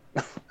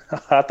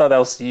 I thought that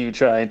was you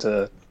trying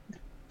to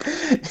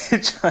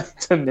trying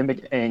to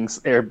mimic Aang's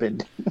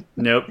airbending.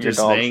 Nope, Your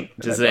dog's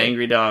just an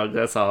angry dog.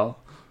 That's all.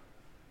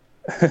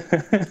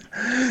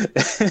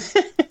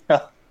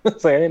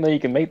 It's like I didn't know you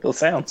can make those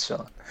sounds,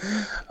 Sean.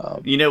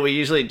 We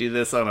usually do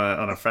this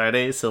on a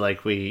Friday, so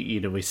like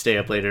we stay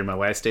up later. My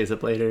wife stays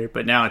up later,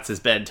 but now it's his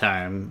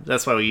bedtime.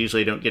 That's why we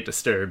usually don't get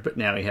disturbed. But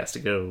now he has to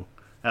go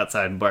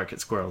outside and bark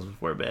at squirrels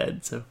before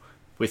bed. So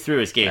we threw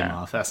his game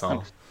off. That's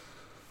all.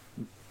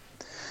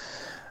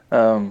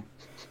 My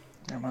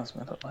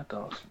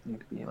dogs need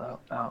to be allowed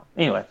out.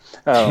 Anyway,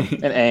 and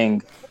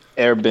Aang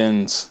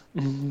airbends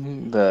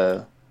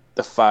the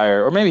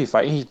fire, or maybe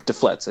he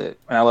deflects it.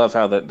 And I love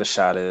how the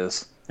shot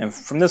is. And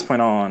from this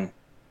point on,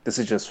 this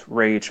is just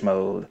rage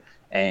mode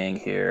Aang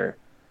here,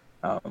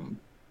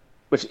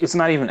 which it's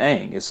not even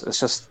Aang. It's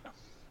just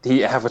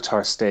the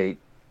Avatar state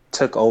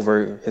took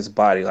over his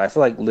body. I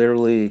feel like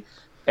literally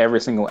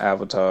every single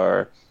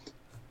Avatar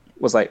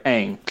was like,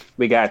 Aang,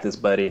 we got this,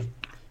 buddy.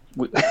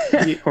 We're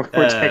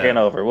taking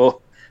over.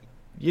 Well,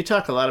 you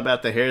talk a lot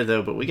about the hair,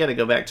 though, but we got to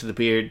go back to the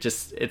beard.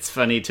 Just it's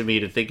funny to me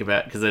to think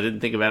about because I didn't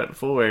think about it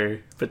before.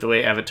 But the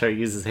way Avatar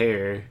uses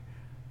hair,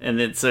 and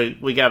then so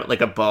we got like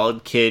a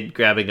bald kid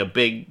grabbing a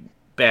big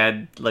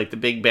bad, like the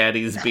big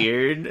baddie's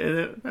beard.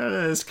 And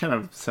there's kind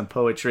of some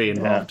poetry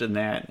involved in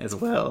that as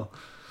well.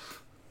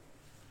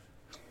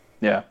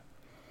 Yeah.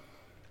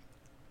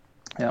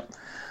 Yeah.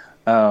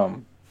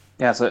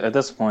 So at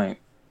this point,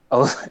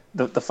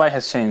 the fight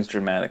has changed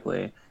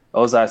dramatically.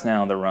 Ozai's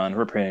now on the run.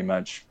 We're pretty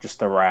much just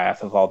the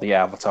wrath of all the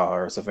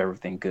avatars of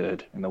everything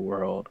good in the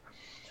world,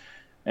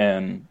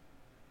 and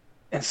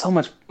so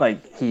much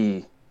like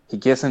he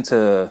gets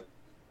into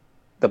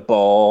the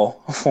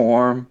ball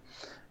form,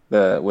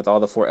 with all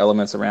the four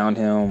elements around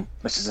him,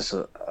 which is just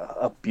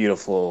a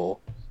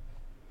beautiful,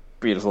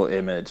 beautiful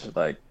image.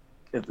 Like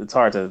it's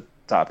hard to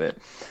top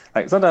it.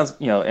 Like sometimes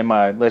in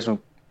my Legend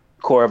of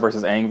Korra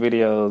versus Aang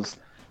videos,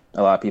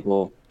 a lot of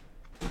people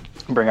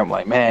bring up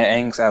like, man,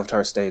 Aang's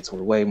Avatar states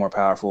were way more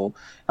powerful. And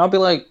I'll be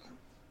like,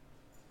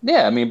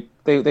 yeah, I mean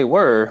they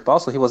were, but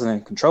also he wasn't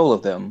in control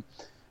of them.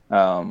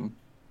 And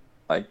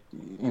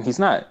he's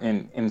not.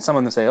 And some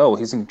of them say, oh,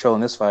 he's in control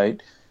in this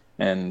fight,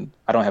 and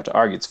I don't have to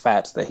argue. It's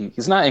facts that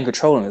he's not in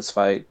control in this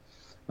fight.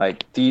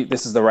 Like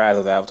this is the wrath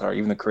of the Avatar.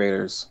 Even the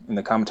creators in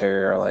the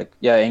commentary are like,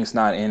 yeah, Aang's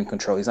not in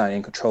control. He's not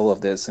in control of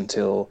this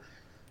until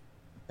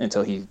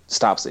he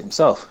stops it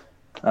himself.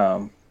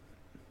 But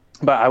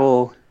I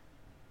will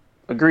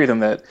agree with them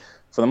that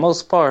for the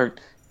most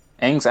part,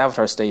 Aang's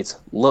Avatar states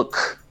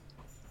look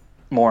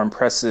more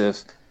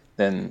impressive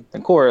than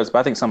Korra's, but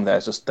I think some of that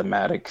is just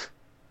thematic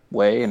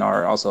way and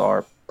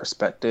our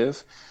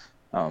perspective.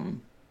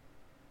 And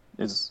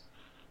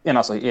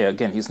also,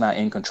 again, he's not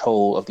in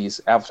control of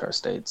these Avatar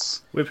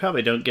states. We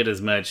probably don't get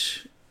as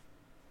much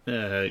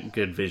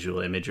good visual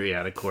imagery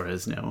out of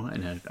Korra's, no.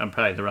 And I'm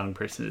probably the wrong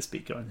person to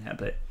speak on that,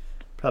 but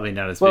probably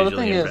not as visually impressive.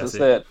 Well, the thing is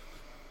that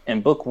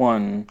in book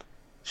one,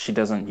 she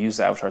doesn't use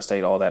the Avatar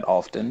state all that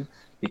often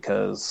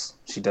because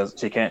she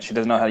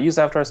doesn't know how to use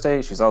the Avatar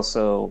state. She's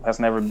also has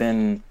never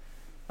been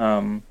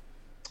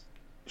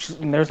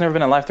there's never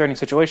been a life-threatening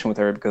situation with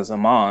her because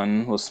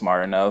Amon was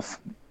smart enough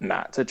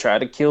not to try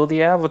to kill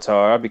the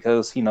Avatar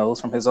because he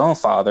knows from his own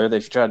father that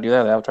if you try to do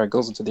that, the Avatar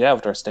goes into the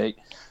Avatar state.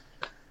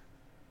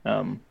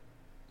 And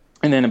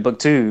then in book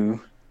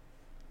two,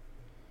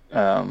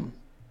 I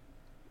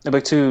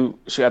think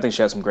she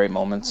had some great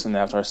moments in the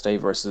Avatar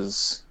state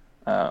versus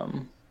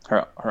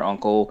her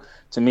uncle.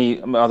 To me,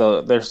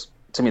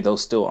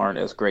 those still aren't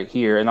as great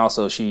here. And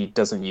also, she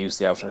doesn't use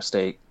the Avatar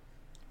state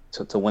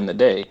to win the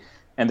day.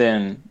 And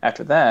then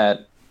after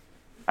that,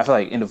 I feel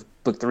like end of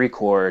book 3,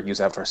 Korra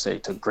used Avatar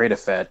state to great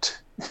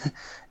effect.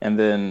 And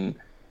then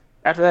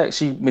after that,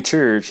 she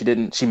matured.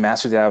 She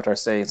mastered the Avatar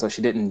state, so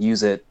she didn't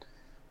use it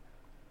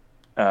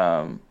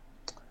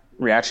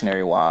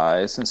reactionary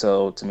wise. And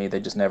so to me, they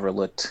just never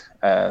looked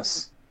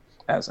as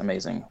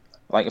amazing.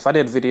 Like if I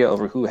did a video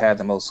over who had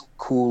the most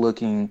cool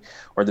looking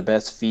or the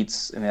best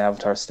feats in the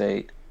Avatar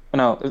state,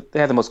 if they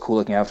had the most cool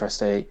looking Avatar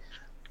state,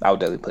 I would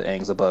definitely put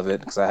Aang's above it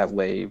because I have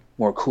way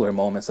more cooler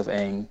moments of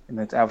Aang in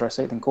the Avatar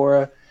state than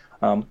Korra.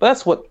 But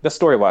that's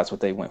story wise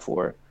what they went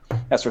for.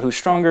 As for who's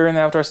stronger in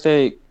the Avatar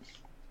state,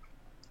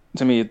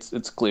 to me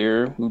it's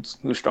clear who's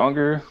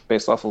stronger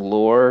based off of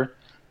lore,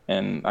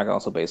 and I can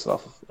also base it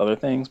off of other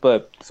things.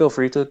 But feel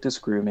free to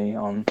disagree with me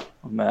on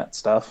that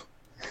stuff.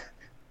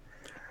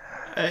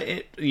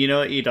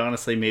 You'd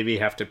honestly maybe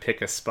have to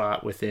pick a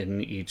spot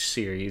within each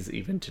series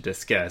even to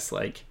discuss,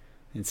 like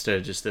instead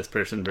of just this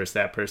person versus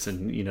that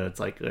person. It's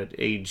like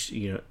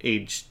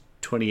age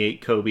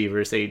 28 Kobe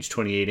versus age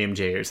 28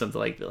 MJ or something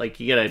like that. Like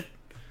you gotta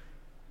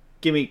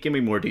give me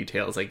more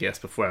details, I guess,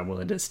 before I'm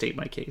willing to state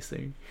my case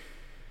there.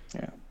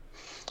 Yeah.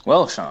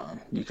 Well,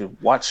 Sean, you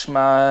could watch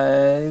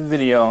my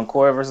video on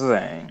Korra versus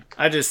Aang.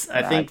 I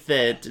think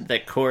that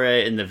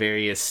Korra in the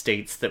various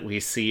states that we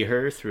see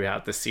her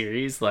throughout the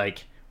series,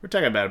 like we're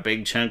talking about a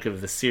big chunk of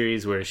the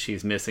series where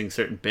she's missing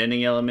certain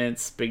bending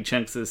elements, big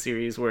chunks of the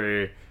series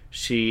where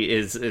she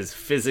is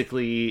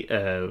physically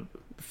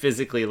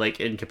physically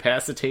like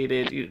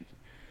incapacitated.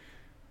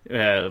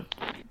 But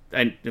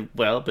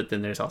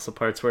then there's also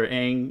parts where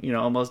Aang,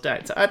 almost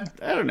died. So I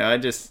don't know.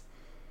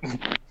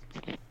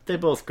 They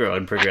both grow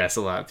and progress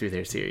a lot through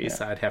their series.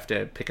 So I'd have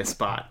to pick a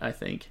spot, I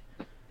think,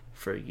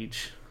 for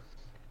each.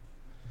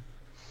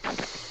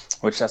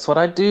 Which that's what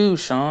I do,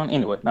 Sean.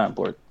 Anyway, not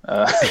bored.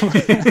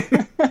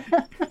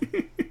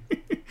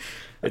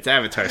 It's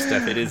Avatar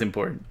stuff. It is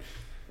important.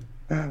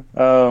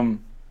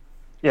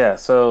 Yeah.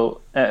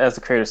 So as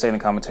the creator said in the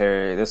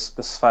commentary,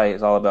 this fight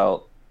is all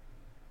about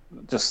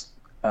just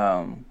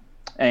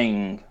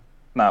Aang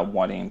not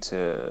wanting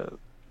to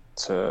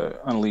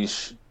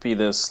be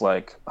this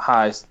like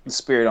high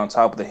spirit on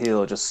top of the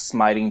hill, just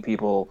smiting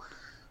people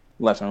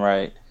left and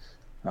right.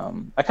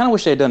 I kind of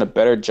wish they had done a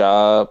better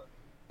job.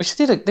 Which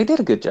they did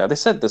a good job. They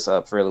set this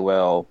up really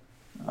well.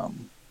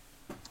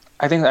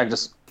 I think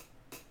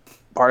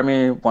part of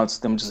me wants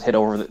them to just hit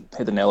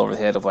the nail over the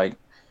head of like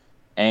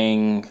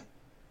Aang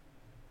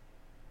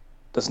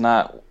feels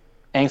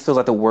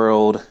like the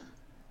world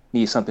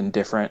needs something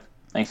different.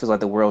 Aang feels like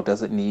the world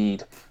doesn't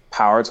need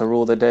power to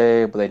rule the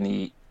day, but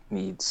they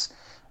needs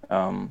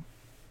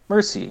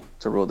mercy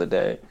to rule the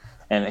day.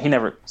 And he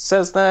never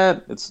says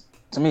that. It's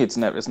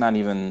not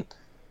even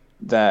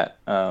that.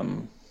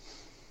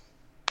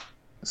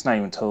 It's not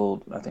even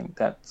told, I think,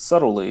 that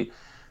subtly,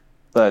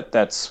 but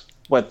that's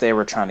what they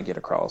were trying to get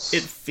across.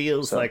 It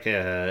feels like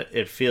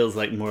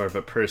more of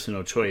a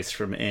personal choice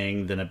from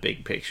Aang than a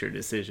big picture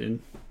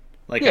decision.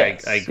 Like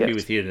yes, I agree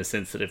with you in the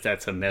sense that if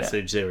that's a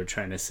message they were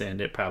trying to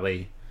send, it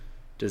probably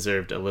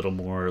deserved a little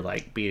more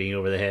like beating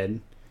over the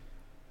head.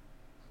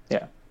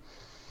 Yeah.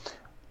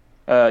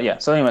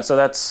 So anyway, so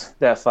that's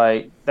that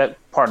fight. That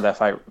part of that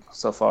fight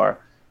so far,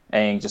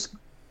 Aang just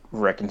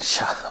wrecking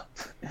shop.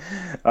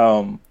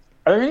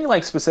 Are there any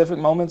like specific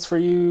moments for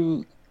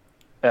you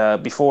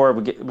before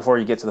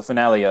you get to the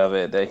finale of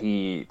it that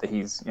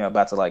he's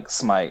about to like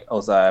smite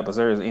Ozai? Was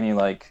there any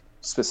like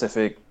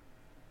specific?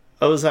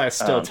 Ozai's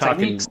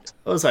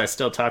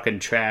still talking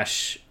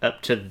trash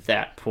up to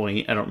that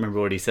point. I don't remember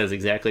what he says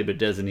exactly, but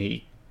doesn't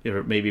he?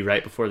 Or maybe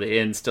right before the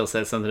end, still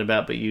says something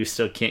about, but you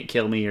still can't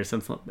kill me or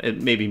something.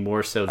 Maybe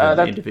more so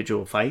than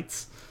individual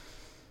fights.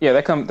 Yeah,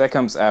 that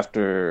comes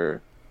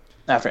after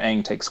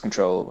Aang takes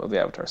control of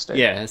the Avatar state.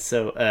 Yeah,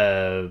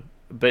 so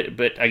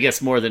but I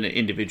guess more than an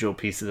individual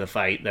piece of the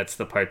fight, that's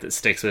the part that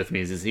sticks with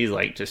me is he's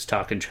like just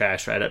talking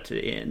trash right up to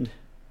the end.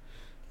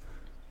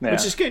 Yeah.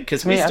 Which is good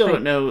because we still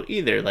don't know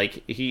either.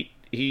 Like he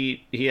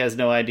has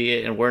no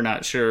idea, and we're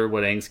not sure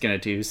what Aang's gonna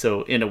do.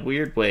 So in a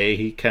weird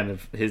way,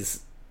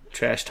 his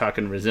trash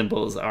talking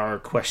resembles our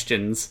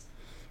questions.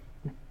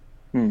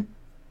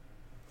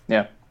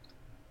 Yeah.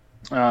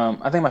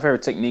 I think my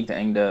favorite technique that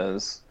Aang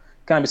does,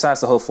 kind of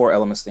besides the whole four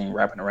elements thing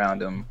wrapping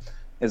around him,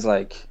 is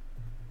like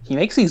he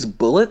makes these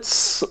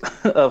bullets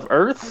of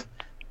earth,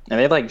 and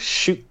they like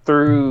shoot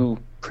through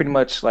pretty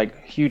much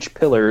like huge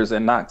pillars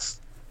and knocks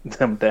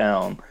them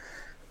down.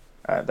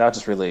 That was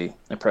just really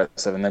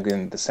impressive, and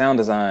then the sound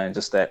design,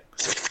 just that,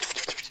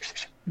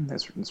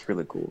 it's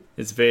really cool.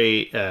 It's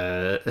very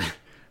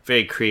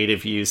very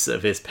creative use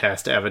of his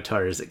past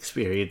Avatar's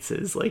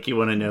experiences. Like you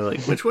want to know,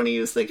 like which one he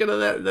was thinking of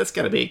that? That's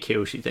got to be a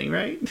Kyoshi thing,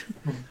 right?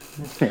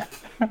 Yeah,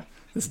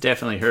 it's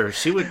definitely her.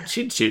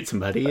 She'd shoot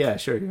somebody. Yeah,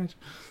 sure.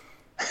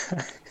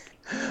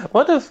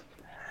 What if?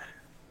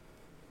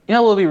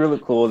 What would be really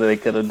cool that they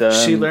could have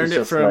done? She learned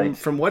it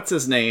from what's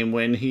his name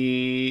when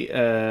he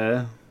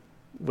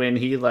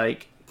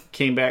like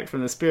came back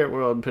from the spirit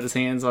world and put his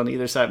hands on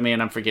either side.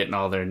 Man, I'm forgetting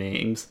all their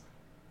names.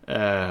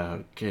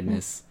 Oh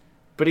goodness!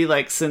 But he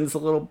like sends a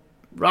little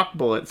rock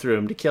bullet through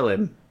him to kill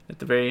him at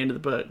the very end of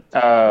the book.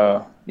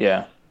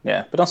 Yeah.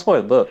 But don't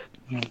spoil the book.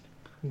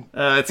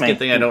 It's a good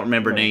thing I don't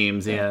remember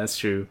names. Yeah, that's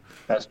true.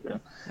 That's true.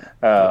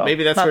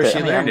 Maybe that's where she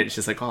learned it. It's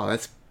just like, oh,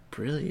 that's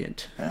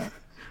brilliant. Yeah.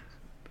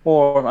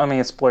 Or,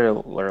 it's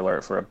spoiler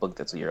alert for a book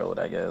that's a year old,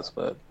 I guess.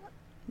 But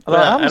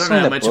I don't know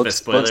how much of a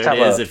spoiler it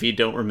is if you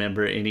don't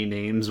remember any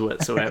names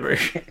whatsoever.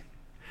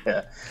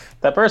 Yeah.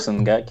 That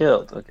person got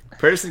killed. Okay.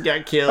 Person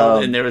got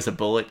killed, and there was a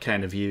bullet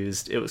kind of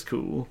used. It was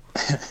cool.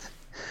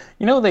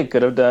 What they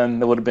could have done?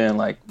 That would have been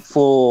like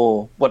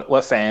full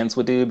what fans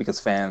would do, because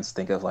fans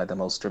think of like the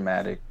most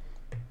dramatic,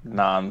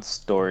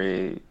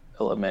 non-story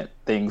element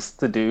things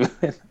to do,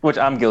 which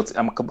I'm guilty.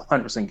 I'm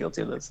 100%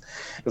 guilty of this.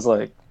 It's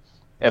like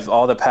if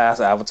all the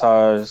past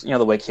avatars,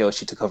 the way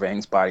Kyoshi took over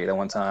Aang's body at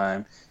one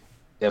time,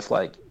 if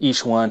like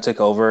each one took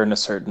over in a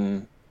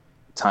certain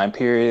time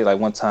period, like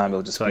one time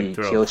it'll just be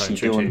Kyoshi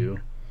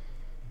doing.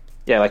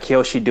 Yeah, like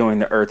Kyoshi doing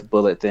the earth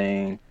bullet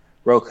thing,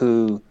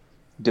 Roku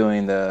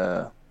doing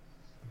the.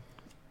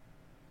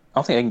 I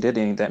don't think Aang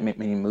did that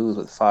many moves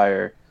with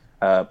fire,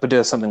 but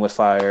does something with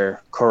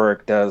fire.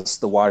 Kuruk does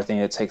the water thing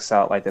that takes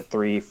out like the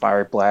 3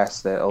 fire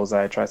blasts that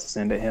Ozai tries to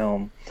send at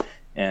him,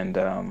 and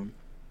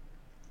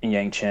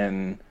Yang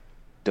Chen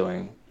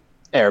doing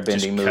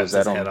airbending moves. Just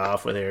cuts his head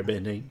off with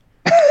airbending.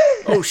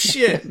 Oh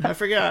shit! I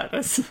forgot.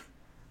 Aang,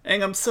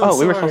 I'm so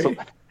sorry.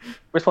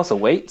 We're supposed to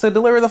wait to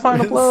deliver the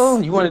final blow.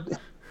 You wanted.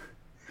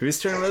 Whose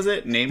turn was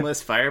it?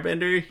 Nameless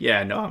Firebender?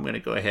 Yeah, no, I'm gonna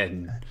go ahead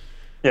and.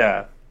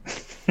 Yeah.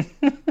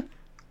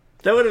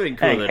 That would have been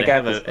cool though,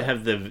 to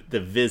have the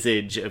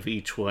visage of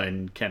each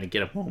one kind of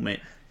get a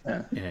moment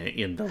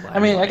in the limelight. I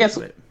mean, I guess,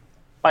 like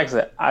I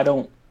said, I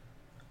don't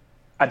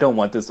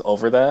want this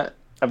over that.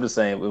 I'm just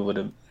saying it would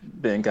have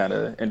been kind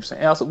of interesting.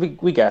 And also,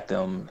 we got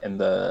them in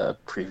the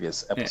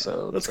previous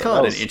episode. Yeah. Let's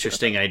call it an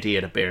interesting idea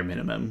at a bare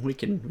minimum. We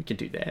can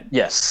do that.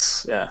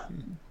 Yes, yeah.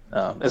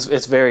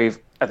 It's very,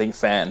 I think,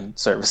 fan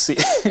servicey.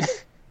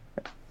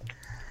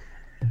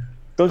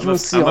 Don't you want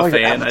to see all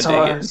your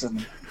avatars?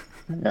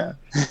 Yeah.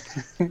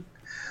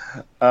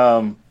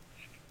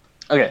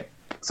 Okay,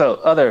 so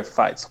other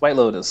fights. White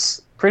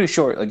Lotus, pretty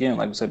short again,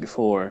 like we said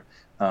before.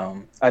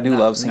 I do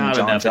love seeing not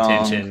John enough Jong.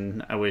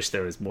 attention. I wish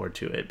there was more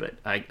to it, but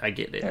I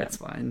get it. Yeah. It's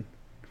fine.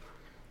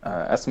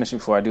 As I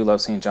mentioned before, I do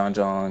love seeing John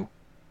Jong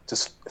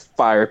just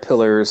fire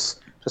pillars,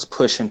 just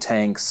pushing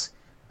tanks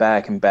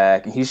back and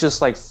back, and he's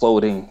just like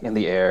floating in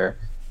the air.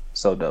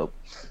 So dope.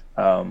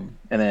 And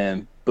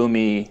then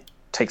Bumi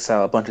takes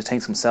out a bunch of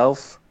tanks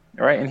himself,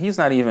 right? And he's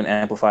not even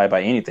amplified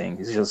by anything.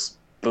 He's just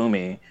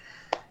Bumi.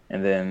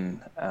 And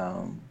then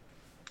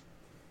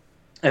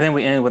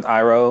we end with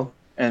Iroh,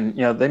 and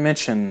they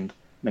mentioned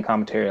in the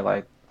commentary,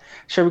 like,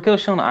 sure, we could have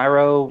shown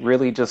Iroh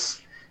really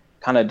just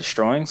kind of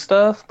destroying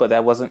stuff, but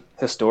that wasn't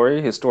his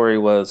story. His story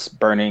was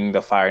burning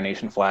the Fire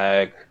Nation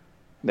flag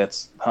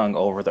that's hung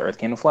over the Earth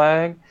Kingdom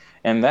flag,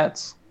 and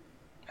that's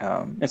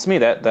and to me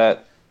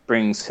that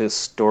brings his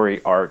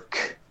story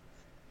arc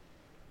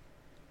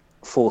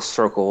full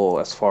circle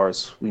as far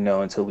as we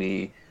know until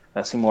we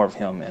see more of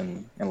him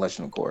in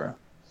Legend of Korra.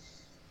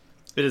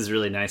 It is a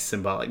really nice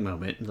symbolic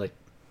moment. Like,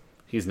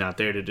 he's not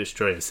there to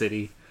destroy a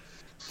city.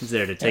 He's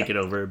there to take it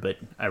over, but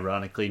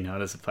ironically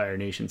not as a Fire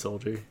Nation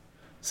soldier.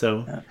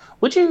 So,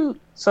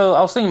 So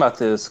I was thinking about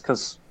this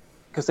because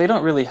they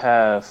don't really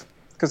have,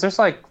 because there's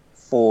like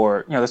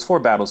there's 4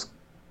 battles.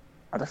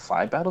 Are there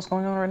 5 battles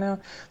going on right now?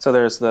 So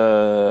there's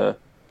the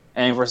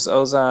Aang versus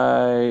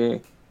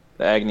Ozai,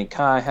 the Agni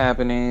Kai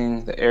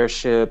happening, the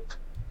airship,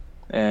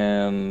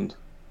 and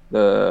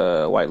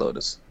the White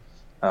Lotus.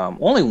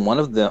 Only one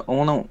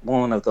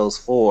of those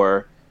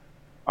 4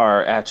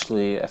 are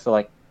actually, I feel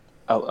like,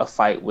 a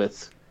fight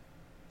with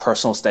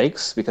personal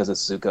stakes, because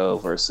it's Zuko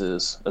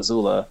versus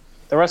Azula.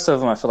 The rest of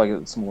them, I feel like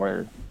it's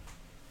more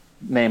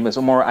nameless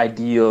or more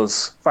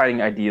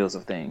fighting ideals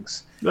of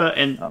things. But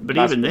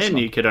even then,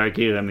 you could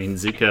argue, I mean,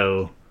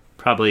 Zuko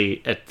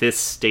probably at this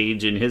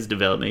stage in his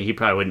development, he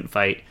probably wouldn't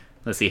fight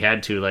unless he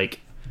had to. Like,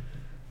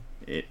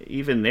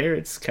 even there,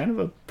 it's kind of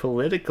a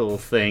political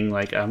thing.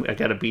 Like, I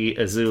got to be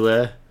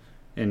Azula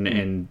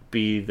and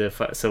be the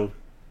so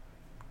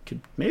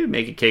could maybe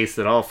make a case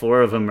that all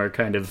 4 of them are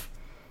kind of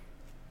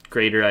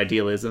greater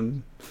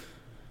idealism.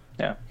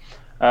 Yeah.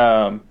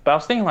 But I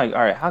was thinking, like, all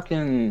right, how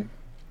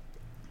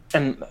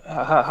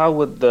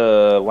would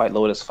the White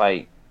Lotus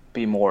fight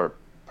be more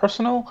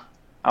personal?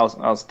 I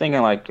was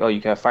thinking, like, you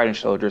can have fighting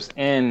soldiers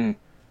and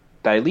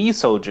Dai Li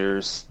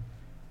soldiers,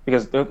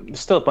 because there's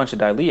still a bunch of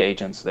Dai Li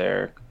agents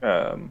there.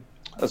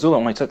 Azula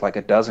only took like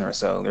a dozen or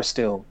so. There's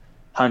still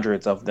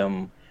hundreds of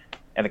them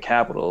at the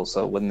capital,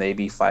 so wouldn't they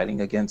be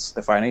fighting against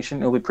the Fire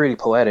Nation? It would be pretty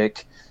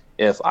poetic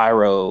if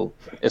Iroh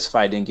is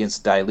fighting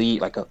against Dai Li,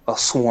 like a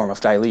swarm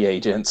of Dai Li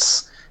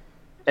agents,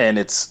 and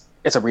it's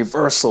a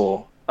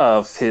reversal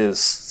of his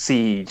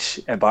siege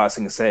at Ba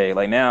Sing Se.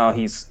 Like, now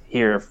he's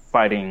here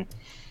fighting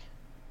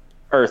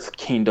Earth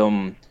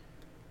Kingdom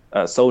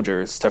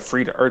soldiers to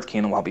free the Earth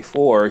Kingdom, while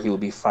before he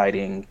would be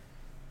fighting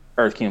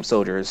Earth Kingdom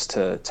soldiers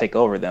to take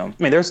over them.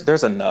 I mean,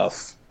 there's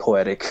enough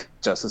poetic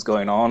justice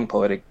going on,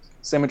 poetic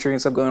symmetry and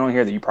stuff going on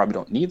here that you probably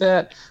don't need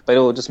that, but it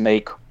will just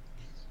make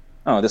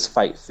this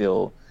fight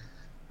feel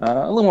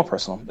a little more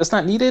personal. It's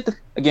not needed.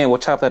 Again, we'll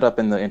chop that up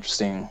in the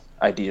interesting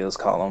ideas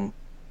column.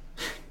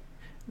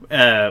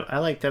 I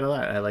like that a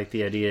lot. I like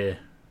the idea,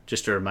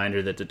 just a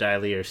reminder that the Dai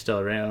Li are still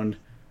around.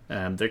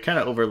 They're kind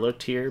of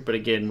overlooked here, but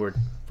again, we're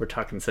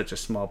talking such a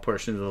small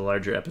portion of the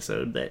larger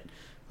episode that,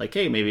 like,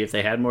 hey, maybe if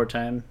they had more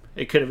time,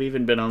 it could have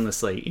even been on the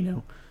slate,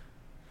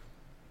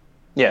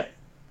 Yeah.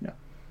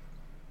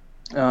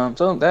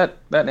 So that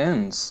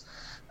ends.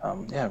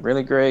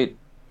 Really great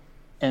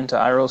end to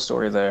Iroh's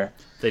story there.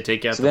 They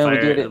take out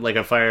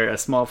a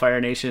small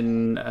Fire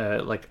Nation,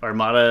 like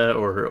armada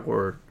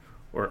or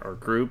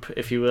group,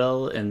 if you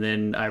will, and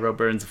then Iroh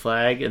burns a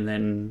flag, and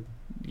then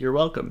you're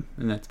welcome,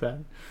 and that's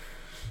bad.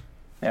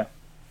 Yeah.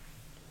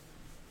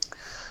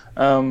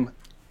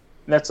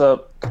 Next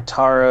up,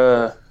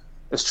 Katara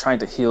is trying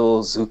to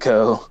heal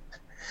Zuko,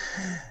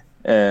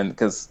 and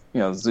because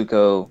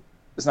Zuko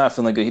is not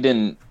feeling good, he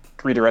didn't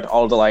redirect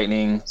all the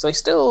lightning, so he's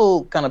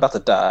still kind of about to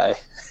die.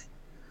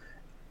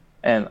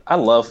 And I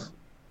love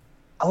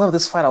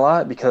this fight a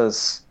lot,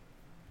 because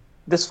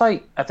this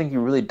fight, I think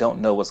you really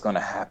don't know what's going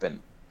to happen.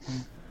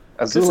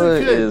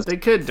 Azula they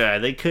could die.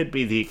 They could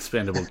be the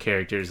expendable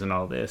characters in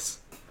all this.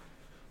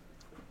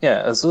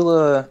 Yeah,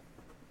 Azula,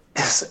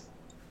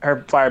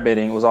 her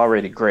firebending was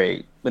already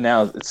great, but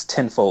now it's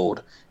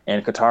tenfold,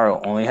 and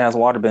Katara only has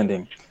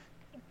waterbending.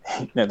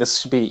 this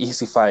should be an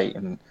easy fight,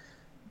 and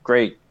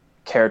great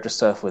character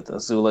stuff with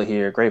Azula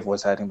here. Great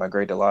voice acting by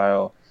Grey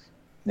DeLisle.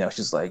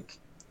 She's like,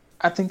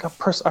 I think our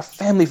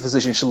family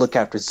physician should look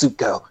after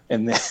Zuko,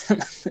 and then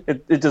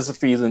it just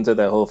feeds into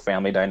that whole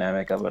family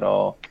dynamic of it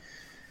all.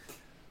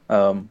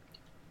 And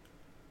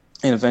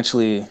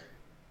eventually,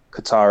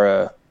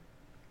 Katara.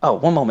 Oh,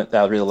 one moment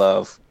that I really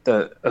love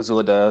that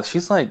Azula does.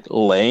 She's like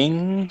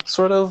laying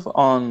sort of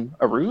on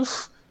a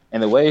roof,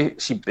 and the way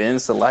she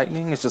bends the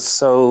lightning is just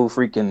so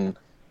freaking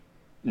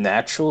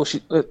natural.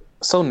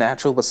 So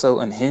natural, but so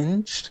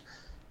unhinged,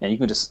 and you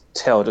can just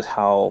tell just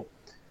how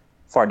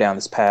far down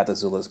this path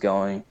Azula's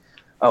going.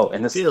 Oh,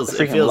 and this it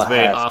feels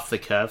very off the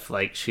cuff,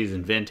 like she's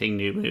inventing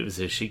new moves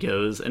as she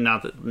goes, and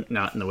not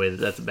in the way that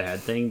that's a bad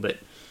thing, but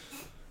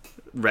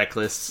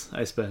reckless,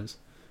 I suppose.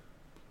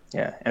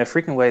 Yeah, and the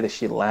freaking way that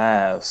she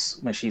laughs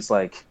when she's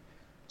like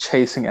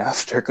chasing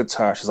after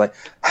Katara, she's like,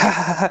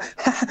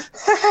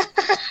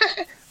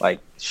 like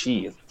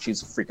she's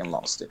freaking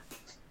lost it.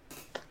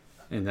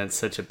 And that's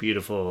such a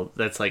beautiful.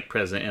 That's like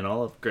present in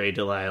all of Grey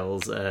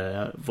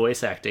DeLisle's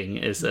voice acting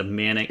is a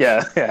manic.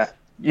 Yeah.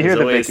 You hear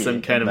there's always Vicky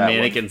some kind of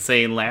manic,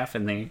 insane laugh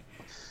in there.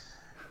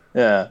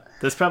 Yeah,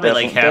 that's probably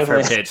like half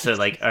her pitch. So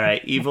like, all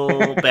right,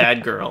 evil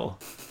bad girl.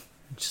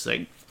 She's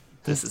like,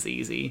 this is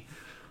easy.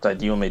 Like,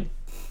 do you want me?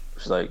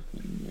 She's like,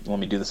 you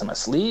want me to do this in my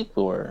sleep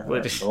or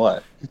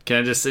what? Can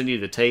I just send you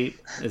the tape?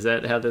 Is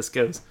that how this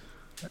goes?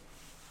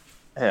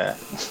 Yeah,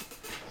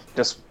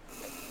 just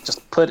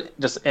cut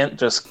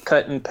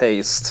and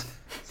paste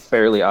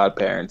Fairly Odd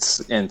Parents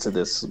into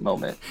this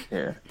moment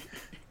here.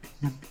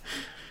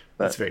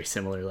 That's a very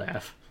similar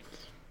laugh.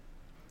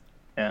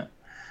 Yeah.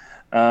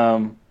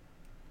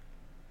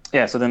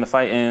 Yeah, so then the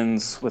fight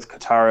ends with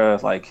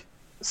Katara like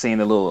seeing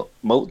the little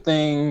moat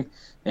thing,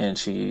 and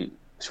she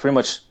pretty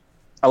much,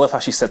 I love how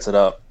she sets it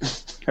up.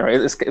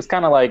 Right? It's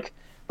kind of like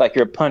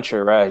you're a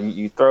puncher, right?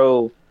 You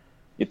throw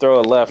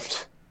a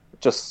left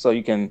just so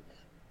you can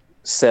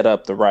set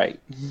up the right.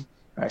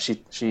 Right?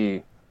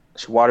 She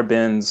water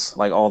bends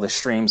like all the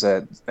streams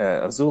at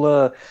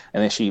Azula,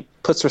 and then she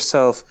puts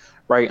herself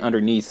right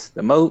underneath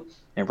the moat,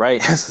 and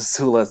right as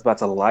Azula is about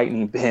to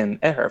lightning bend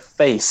at her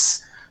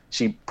face,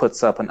 she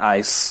puts up an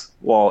ice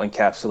wall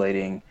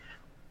encapsulating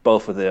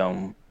both of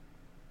them.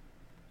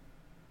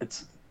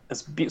 It's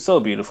so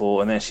beautiful,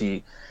 and then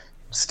she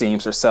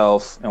steams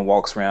herself and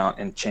walks around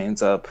and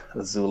chains up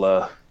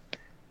Azula,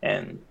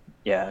 and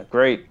yeah,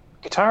 great.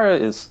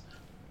 Katara is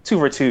 2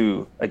 for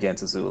 2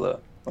 against Azula,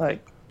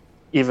 like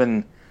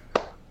even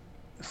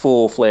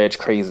full-fledged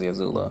crazy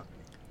Azula.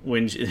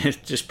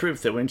 Just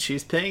proof that when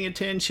she's paying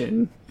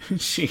attention,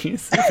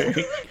 she's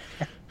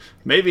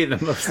maybe the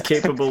most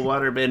capable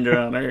waterbender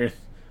on Earth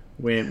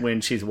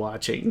when she's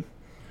watching.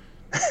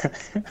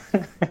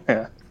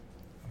 Yeah.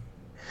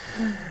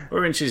 Or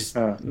when she's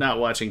not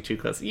watching too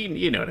close.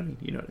 You know what I mean.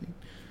 You know what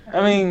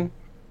I mean.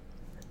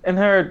 I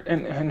mean,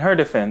 in her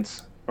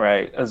defense,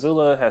 right?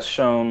 Azula has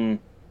shown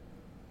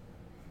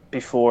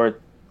before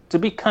to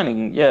be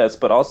cunning, yes,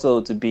 but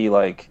also to be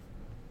like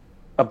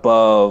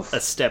above, a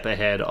step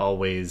ahead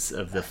always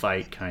of the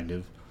fight, kind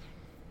of.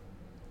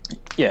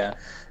 Yeah,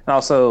 and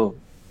also,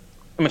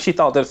 I mean, she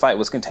thought that the fight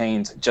was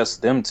contained to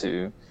just them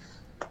two.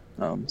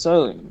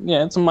 So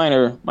yeah, it's a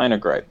minor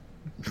gripe.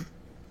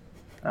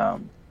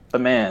 But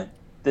man,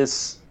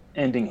 this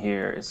ending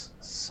here is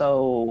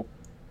so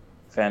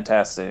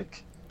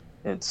fantastic.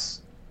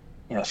 It's,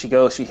 she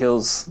heals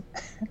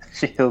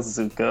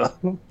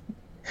Zuko.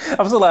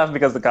 I'm still laughing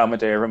because of the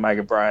commentary from Mike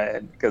and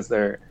Brian, because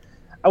I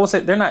would say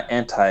they're not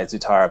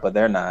anti-Zutara, but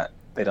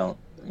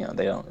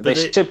they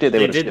shipped it.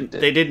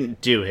 They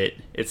didn't do it.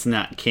 It's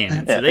not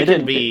canon. So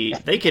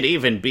they could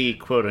even be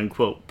quote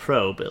unquote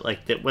pro, but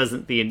like that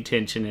wasn't the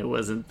intention. It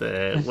wasn't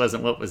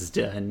what was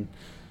done.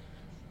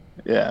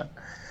 Yeah.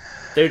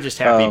 They're just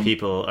happy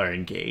people are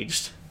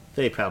engaged.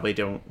 They probably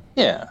don't.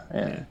 Yeah.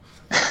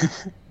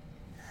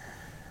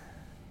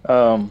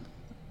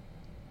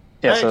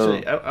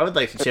 Actually, I would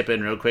like to chip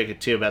in real quick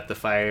too about the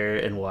fire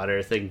and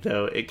water thing,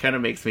 though. It kind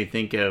of makes me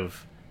think a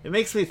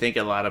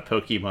lot of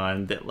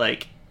Pokemon, that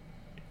like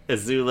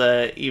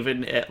Azula,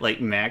 even at like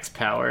max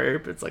power,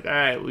 but it's like, all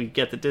right, we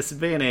get the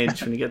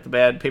disadvantage when you get the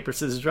bad paper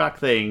scissors rock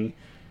thing,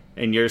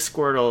 and your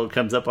Squirtle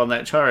comes up on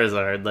that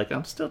Charizard. Like,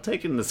 I'm still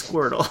taking the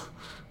Squirtle.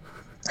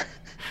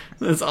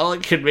 That's all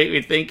it could make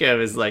me think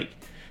of, is like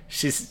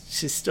she's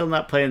still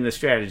not playing the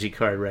strategy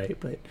card right,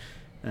 but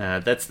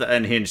that's the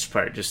unhinged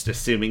part. Just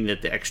assuming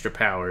that the extra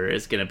power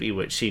is going to be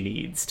what she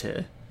needs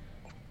to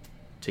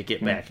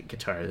get back at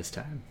Katara this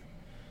time.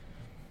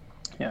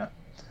 Yeah.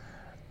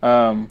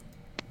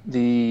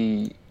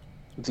 The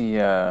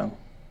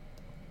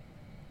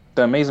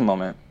amazing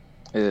moment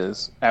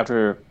is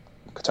after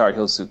Katara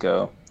heals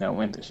Zuko.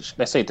 When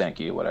they say thank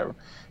you, whatever,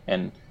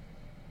 and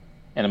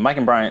Mike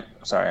and Brian.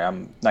 Sorry,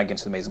 I'm not getting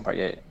to the amazing part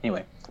yet.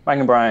 Anyway, Mike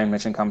and Brian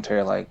mentioned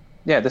commentary like,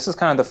 yeah, this is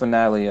kind of the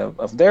finale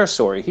of their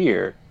story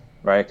here,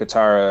 right?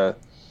 Katara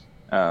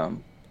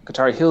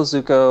heals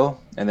Zuko,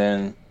 and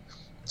then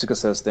Zuko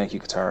says, "Thank you,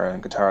 Katara,"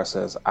 and Katara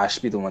says, "I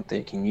should be the one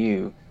thanking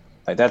you."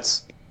 Like,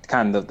 that's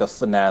kind of the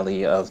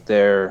finale of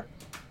their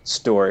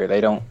story.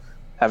 They don't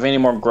have any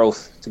more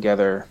growth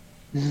together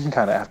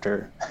kind of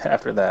after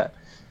that.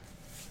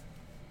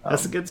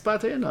 That's a good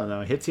spot to end on,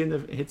 though. Hits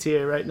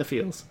you right in the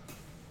feels.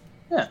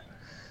 Yeah.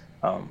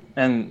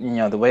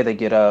 And the way they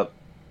get up,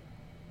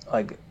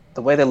 like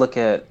the way they look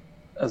at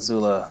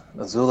Azula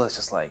is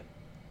just like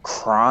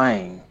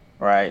crying,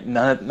 right?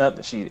 None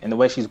and the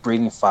way she's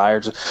breathing fire,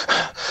 just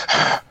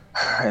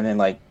and then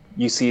like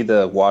you see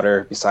the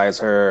water besides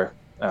her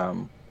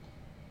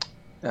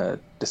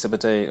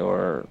dissipate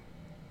or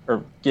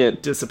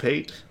get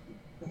dissipate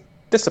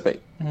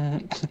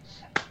and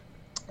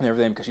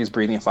everything because she's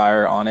breathing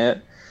fire on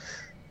it.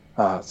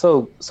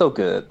 So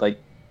good. Like,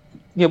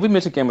 we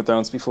mentioned Game of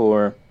Thrones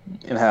before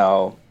and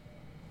how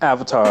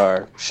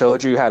Avatar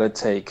showed you how to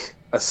take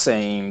a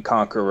sane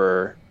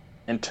conqueror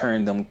and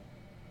turn them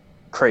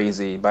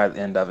crazy by the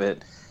end of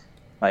it.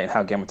 Like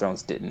how Game of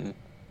Thrones didn't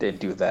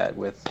do that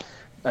with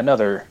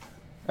another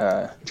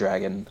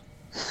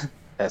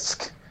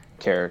dragon-esque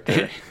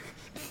character.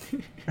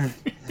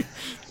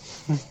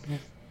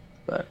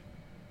 But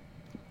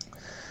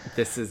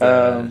this is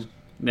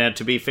now,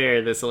 to be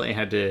fair, this only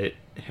had to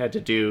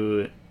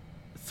do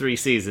 3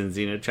 seasons.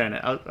 Trying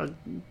to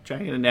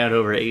get it out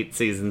over 8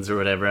 seasons or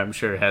whatever. I'm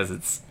sure has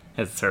its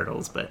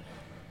hurdles, but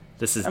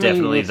this is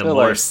definitely the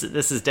more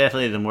this is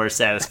definitely the more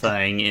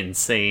satisfying,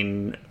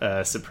 insane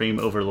Supreme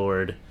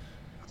Overlord.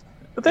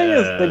 The thing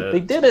is, they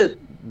did it.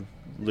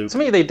 Loop. To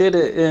me, they did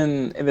it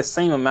in the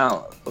same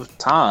amount of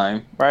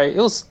time, right? It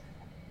was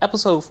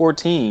episode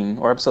 14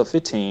 or episode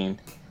 15.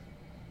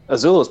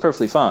 Azula was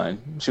perfectly fine.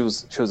 She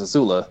was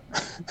Azula,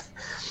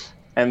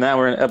 and now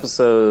we're in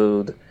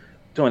episode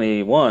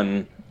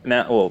 21.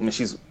 Now,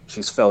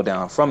 she's fell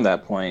down from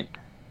that point,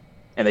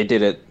 and they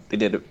did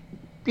it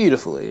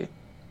beautifully.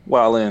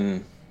 While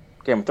in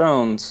Game of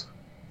Thrones,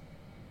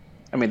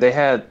 they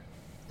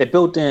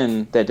built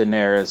in that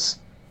Daenerys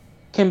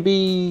can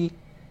be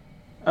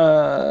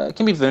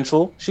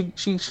vengeful.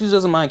 She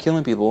doesn't mind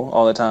killing people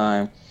all the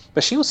time,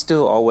 but she was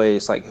still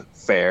always like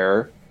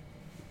fair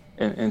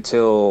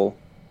until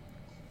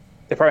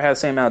they probably had the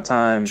same amount of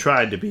time.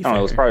 Tried to be fair.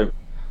 It was probably.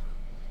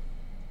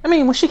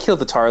 When she killed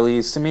the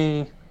Tarleys, to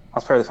me, I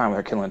was perfectly fine with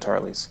her killing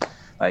Tarleys.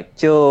 Like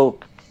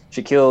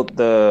she killed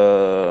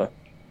the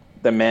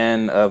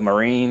men of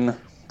Marine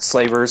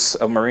slavers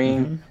of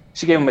Marine. Mm-hmm.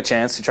 She gave them a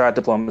chance to try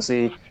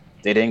diplomacy.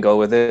 They didn't go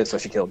with it, so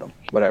she killed them.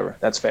 Whatever,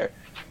 that's fair.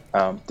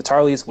 The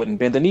Tarleys wouldn't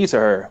bend the knee to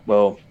her.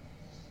 Well,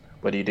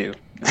 what do you do?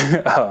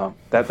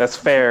 That's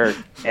fair.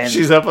 And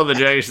she's up on the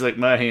dragon. She's like,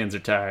 my hands are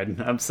tied.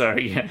 I'm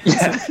sorry. Yeah.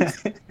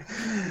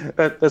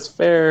 That's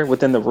fair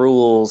within the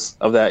rules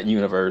of that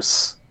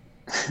universe.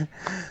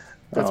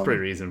 That's pretty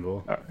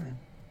reasonable.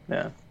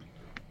 Yeah.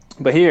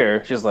 But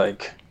here, she's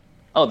like,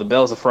 oh, the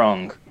bells have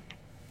rung.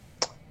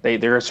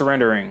 They're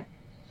surrendering.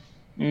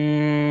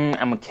 I'm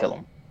gonna kill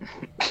them.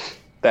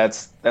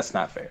 That's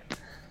not fair.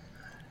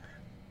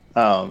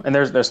 And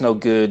there's no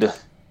good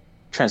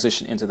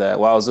transition into that.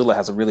 While Azula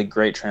has a really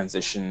great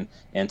transition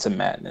into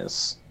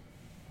madness.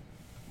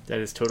 That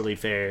is totally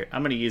fair.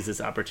 I'm going to use this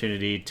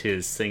opportunity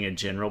to sing a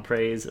general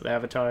praise of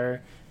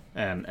Avatar,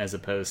 as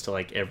opposed to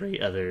like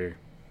every other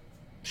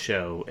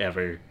show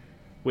ever.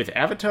 With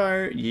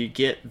Avatar, you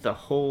get the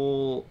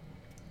whole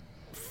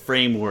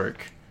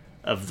framework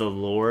of the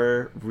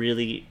lore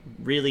really,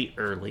 really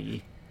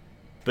early.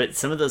 But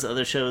some of those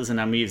other shows, and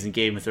I'm using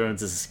Game of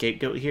Thrones as a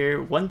scapegoat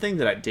here, one thing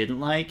that I didn't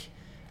like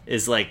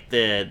is like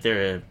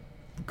their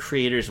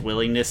creators'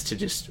 willingness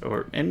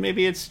to and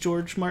maybe it's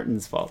George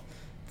Martin's fault,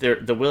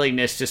 the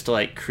willingness just to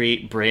like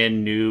create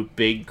brand new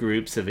big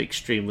groups of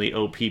extremely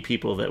OP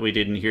people that we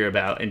didn't hear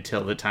about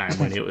until the time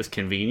when it was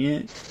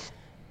convenient.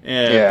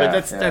 But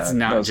that's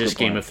not just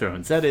Game of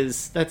Thrones.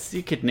 That's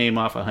you could name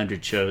off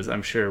 100 shows,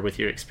 I'm sure, with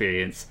your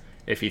experience,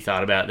 if you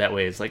thought about it that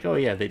way. It's like, oh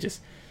yeah, they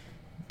just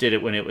did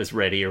it when it was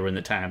ready or when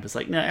the time. It's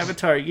like, no,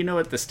 Avatar, you know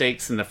what the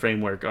stakes and the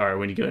framework are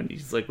when you go in.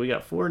 He's like, we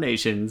got 4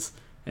 nations,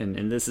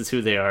 and this is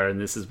who they are, and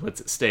this is what's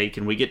at stake,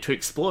 and we get to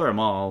explore them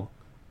all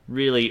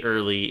really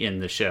early in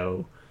the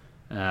show,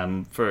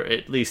 for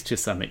at least to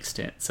some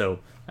extent. So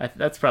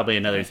that's probably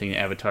another thing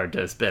Avatar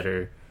does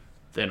better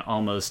than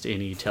almost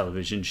any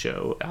television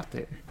show out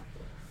there.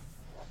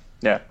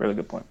 Yeah, really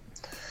good point.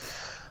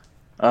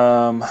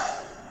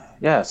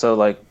 So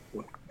like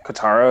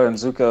Katara and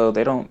Zuko,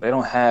 they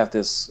don't have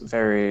this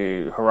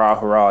very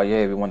hurrah,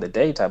 yay, we won the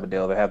day type of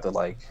deal. They have the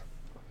like,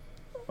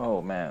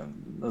 oh man,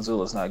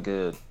 Azula's not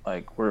good.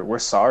 Like we're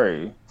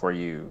sorry for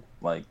you.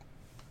 Like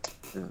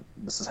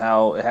this is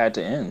how it had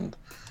to end.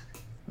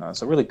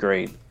 So really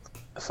great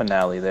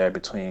finale there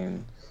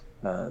between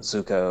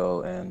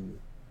Zuko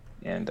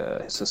and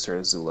his sister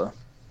Azula.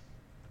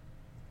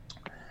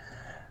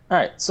 All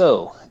right,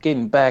 so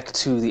getting back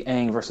to the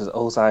Aang versus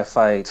Ozai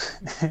fight.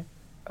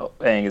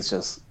 Aang is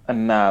just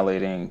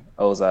annihilating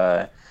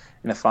Ozai,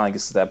 and it finally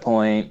gets to that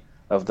point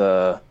of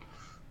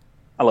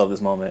I love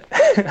this moment.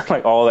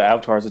 Like all the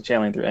avatars are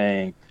channeling through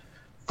Aang.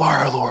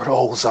 Fire Lord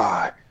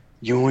Ozai,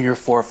 you and your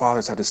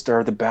forefathers have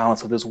disturbed the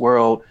balance of this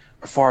world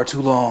for far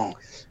too long.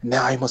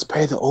 Now you must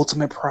pay the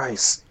ultimate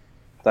price.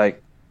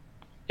 Like,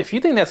 if you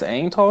think that's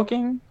Aang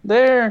talking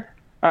there,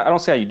 I don't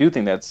see how you do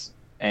think that's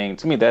Aang.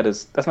 To me,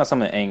 that's not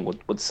something Aang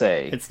would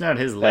say. It's not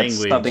his That's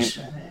something. language.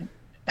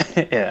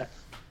 Yeah,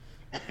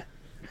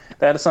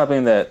 that is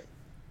something that's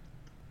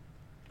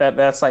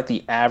like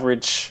the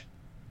average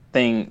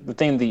thing. The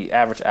thing the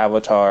average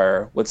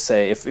avatar would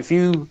say if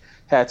you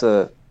had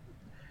to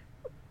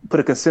put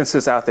a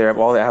consensus out there of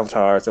all the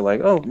avatars, they're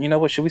like, oh, you know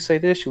what? Should we say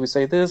this? Should we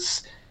say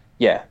this?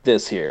 Yeah,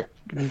 this here.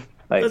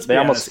 Like Let's they be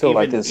almost honest, feel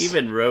like this.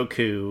 even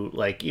Roku,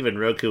 even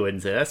Roku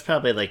wouldn't say that's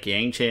probably like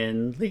Yang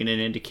Chen leaning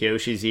into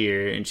Kyoshi's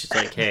ear, and she's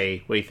like,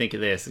 "Hey, what do you think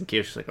of this?" And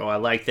Kyoshi's like, "Oh, I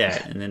like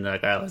that." And then they're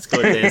like, "All right, let's go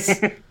with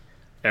this."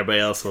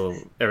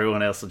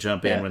 Everyone else will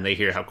jump in when they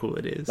hear how cool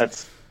it is.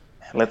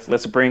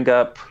 Let's bring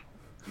up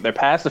their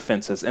past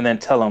offenses and then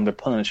tell them their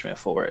punishment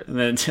for it. And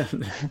then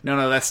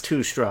no, that's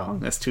too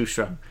strong. That's too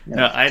strong.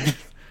 Yeah.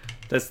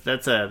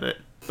 No,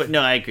 but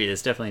no, I agree.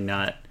 That's definitely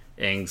not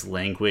Aang's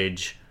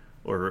language.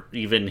 Or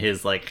even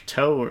his like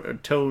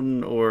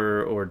tone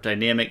or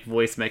dynamic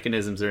voice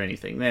mechanisms or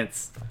anything.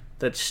 That's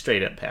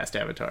straight up past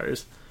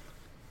avatars.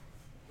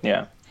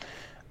 Yeah,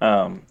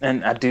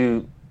 and I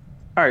do.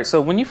 All right,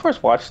 so when you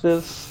first watched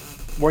this,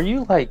 were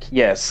you like,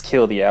 yes,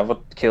 kill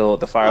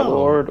the Fire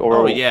Lord,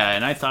 or yeah?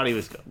 And I thought he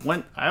was.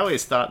 I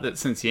always thought that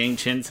since Yang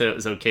Chen said it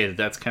was okay,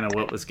 that's kind of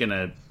what was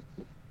gonna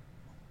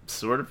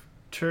sort of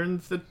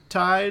turn the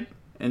tide.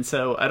 And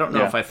so I don't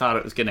know if I thought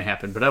it was gonna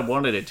happen, but I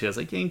wanted it to. I was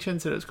like, Yang Chen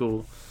said it was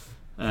cool.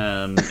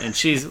 And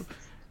she's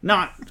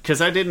not,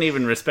 because I didn't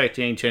even respect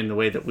Yang Chen the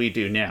way that we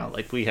do now.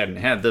 Like, we hadn't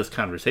had those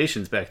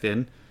conversations back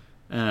then.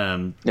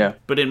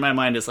 But in my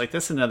mind, it's like,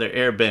 that's another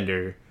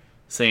airbender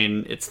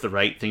saying it's the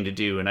right thing to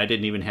do, and I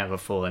didn't even have a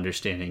full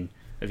understanding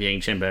of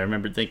Yang Chen, but I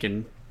remember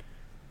thinking,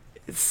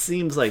 it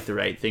seems like the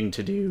right thing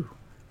to do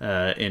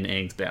in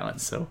Aang's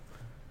balance. So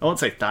I won't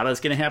say thought it was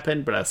going to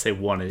happen, but I'd say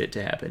wanted it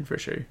to happen for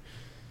sure.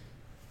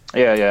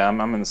 Yeah, I'm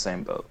in the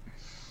same boat.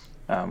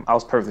 I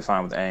was perfectly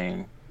fine with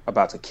Aang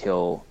about to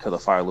kill the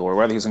Fire Lord,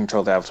 whether he's in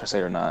control of the Avatar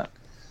State or not.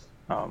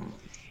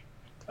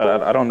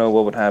 I don't know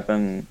what would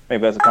happen.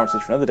 Maybe that's a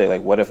conversation for another day.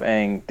 Like, what if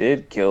Aang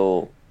did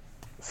kill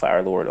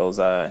Fire Lord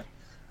Ozai?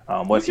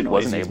 What if he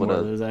wasn't able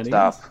to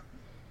stop?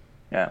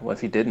 Yeah, what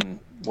if he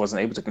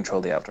wasn't able to control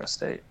the Avatar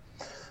State?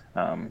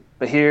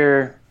 But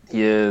here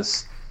he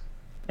is,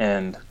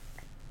 and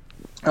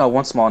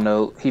one small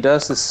note: he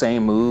does the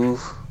same move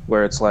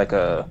where it's like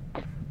a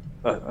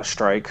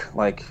strike,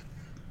 like.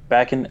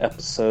 Back in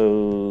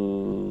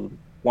episode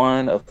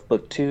 1 of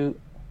book 2,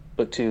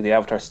 the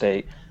Avatar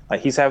State,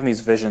 like he's having these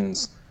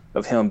visions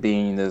of him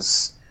being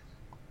this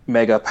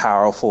mega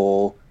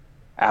powerful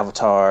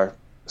avatar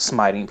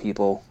smiting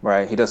people,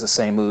 right? He does the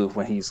same move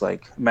when he's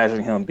like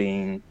imagining him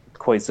being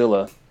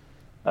Koizilla,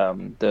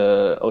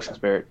 the ocean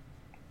spirit.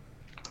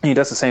 And he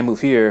does the same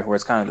move here where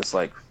it's kind of just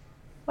like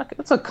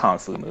it's a kung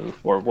fu move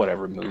or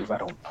whatever move, I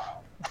don't know.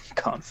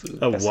 Kung fu.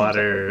 A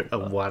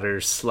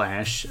water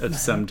slash of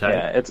some type.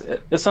 Yeah,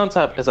 it's some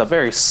type. It's a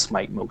very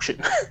smite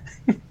motion.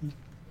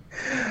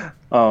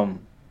 And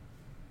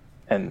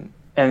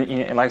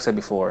like I said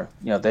before,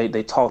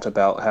 they talked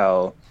about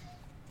how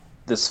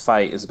this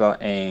fight is about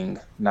Aang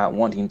not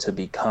wanting to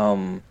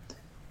become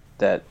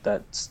that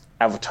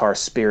avatar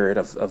spirit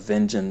of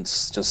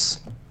vengeance,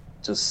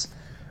 just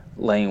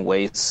laying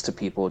waste to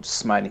people, just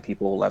smiting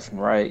people left and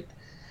right.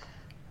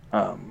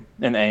 And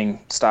Aang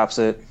stops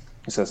it.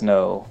 He says,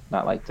 "No,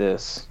 not like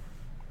this."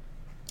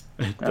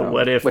 The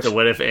what if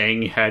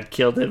Aang had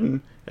killed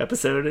him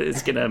episode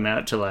is going to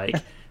amount to like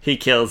he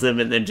kills him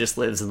and then just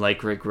lives in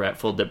like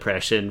regretful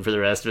depression for the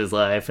rest of his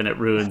life, and it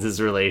ruins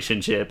his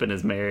relationship and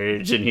his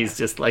marriage, and he's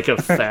just like a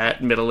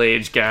fat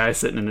middle-aged guy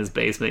sitting in his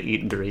basement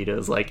eating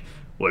Doritos. Like,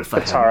 what if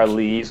Katara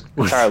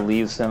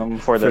leaves him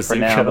for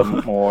now,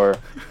 but more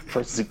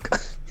for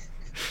Zuko.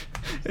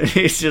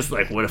 He's just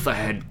like, what if I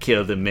had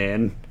killed him,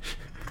 man?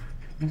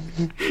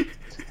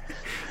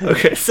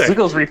 Okay, sorry.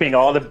 Zuko's reaping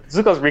all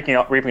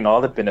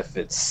the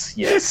benefits.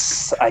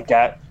 Yes, I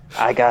got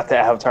the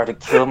Avatar to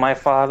kill my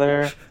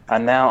father.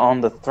 I'm now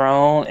on the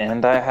throne,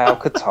 and I have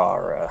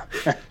Katara.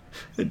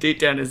 Deep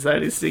down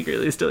inside, he's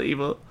secretly still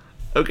evil.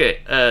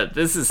 Okay,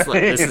 this is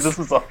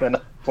all been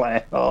a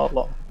plan all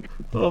along.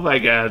 Oh my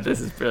god,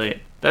 this is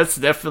brilliant. That's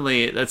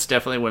definitely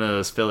one of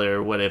those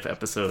filler what if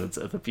episodes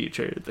of the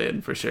future.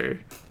 Then for sure,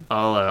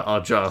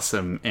 I'll draw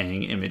some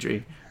Aang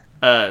imagery.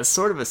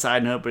 Sort of a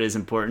side note, but is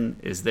important,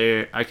 is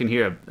I can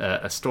hear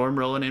a storm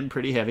rolling in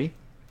pretty heavy.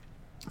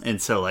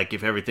 And so, like,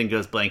 if everything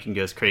goes blank and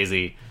goes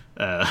crazy,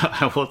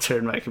 I will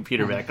turn my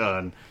computer back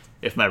on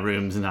if my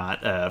room's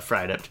not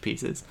fried up to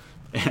pieces.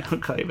 And I'll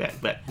call you back.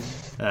 But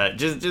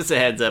just a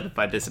heads up, if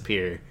I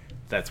disappear,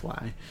 that's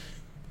why.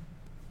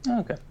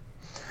 Okay.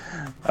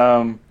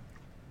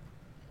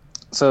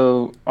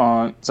 So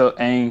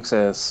Aang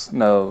says,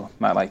 "No,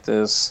 not like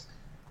this,"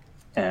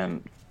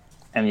 and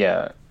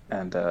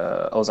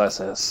Ozai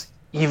says,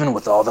 "Even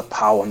with all the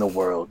power in the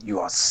world, you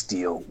are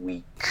still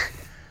weak,"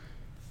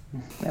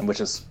 and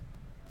which is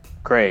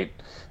great.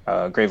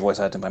 Great voice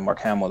acting by Mark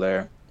Hamill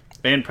there.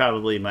 And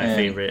probably my And-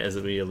 favorite, as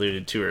we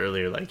alluded to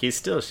earlier, like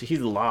he's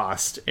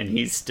lost and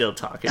he's still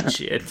talking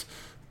shit.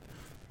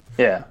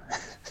 Yeah.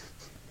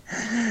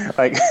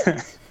 like,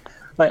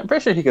 like I'm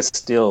pretty sure he could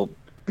still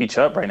beat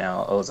you up right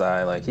now,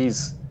 Ozai. Like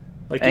he's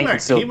Like and can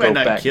still he might go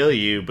not back. kill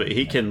you, but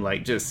he can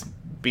like just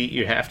beat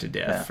you half to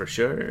death Yeah. for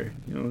sure.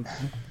 You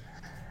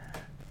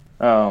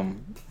know?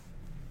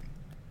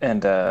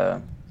 And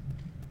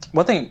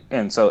one thing,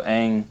 and so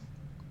Aang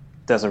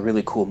does a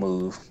really cool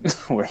move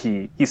where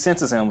he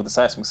senses him with the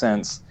seismic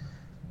sense,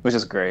 which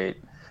is great,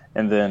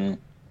 and then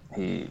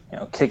he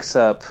kicks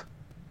up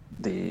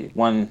the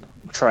one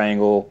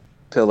triangle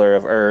pillar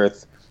of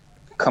earth,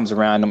 comes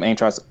around him.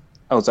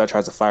 Ozai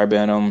tries to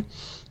firebend him.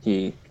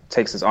 He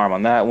takes his arm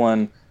on that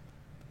one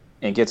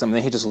and gets him. And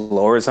then he just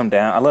lowers him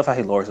down. I love how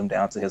he lowers him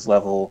down to his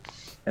level,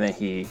 and then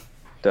he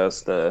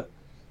does the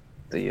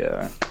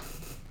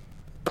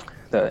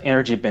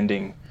energy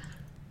bending,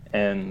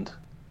 and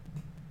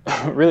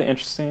really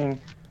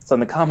interesting. So in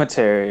the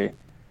commentary,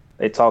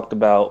 they talked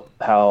about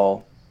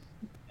how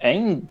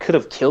Aang could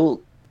have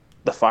killed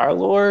the Fire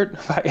Lord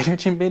by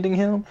energy bending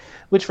him,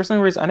 which for some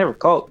reason I never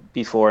caught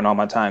before in all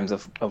my times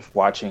of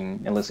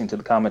watching and listening to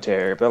the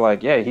commentary. But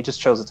like, yeah, he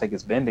just chose to take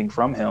his bending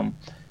from him,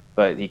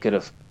 but he could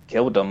have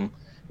killed him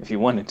if he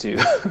wanted to.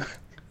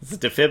 It's a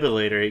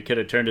defibrillator. He could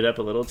have turned it up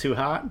a little too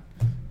hot,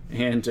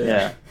 and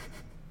Yeah.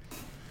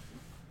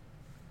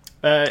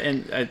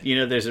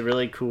 There's a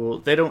really cool.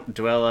 They don't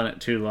dwell on it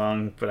too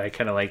long, but I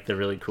kind of like the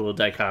really cool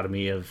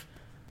dichotomy of.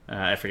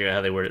 I forget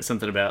how they word it.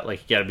 Something about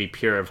like you got to be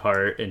pure of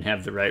heart and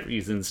have the right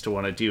reasons to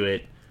want to do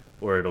it,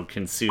 or it'll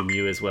consume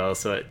you as well.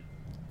 So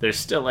there's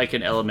still like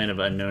an element of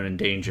unknown and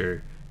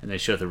danger, and they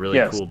show the really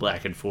cool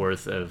back and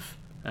forth of.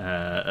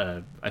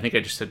 I think I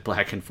just said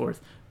back and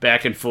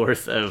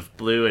forth of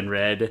blue and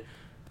red,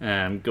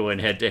 going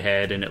head to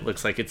head, and it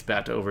looks like it's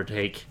about to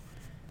overtake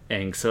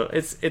Aang. So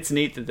it's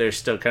neat that there's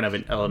still kind of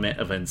an element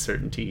of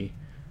uncertainty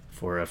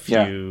for a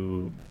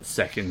few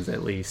seconds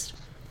at least.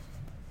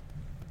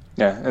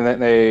 Yeah, and then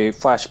they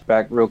flash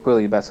back real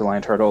quickly back to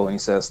Lion Turtle, and he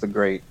says the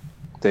great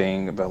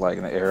thing about like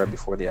in the era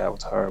before the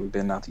Avatar, we've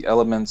been not the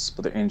elements,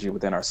 but the energy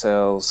within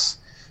ourselves.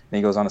 And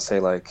he goes on to say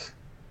like,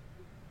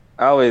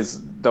 I always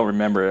don't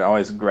remember it. I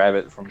always grab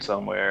it from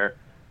somewhere,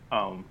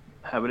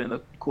 have it in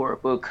the core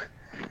book,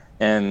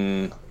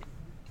 and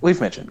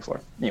we've mentioned it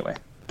before. Anyway,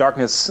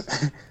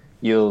 darkness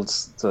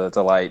yields to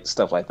light,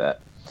 stuff like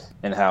that,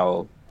 and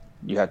how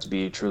you have to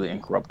be truly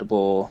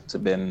incorruptible to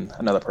bend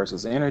another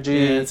person's energy.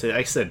 Yeah,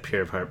 I said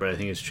pure of heart, but I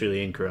think it's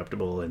truly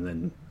incorruptible, and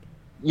then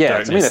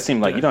to me that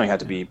seemed like you don't even have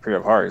to be pure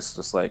of heart. It's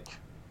just like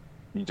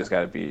you just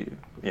got to be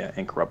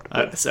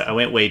incorruptible. So I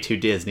went way too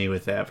Disney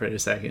with that for a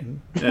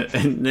second,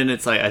 and then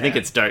it's like I think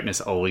it's darkness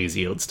always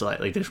yields to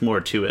light. Like there's more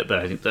to it, but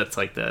I think that's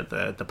like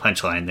the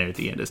punchline there at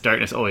the end is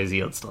darkness always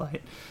yields to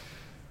light.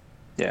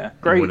 Yeah,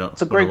 great.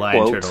 It's a great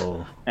quote.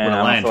 When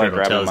a lion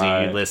turtle tells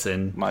you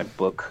listen. My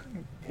book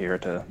here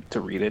to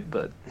read it,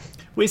 but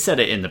we said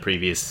it in the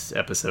previous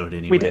episode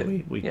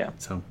anyway. We did. Yeah.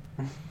 So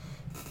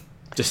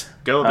just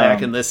go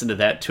back and listen to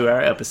that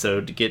 2-hour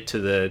episode to get to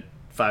the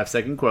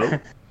 5-second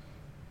quote.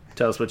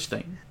 Tell us what you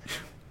think.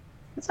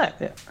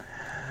 Exactly.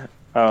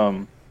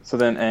 Yeah. So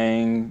then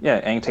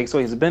Aang takes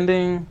away his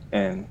bending,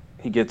 and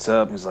he gets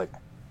up and he's like,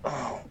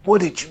 "Oh,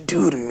 what did you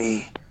do to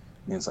me?"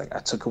 And he's like, "I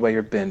took away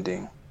your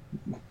bending."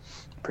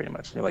 Pretty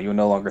much. You're like, you're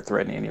no longer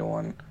threatening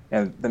anyone.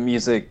 And the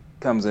music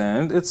comes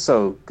in. It's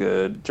so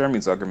good. Jeremy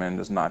Zuckerman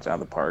just knocked out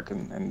of the park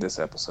in this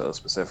episode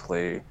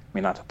specifically. I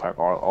mean, not the park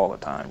all the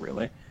time,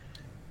 really.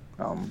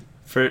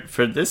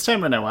 For this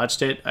time when I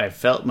watched it, I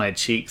felt my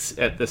cheeks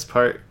at this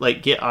part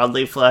like get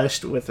oddly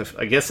flushed with,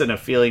 I guess, in a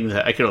feeling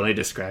that I could only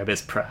describe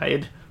as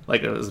pride.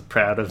 Like I was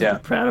proud of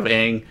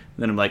Aang. And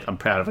then I'm like, I'm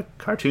proud of a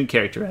cartoon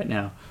character right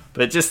now.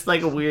 But just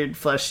like a weird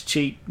flushed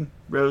cheek,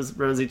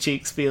 rosy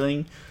cheeks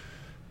feeling.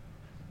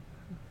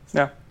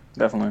 Yeah,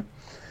 definitely.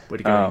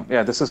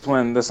 This is the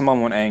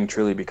moment when Aang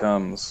truly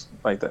becomes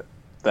like the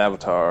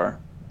Avatar.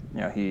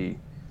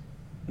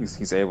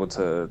 He's able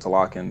to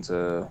lock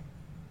into.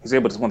 He's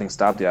able to one thing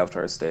stop the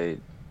Avatar state.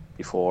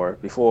 Before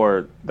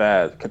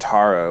that,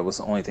 Katara was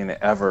the only thing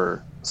that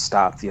ever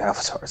stopped the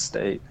Avatar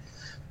state.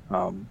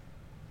 And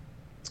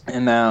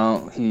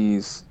now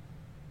he's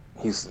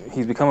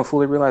become a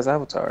fully realized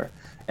Avatar,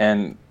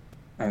 and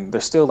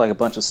there's still like a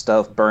bunch of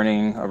stuff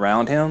burning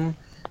around him.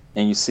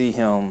 And you see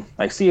him,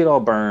 see it all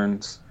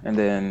burns, and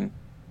then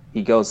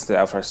he goes to the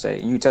Avatar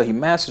state. And you tell he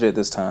mastered it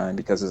this time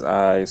because his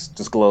eyes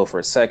just glow for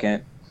a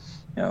second.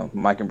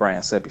 Mike and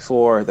Brian said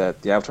before that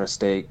the Avatar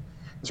state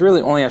is really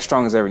only as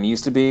strong as it ever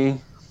needs to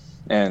be.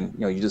 And,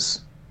 you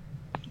just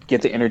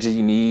get the energy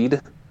you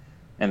need,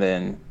 and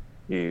then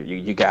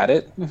you got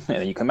it, and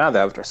then you come out of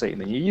the Avatar state,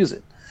 and then you use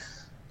it.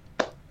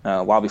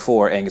 While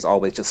before, Aang is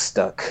always just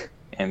stuck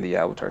in the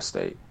Avatar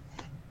state.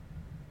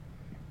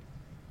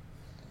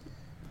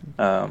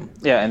 And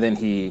then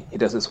he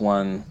does this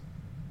one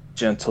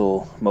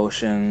gentle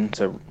motion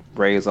to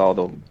raise all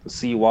the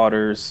sea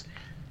waters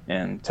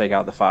and take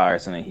out the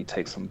fires, and then he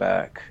takes them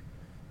back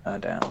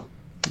down.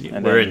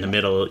 We're in the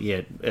middle.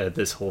 Yeah,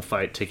 this whole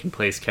fight taking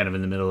place kind of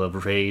in the middle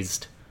of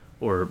raised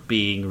or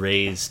being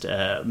raised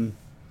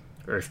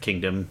Earth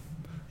Kingdom.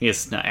 I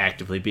guess it's not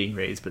actively being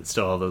raised, but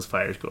still all those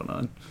fires going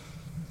on.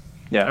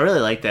 Yeah, I really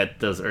like that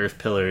those Earth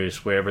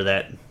pillars, wherever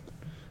that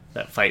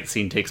fight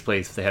scene takes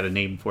place. If they had a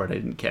name for it, I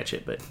didn't catch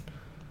it, but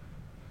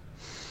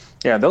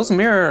yeah, those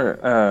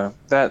mirror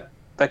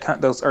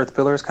those Earth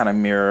pillars kind of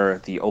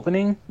mirror the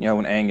opening. You know,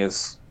 when Aang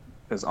is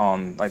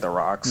on like the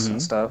rocks and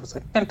stuff. It's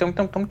like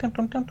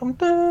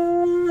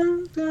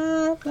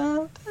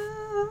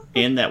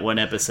in that one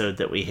episode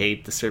that we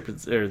hate, the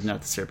Serpent's or not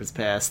the Serpent's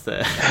Pass,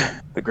 the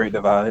Great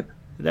Divide.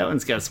 That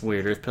one's got some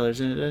weird Earth pillars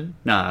in it.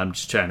 Nah, I'm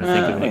just trying to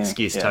think of an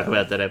excuse to talk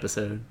about that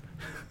episode.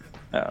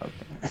 Oh, okay.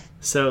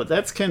 So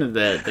that's kind of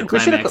the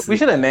climax. We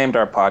should have named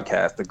our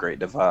podcast The Great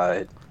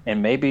Divide,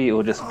 and maybe it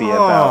will just be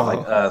about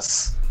like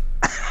us.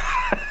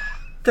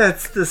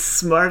 That's the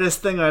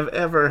smartest thing I've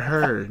ever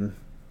heard.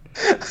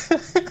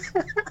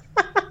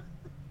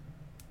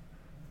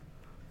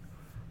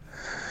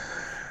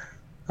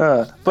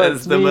 But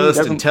that's the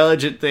most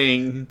intelligent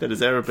thing that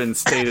has ever been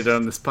stated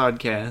on this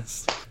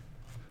podcast.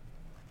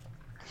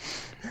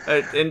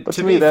 And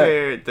to be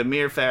fair, the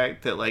mere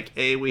fact that like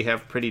we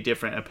have pretty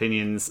different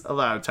opinions a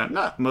lot of time,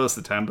 not most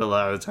of the time, but a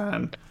lot of the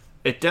time,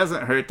 it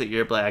doesn't hurt that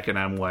you're black and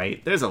I'm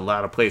white. There's a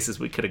lot of places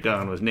we could have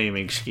gone with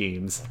naming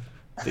schemes.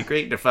 The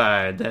Great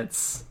Divide,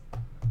 that's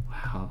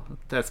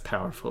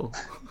powerful.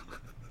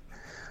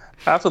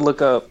 I have to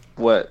look up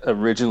what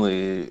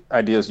originally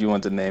ideas you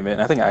wanted to name it.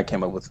 And I think I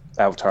came up with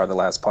Avatar: The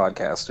Last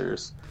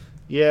Podcasters.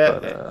 Yeah,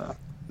 but,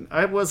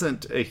 I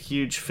wasn't a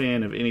huge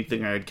fan of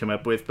anything I had come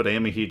up with, but I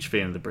am a huge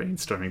fan of the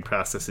brainstorming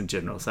process in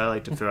general. So I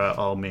like to throw out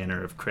all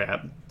manner of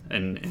crap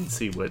and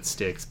see what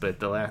sticks. But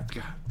the last,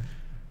 God,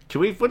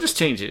 we'll just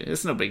change it.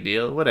 It's no big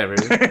deal. Whatever.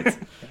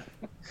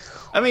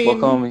 I mean,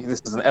 welcome.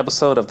 This is an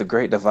episode of The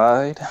Great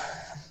Divide.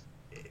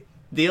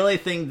 The only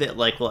thing that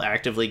like will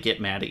actively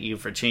get mad at you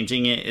for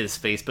changing it is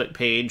Facebook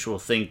page will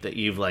think that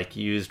you've like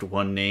used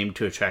one name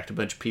to attract a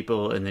bunch of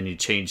people, and then you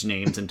change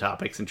names and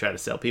topics and try to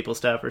sell people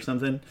stuff or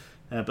something.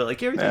 But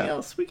like everything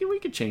else, we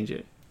could change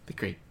it. Be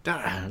great.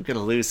 I'm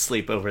gonna lose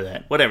sleep over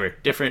that. Whatever.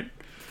 Different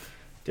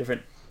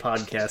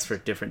podcast for a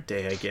different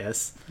day, I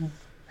guess.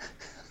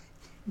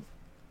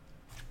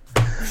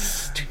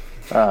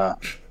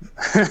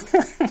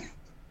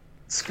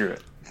 Screw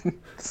it.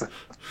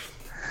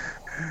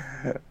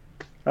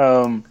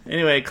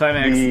 Anyway,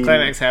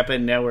 climax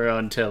happened. Now we're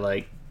on to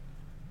like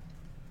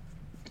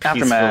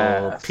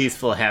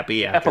peaceful,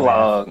 happy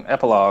aftermath.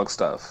 Epilogue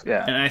stuff.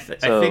 Yeah, and I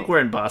think we're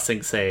in Ba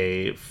Sing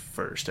Se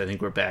first. I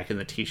think we're back in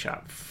the tea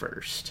shop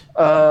first.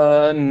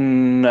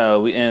 No,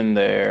 we end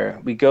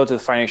there. We go to the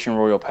Fire Nation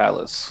Royal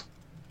Palace,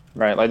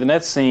 right? Like the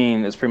next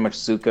scene is pretty much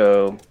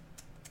Zuko.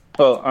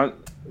 Toph,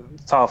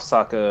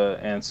 Sokka,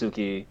 and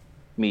Suki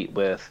meet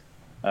with.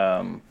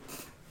 We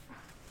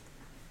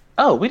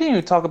didn't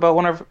even talk about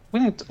we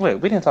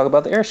didn't talk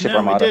about the airship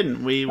armada. We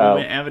didn't. We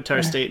went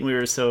Avatar State, and we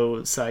were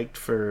so psyched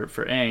for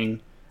Aang.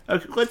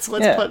 Okay, let's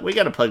plug. We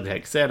got to plug that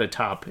because it had a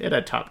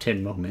top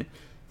 10 moment.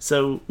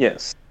 So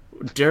yes,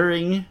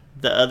 during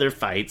the other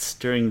fights,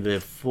 during the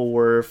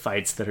 4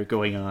 fights that are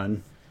going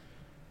on,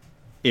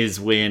 is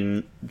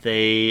when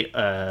they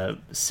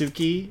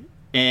Suki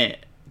and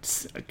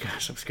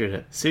I'm screwed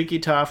up.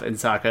 Suki, Toph, and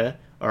Sokka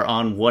are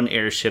on one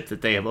airship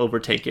that they have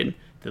overtaken.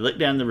 They look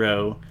down the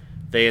row.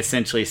 They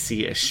essentially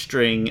see a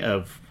string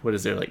of, what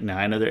is there, like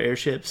 9 other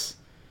airships?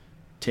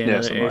 10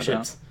 other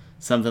airships?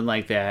 Something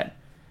like that.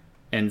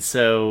 And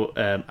so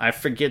I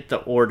forget the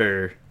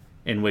order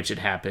in which it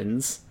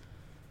happens.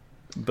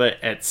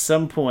 But at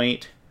some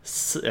point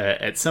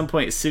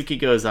Suki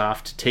goes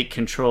off to take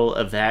control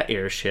of that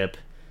airship.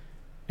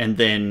 And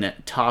then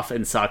Toph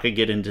and Sokka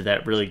get into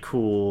that really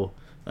cool,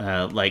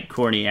 like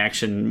corny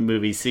action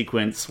movie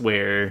sequence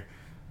where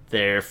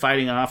they're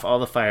fighting off all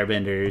the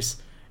firebenders.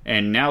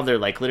 And now they're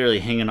like literally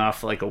hanging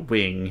off like a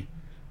wing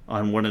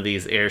on one of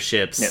these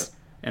airships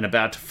and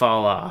about to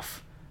fall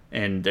off.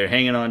 And they're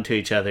hanging on to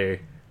each other.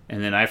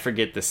 And then I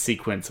forget the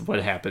sequence of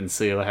what happens,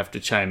 so you'll have to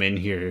chime in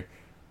here.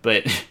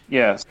 But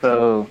yeah,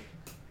 so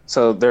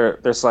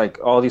there's like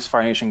all these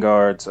Fire Nation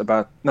guards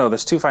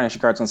there's 2 Fire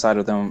Nation guards inside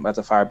of them about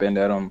to firebend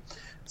at them.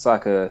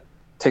 Sokka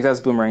takes out his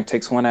boomerang,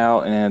 takes one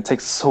out, and then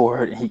takes a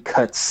sword and he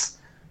cuts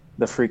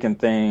the freaking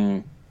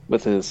thing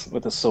with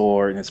a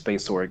sword, and his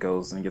space sword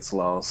goes and gets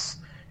lost.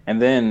 And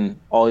then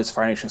all these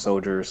Fire Nation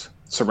soldiers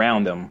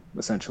surround them,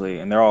 essentially,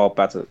 and they're all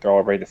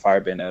ready to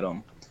firebend at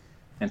him.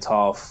 And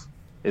Toph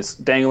is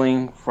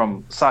dangling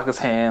from Sokka's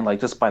hand, like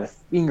just by the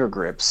finger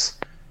grips.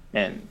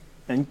 And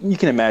you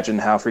can imagine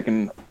how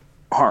freaking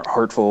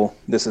hurtful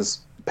this is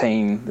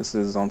on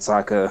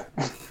Sokka.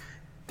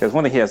 Because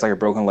one thing, he has like a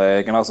broken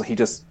leg, and also he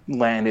just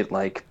landed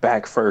like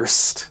back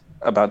first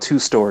about 2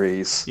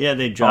 stories. Yeah,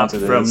 they dropped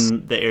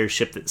from the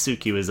airship that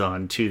Suki was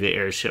on to the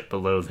airship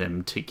below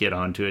them to get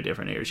onto a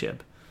different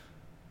airship.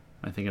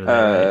 Am I thinking of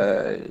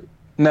that right?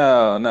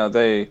 No.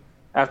 They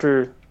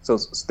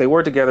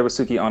were together with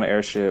Suki on an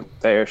airship.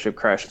 That airship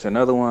crashed into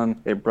another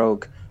one. It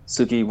broke.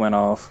 Suki went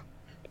off,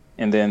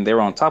 and then they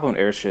were on top of an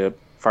airship.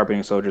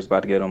 Firebending soldiers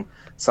about to get him.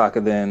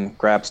 Sokka then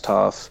grabs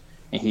Toph,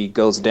 and he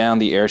goes down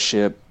the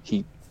airship.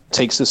 He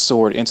takes his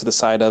sword into the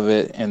side of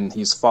it, and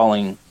he's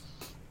falling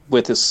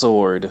with his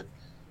sword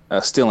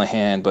still in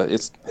hand, but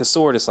his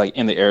sword is like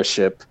in the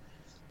airship,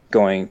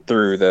 going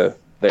through the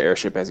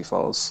airship as he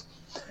falls.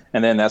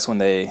 And then that's when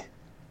they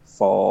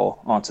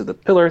fall onto the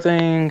pillar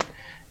thing,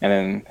 and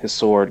then his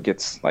sword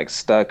gets like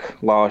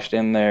stuck, lodged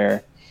in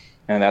there,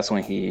 and that's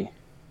when he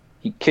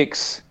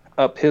kicks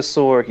up his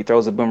sword. He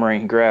throws a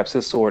boomerang, he grabs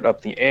his sword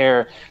up in the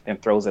air, then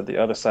throws at the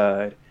other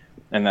side,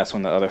 and that's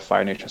when the other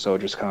Fire Nation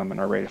soldiers come and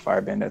are ready to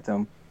firebend at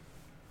them.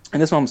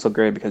 And this moment's so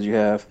great because you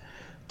have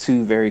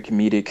two very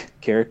comedic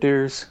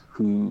characters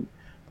who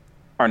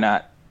are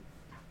not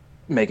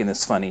making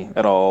this funny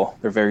at all.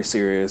 They're very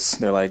serious.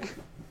 They're like,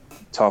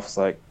 Toph's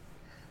like,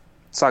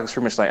 Sokka's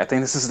pretty much like, I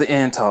think this is the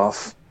end,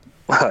 Toph.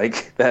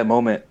 Like, that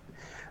moment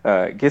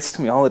gets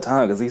to me all the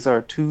time because these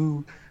are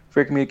two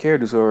very comedic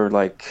characters who are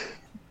like,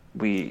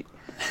 we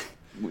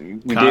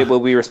did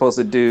what we were supposed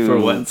to do. For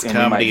once,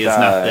 comedy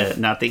is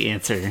not the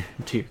answer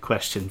to your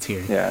questions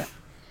here. Yeah.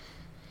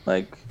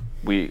 Like,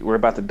 we're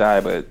about to die,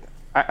 but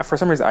for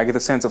some reason I get the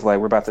sense of like,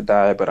 we're about to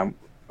die, but I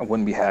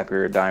wouldn't be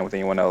happier dying with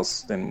anyone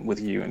else than with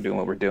you and doing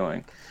what we're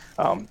doing.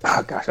 Oh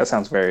gosh, that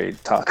sounds very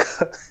talk.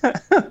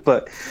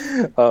 But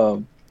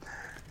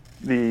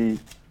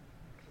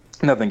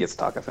nothing gets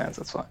Taka fans.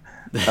 That's fine.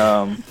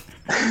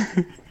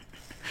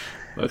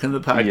 Welcome to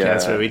the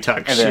podcast where we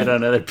talk shit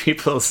on other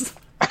people's.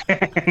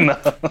 no.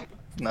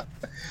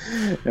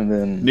 And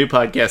then new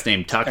podcast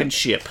named Talking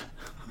Ship.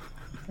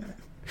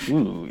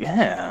 Ooh,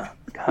 yeah.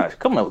 Gosh,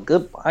 coming up with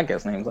good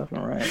podcast names left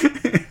and right.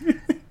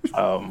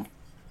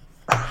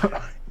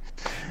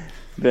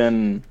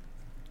 Then,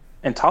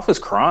 and Toph is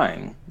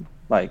crying.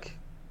 Like,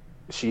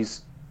 she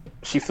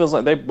feels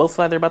like they both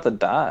feel like they're about to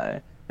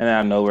die. And then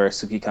out of nowhere,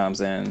 Suki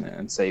comes in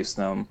and saves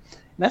them.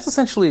 And that's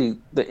essentially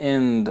the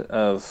end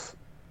of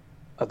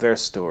their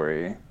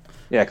story.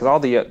 Yeah, because I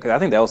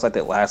think that was like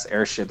the last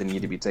airship that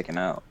needed to be taken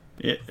out.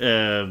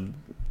 Because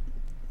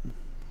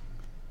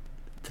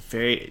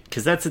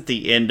that's at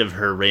the end of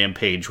her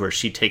rampage where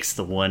she takes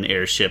the one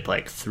airship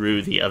like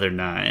through the other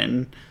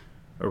 9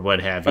 or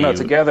what have you. No,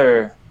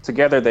 together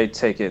they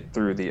take it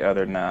through the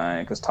other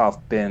 9 because Toph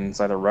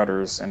bends like the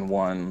rudders in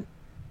one,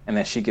 and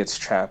then she gets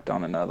trapped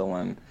on another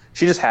one.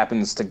 She just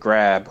happens to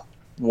grab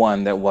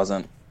one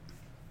that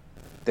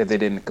they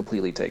didn't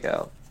completely take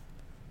out.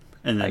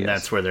 And then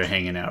that's where they're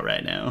hanging out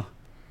right now.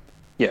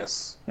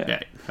 Yes.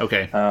 Yeah.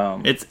 Okay.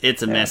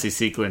 It's a messy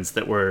sequence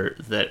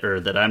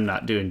that I'm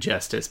not doing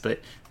justice, but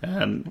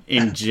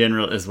in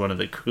general is one of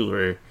the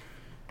cooler.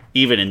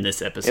 Even in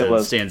this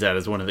episode, stands out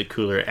as one of the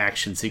cooler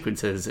action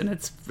sequences, and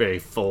it's very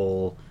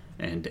full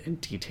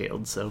and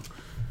detailed. So,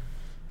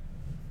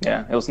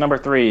 yeah, it was number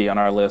 3 on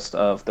our list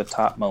of the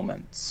top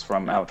moments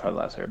from Avatar: The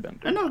Last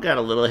Airbender. I know it got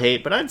a little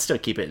hate, but I'd still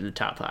keep it in the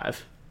top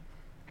 5.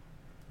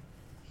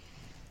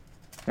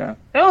 Yeah,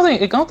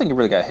 I don't think it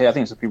really got hit. I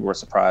think some people were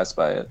surprised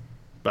by it.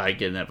 By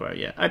getting that far,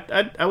 yeah.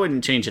 I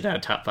wouldn't change it out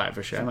of top 5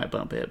 for sure. I might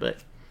bump it, but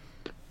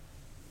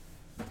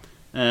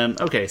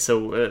okay.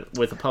 So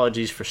with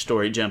apologies for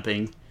story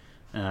jumping,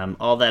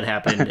 all that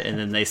happened, and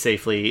then they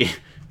safely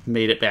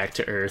made it back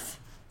to Earth,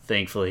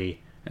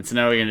 thankfully. And so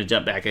now we're going to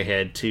jump back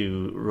ahead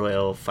to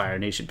Royal Fire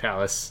Nation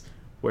Palace,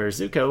 where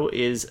Zuko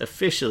is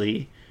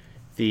officially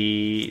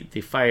the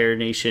Fire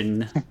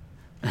Nation.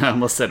 I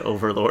almost said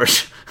Overlord.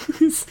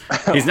 He's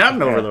not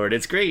an Overlord.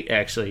 It's great,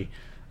 actually.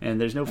 And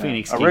there's no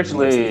Phoenix King.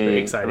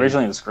 Originally in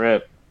the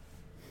script,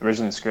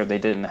 they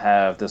didn't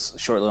have this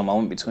short little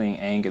moment between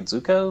Aang and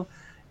Zuko,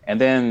 and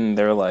then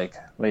they're like,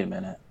 "Wait a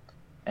minute,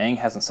 Aang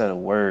hasn't said a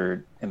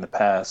word in the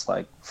past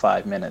like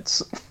 5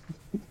 minutes.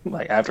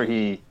 Like after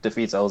he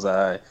defeats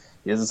Ozai,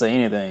 he doesn't say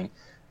anything.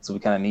 So we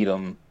kind of need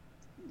him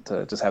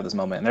to just have this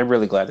moment." And they're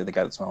really glad that they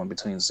got this moment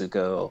between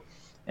Zuko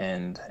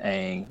and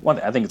Aang.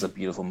 I think it's a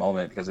beautiful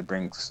moment because it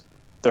brings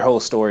their whole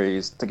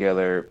stories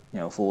together,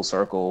 full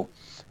circle.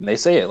 And they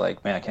say it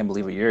like, "Man, I can't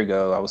believe a year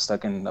ago I was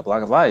stuck in a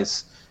block of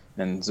ice."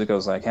 And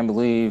Zuko's like, "I can't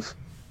believe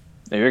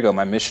a year ago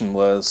my mission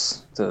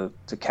was to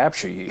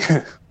capture you."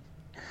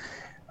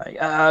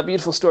 Like,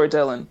 beautiful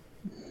storytelling.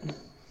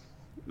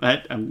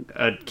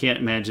 I can't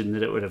imagine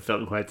that it would have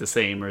felt quite the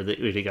same, or that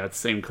we'd have got the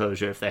same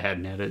closure if they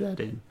hadn't added that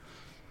in.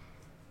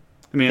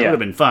 I mean, it would have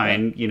been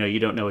fine. Yeah. You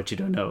don't know what you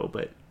don't know,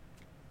 but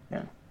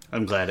yeah,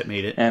 I'm glad it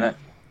made it. And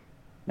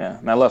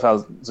and I love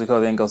how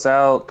Zuko then goes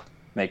out.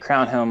 They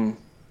crown him.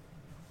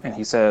 And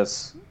he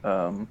says,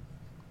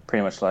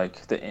 pretty much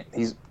like,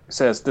 he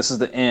says, "This is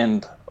the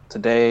end.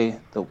 Today,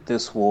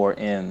 this war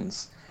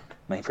ends."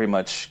 And he pretty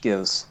much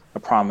gives a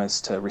promise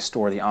to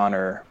restore the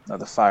honor of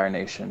the Fire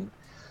Nation.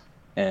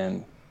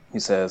 And he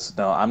says,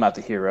 "No, I'm not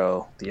the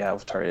hero. The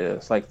Avatar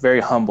is." Like,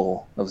 very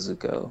humble of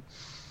Zuko.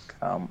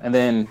 And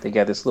then they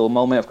get this little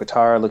moment of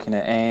Katara looking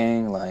at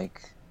Aang,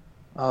 like,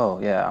 "Oh,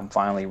 yeah, I'm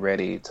finally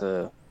ready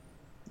to...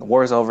 The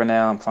war's over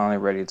now. I'm finally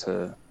ready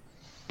to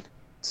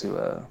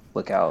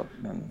look out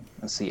and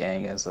see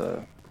Aang as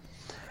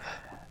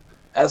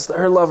as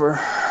her lover.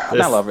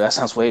 Not lover. That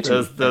sounds way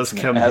too. Those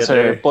come as her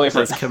hither.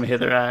 boyfriend. Those come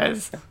hither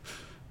eyes.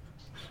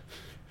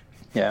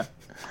 Yeah.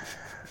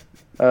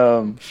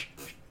 So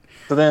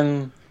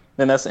then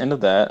that's the end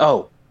of that.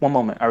 Oh, one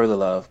moment I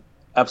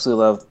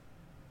absolutely love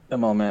the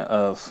moment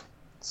of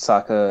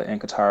Sokka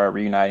and Katara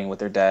reuniting with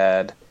their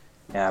dad.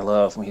 And I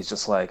love when he's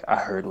just like, I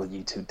heard what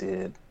you two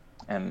did,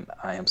 and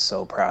I am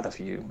so proud of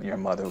you. Your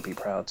mother will be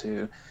proud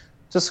too.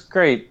 Just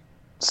great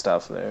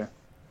stuff there.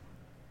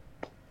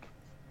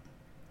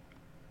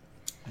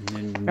 And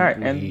then All right,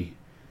 we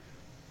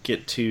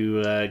get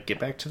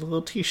back to the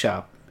little tea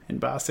shop in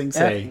Ba Sing Yeah,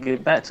 Se.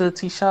 get back to the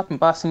tea shop in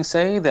Ba Sing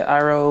Se that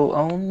Iroh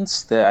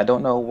owns. That I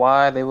don't know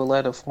why they would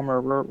let a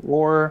former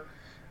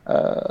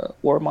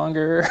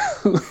warmonger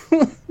who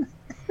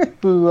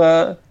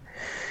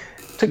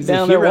took He's a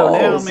down their hero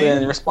now, walls man.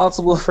 and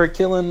responsible for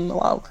killing a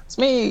lot. It's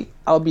me.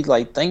 I would be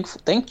like,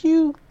 thank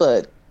you,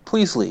 but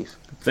please leave.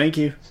 Thank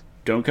you.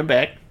 Don't come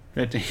back.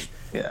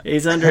 Yeah.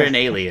 He's under an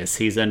alias.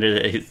 He's under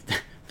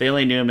they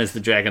only knew him as the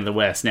Dragon of the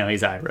West. Now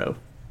he's Iroh.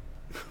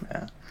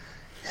 Yeah.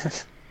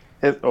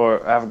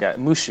 Or I forgot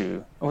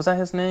Mushu. Was that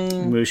his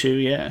name?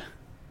 Mushu, yeah.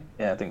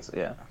 Yeah, I think so.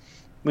 Yeah,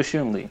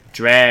 Mushu and Lee.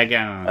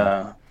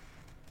 Dragon.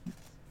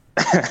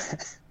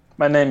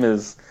 My name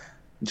is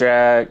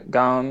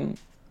Dragon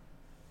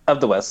of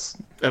the West.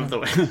 Of the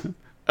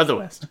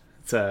West.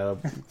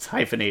 It's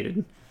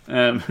hyphenated.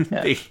 Yeah.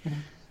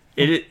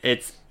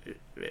 It's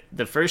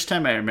the first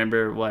time I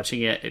remember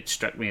watching it. It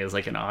struck me as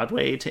like an odd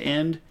way to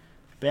end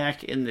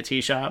back in the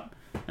tea shop.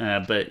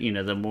 But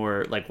the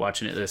more like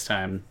watching it this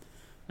time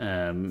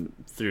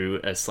through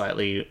a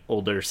slightly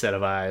older set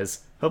of eyes,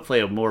 hopefully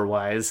a more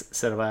wise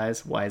set of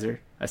eyes. Wiser.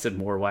 I said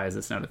more wise.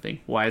 That's not a thing.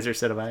 Wiser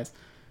set of eyes.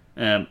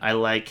 I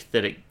like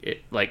that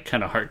it like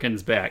kind of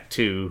harkens back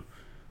to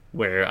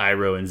where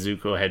Iroh and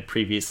Zuko had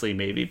previously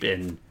maybe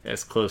been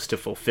as close to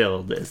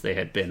fulfilled as they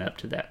had been up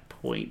to that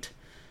point.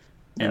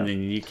 And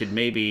then you could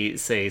maybe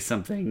say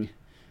something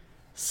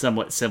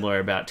somewhat similar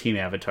about Team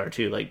Avatar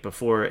too. Like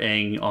before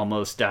Aang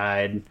almost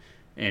died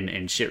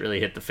and shit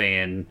really hit the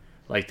fan,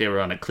 like they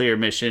were on a clear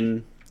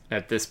mission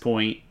at this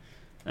point.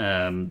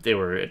 They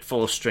were at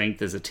full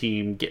strength as a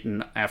team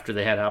getting after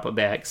they had Appa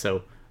back.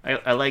 So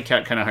I like how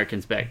it kind of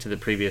harkens back to the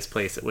previous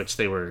place at which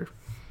they were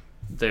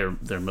their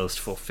most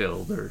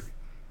fulfilled or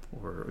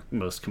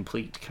most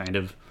complete, kind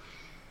of.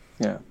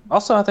 Yeah.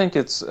 Also, I think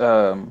it's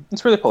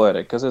really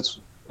poetic because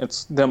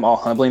it's them all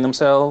humbling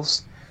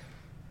themselves.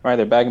 Right,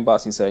 they're back in Ba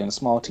Sing Se in a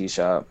small tea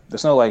shop.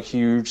 There's no like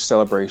huge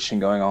celebration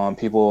going on,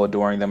 people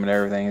adoring them and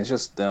everything. It's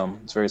just them.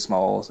 It's very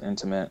small, it's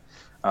intimate.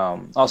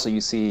 Also,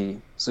 you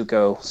see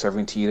Zuko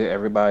serving tea to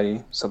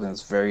everybody, something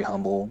that's very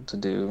humble to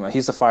do. Like,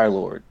 he's the Fire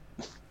Lord.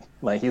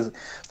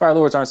 Fire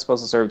Lords aren't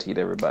supposed to serve tea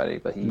to everybody,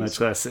 but he's much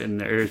less in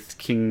the Earth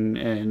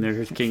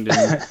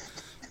Kingdom.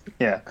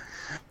 Yeah.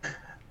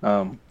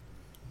 And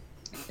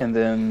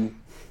then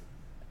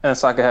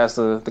Sokka has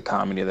the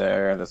comedy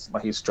there. That's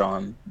like he's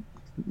drawing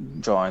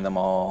them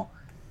all,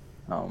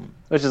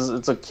 which is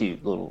it's a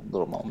cute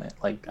little moment.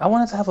 Like I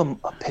wanted to have a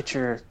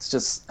picture. It's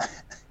just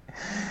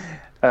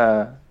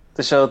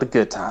to show the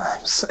good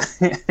times,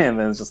 and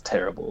then it's just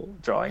terrible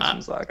drawings from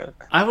Sokka.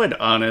 I would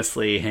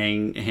honestly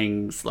hang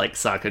like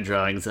Sokka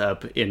drawings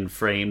up in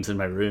frames in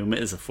my room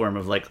as a form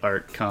of like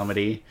art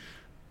comedy.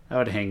 I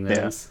would hang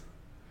those.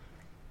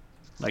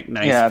 Like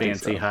nice,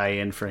 fancy,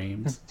 high-end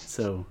frames.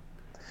 So,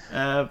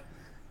 what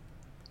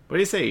do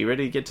you say? You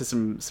ready to get to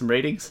some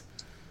ratings?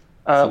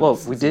 Well,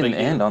 we didn't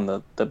end on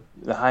the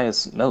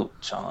highest note,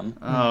 Sean.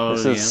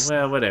 Oh,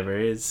 well, whatever.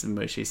 It's some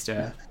mushy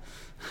stuff.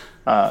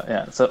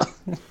 So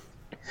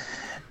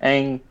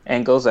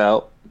Aang goes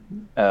out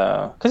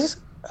because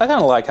I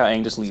kind of like how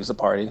Aang just leaves the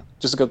party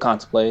just to go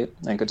contemplate,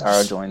 and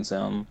Katara joins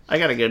him. I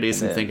gotta go do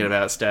some thinking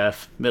about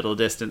stuff. Middle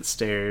distance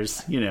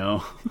stares,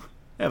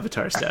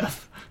 Avatar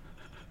stuff.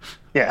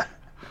 Yeah.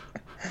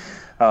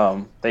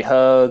 They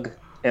hug,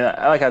 and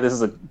I like how this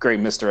is a great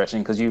misdirection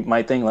because you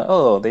might think like,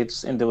 oh, they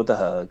just ended with a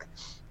hug,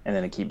 and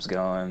then it keeps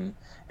going,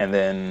 and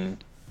then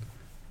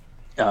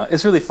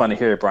it's really fun to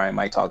hear Brian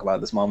Mike talk about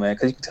this moment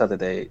because you can tell that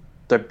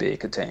they're big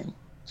Katang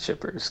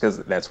shippers because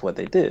that's what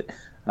they did.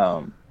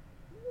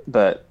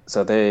 But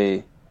so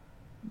they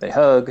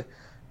hug,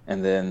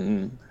 and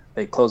then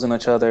they close on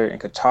each other,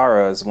 and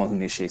Katara is the one who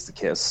initiates the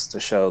kiss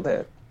to show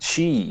that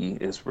she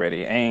is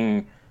ready.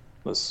 Aang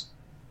was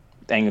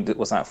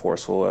not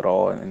forceful at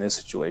all in this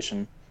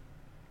situation.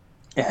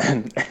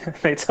 And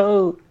they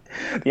told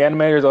the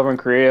animators over in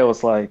Korea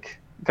was like,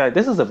 "Guys,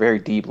 this is a very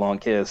deep, long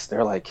kiss."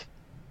 They're like,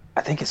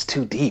 "I think it's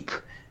too deep."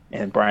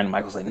 And Brian and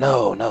Mike was like,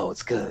 "No,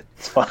 it's good.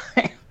 It's fine."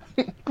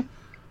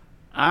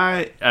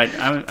 I'm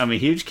a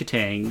huge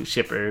Katang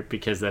shipper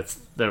because that's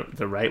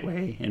the right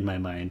way in my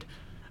mind.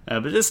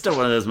 But it's still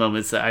one of those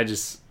moments that I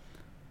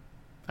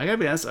gotta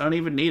be honest, I don't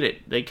even need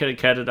it. They could have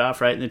cut it off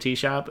right in the tea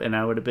shop, and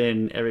I would have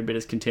been every bit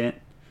as content.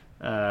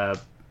 I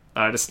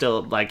would have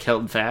still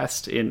held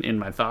fast in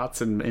my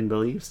thoughts and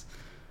beliefs.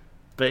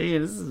 But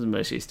this is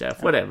mushy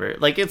stuff. Whatever.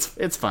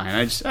 It's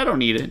fine. I don't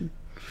need it.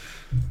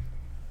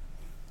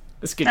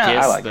 It's a good kiss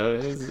I like though.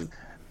 it.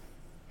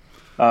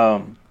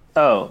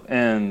 Oh,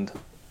 and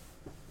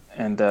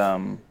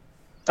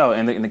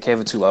the Cave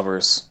of Two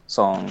Lovers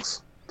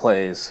songs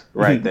plays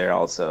right there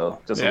also.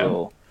 Just a Yeah.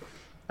 little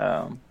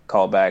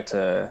call back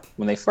to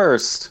when they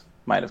first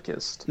might have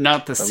kissed.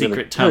 Not the So Secret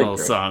really Tunnel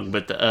great. song,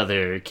 but the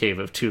other Cave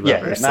of Two Yeah,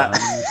 Lovers not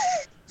song.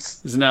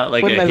 It's not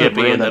like a Wouldn't end up hippie in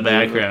the ruining the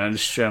movie. background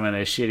strumming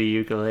a shitty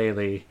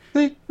ukulele.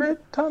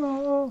 Secret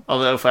Tunnel.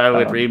 Although if I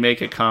would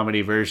remake a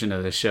comedy version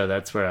of the show,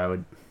 that's where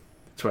I'd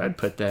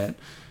put that.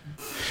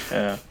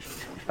 Yeah.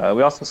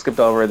 We also skipped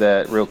over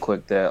that real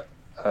quick that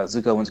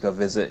Zuko went to go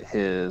visit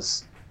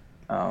his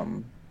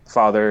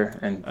father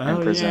in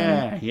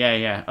prison.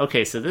 Yeah.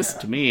 Okay, so this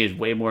to me is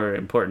way more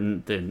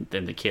important than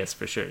the kiss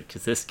for sure,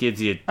 because this gives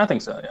you I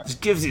think so.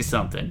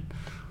 something.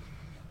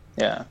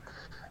 Yeah.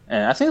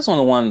 And I think it's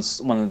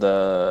this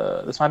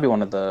might be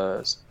one of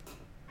the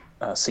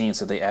scenes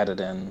that they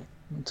added in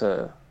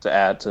to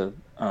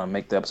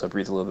make the episode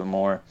breathe a little bit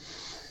more.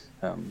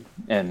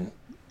 And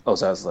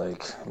Ozai's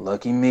like,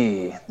 lucky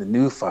me, the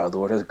new Fire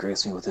Lord has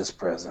graced me with his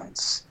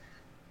presence.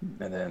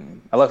 And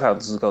then I love how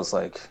Zuko's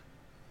like,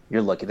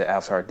 you're lucky that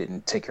Avatar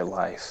didn't take your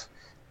life.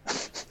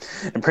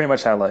 And pretty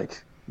much how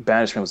like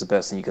banishment was the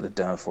best thing you could have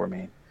done for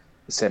me.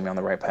 It set me on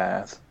the right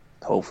path.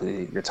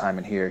 Hopefully your time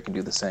in here can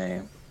do the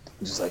same.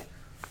 He's just like,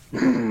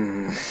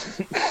 and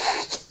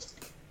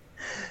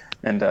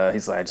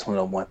he's like, I just want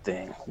to know one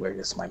thing. Where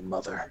is my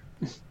mother?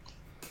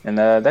 And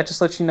that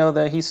just lets you know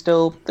that he's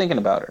still thinking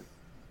about her.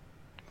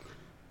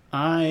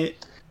 I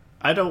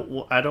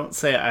don't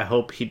say I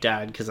hope he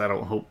died, because I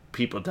don't hope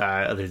people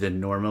die other than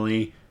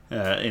normally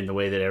in the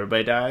way that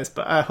everybody dies.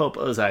 But I hope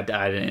Ozai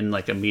died in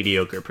like a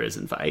mediocre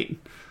prison fight.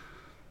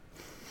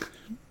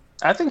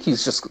 I think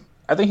he's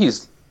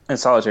in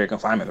solitary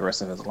confinement the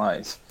rest of his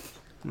life.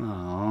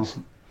 Oh,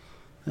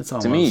 that's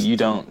almost... To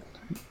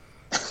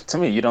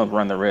me, you don't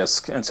run the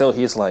risk until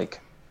he's like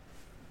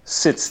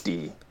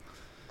 60.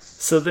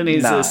 So then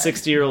he's a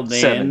 60-year-old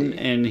man, 70.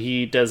 and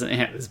he doesn't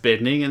have his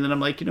bending, and then I'm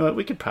like, you know what,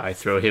 we could probably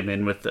throw him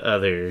in with the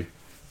other...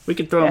 We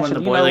could throw him on the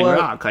Actually, you know Boiling what?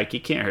 Rock, like, you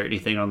can't hurt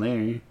anything on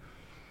there.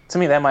 To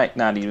me, that might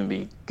not even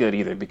be good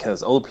either,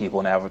 because old people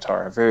in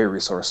Avatar are very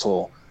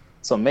resourceful.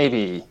 So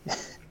maybe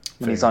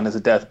when he's on his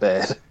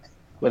deathbed,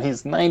 when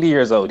he's 90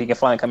 years old, he can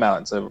finally come out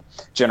into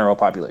general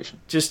population.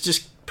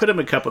 Just put him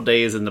a couple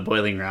days in the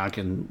Boiling Rock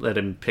and let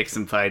him pick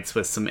some fights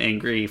with some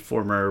angry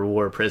former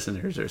war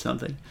prisoners or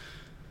something.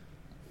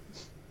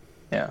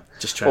 Yeah.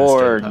 Just try to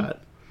stir the pot.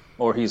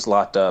 Or he's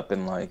locked up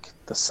in like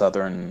the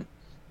southern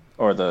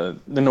or the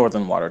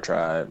northern water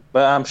tribe.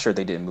 But I'm sure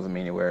they didn't move him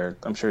anywhere.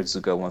 I'm sure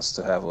Zuko wants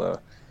to have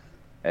a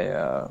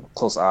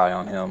close eye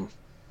on him.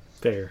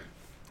 Fair.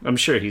 I'm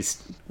sure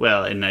he's...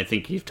 Well, and I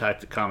think you've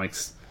talked to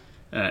comics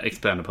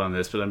expound upon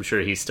this, but I'm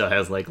sure he still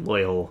has like a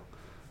loyal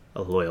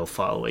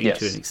following Yes.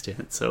 to an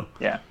extent. So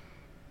Yeah.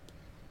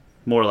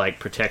 more like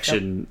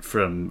protection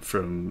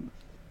from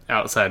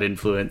outside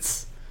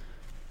influence.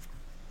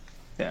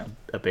 Yeah.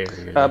 A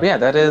barrier. But yeah,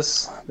 that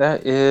is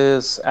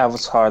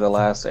Avatar: The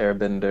Last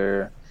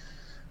Airbender,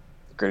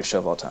 the greatest show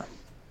of all time.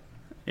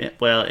 Yeah,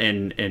 well,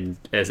 and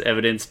as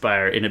evidenced by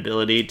our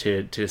inability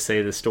to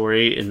say the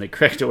story in the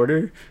correct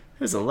order,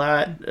 there's a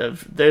lot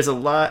of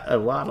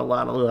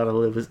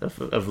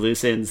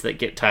loose ends that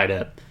get tied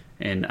up,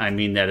 and I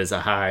mean that as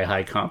a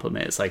high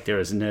compliment. It's like there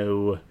was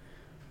nothing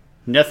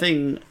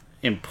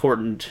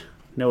important,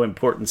 no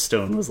important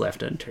stone was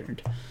left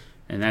unturned,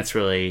 and that's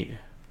really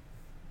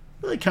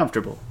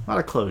comfortable. A lot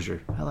of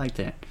closure. I like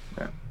that.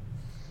 Yeah.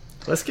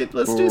 Let's do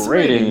some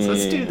ratings.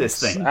 Let's do this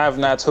thing. I've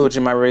not told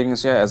you my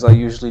ratings yet, as I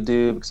usually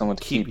do, because I want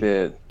to keep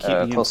it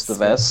close to the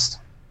vest.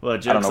 Well, I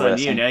don't joke's know where on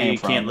that you. thing Now came you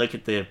can't from. look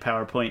at the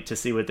PowerPoint to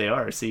see what they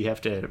are, so you have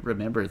to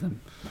remember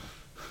them.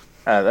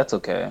 That's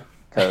okay,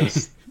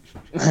 because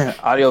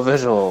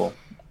audiovisual,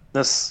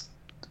 this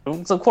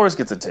of course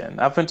gets a 10.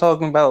 I've been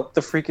talking about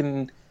the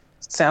freaking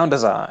sound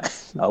design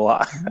a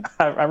lot.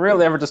 I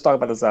rarely ever just talk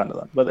about the sound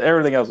design, but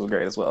everything else was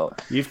great as well.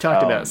 You've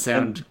talked about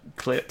sound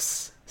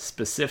clips,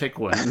 specific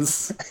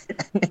ones.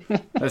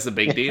 That's a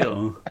big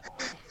deal.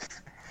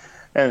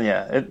 And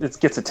yeah, it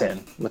gets a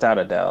 10 without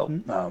a doubt.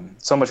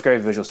 So much great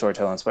visual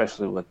storytelling,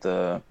 especially with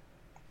the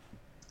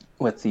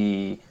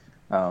Zuko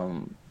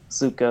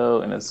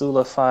and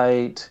Azula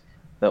fight,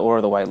 the Order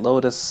of the White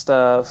Lotus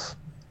stuff.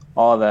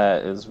 All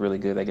that is really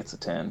good. That gets a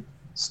 10.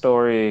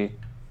 Story,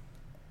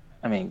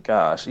 I mean,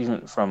 gosh,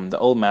 even from the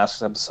old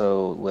Masters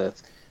episode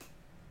with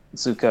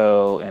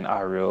Zuko and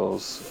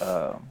Ariel's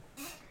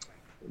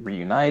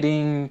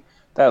reuniting,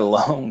 that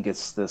alone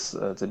gets this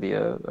to be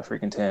a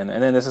freaking 10.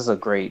 And then this is a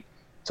great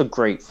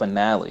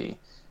finale.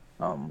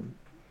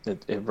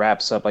 It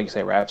wraps up, like you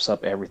say, wraps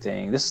up everything.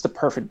 I think this is the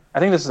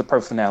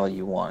perfect finale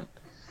you want.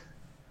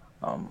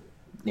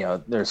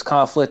 There's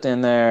conflict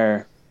in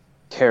there.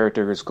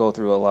 Characters go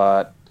through a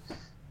lot.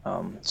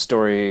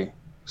 Story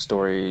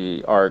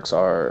arcs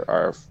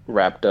are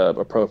wrapped up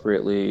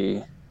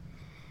appropriately.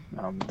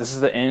 This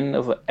is the end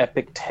of an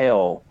epic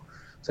tale.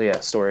 So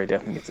yeah, story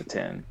definitely gets a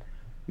 10.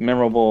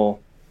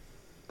 Memorable,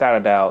 without a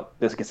doubt,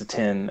 this gets a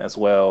 10 as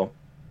well.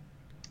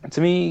 And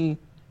to me,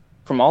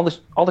 from all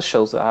the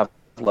shows that I've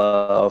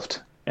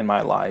loved, in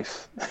my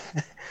life,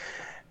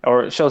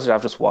 or shows that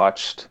I've just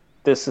watched,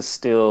 this is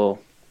still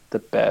the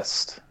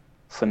best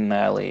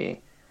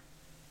finale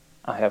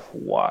I have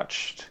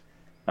watched.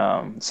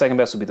 Second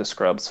best would be the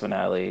Scrubs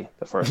finale,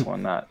 the first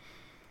one, not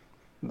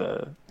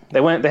the.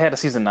 They had a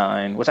season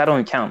 9, which I don't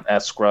even count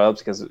as Scrubs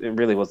because it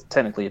really was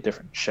technically a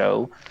different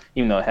show,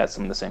 even though it had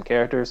some of the same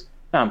characters.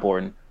 Not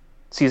important.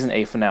 Season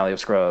 8 finale of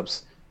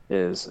Scrubs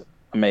is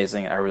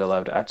amazing. I really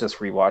loved it. I just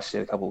rewatched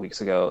it a couple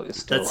weeks ago. It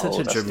still that's such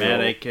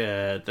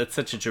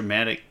a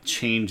dramatic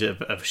change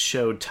of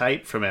show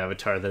type from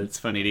Avatar that it's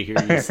funny to hear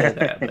you say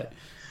that. But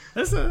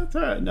that's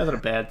another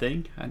bad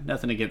thing.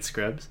 Nothing against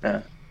Scrubs.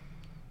 Yeah.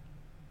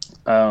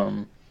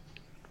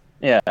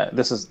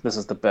 This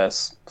is the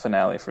best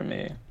finale for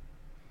me.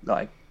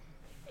 Like,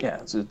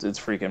 yeah, it's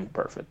freaking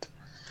perfect.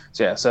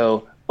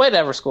 So weighted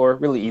average score,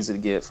 really easy to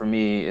get for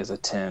me, is a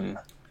 10.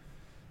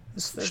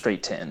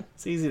 Straight 10.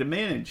 It's easy to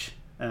manage.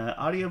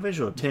 Audio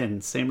visual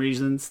 10. Same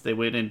reasons. They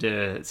went into.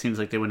 It seems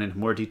like they went into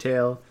more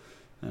detail.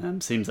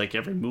 Seems like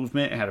every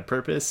movement had a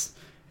purpose,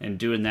 and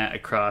doing that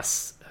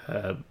across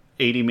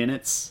 80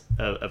 minutes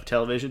of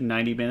television,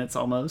 90 minutes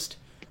almost,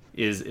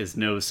 is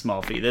no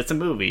small feat. That's a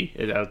movie.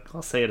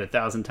 I'll say it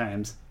 1,000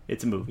 times.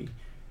 It's a movie.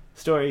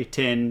 Story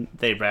 10.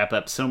 They wrap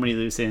up so many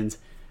loose ends.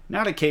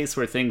 Not a case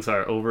where things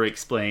are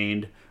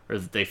over-explained or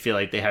that they feel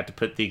like they have to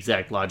put the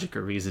exact logic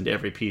or reason to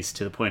every piece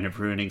to the point of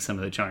ruining some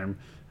of the charm.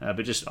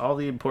 But just all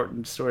the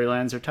important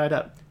storylines are tied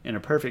up in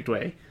a perfect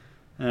way.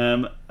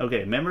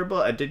 Okay, memorable.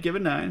 I did give a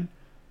 9,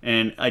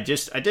 and I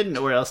didn't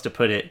know where else to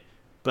put it,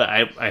 but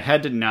I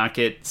had to knock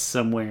it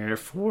somewhere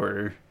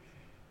for,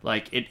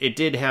 like,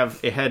 it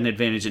had an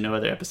advantage that no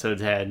other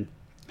episodes had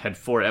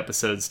 4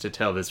 episodes to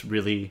tell this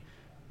really,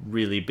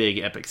 really big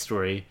epic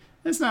story.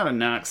 It's not a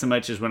knock so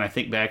much as when I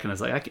think back and I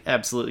was like, I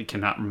absolutely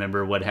cannot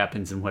remember what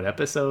happens in what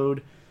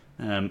episode.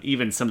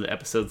 Even some of the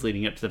episodes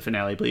leading up to the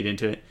finale bleed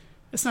into it.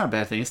 It's not a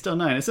bad thing. It's still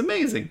 9. It's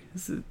amazing.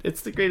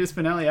 It's the greatest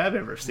finale I've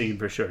ever seen,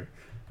 for sure.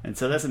 And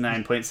so that's a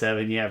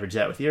 9.7. You average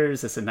that with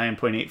yours. That's a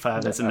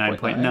 9.85. That's a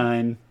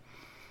 9.9.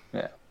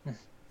 Yeah.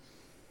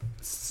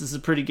 This is a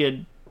pretty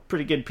good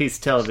piece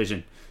of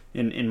television,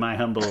 in my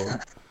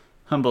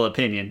humble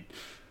opinion.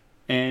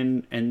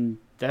 And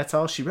that's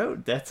all she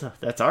wrote.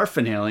 That's our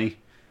finale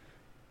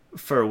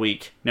for a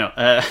week. No.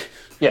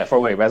 Yeah, for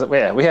a week.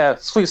 Yeah, we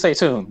have. Please stay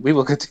tuned. We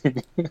will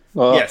continue.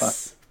 Well,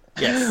 yes.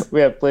 We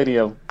have plenty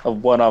of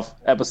one-off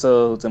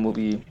episodes, and we'll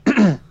be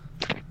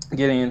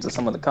getting into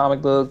some of the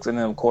comic books, and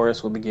then of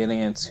course we'll be getting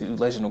into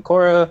Legend of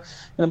Korra. And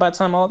then by the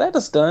time all that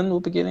is done, we'll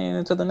be getting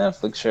into the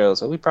Netflix show.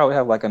 So we probably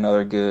have like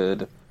another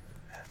good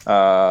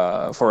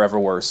forever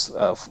worth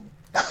of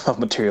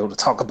material to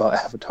talk about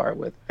Avatar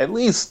with. At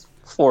least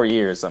 4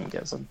 years, I'm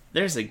guessing.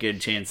 There's a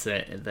good chance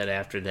that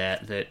after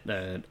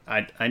that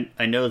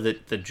I know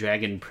that the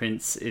Dragon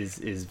Prince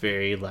is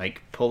very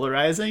like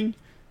polarizing.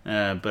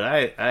 But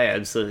I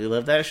absolutely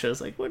love that show.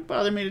 It's like, wouldn't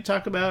bother me to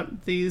talk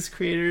about these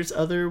creators'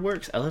 other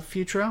works. I love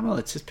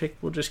Futurama.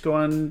 We'll just go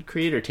on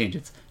creator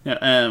tangents.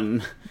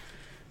 No,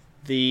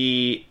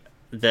 the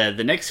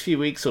next few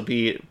weeks will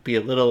be a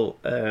little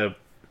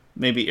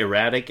maybe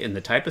erratic in the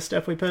type of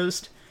stuff we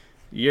post.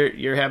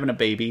 You're having a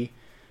baby.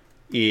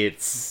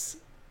 It's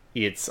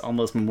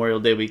almost Memorial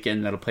Day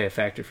weekend. That'll play a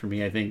factor for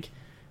me, I think.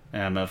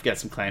 I've got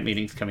some client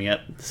meetings coming up,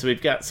 so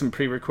we've got some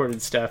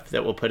pre-recorded stuff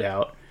that we'll put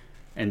out.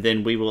 And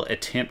then we will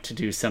attempt to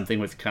do something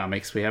with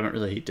the we haven't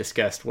really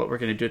discussed what we're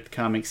going to do with the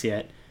comics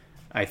yet.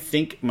 I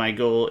think my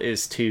goal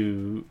is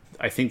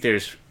I think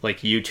there's like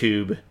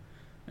YouTube,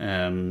 I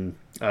don't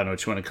know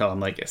what you want to call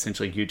them, like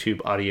essentially YouTube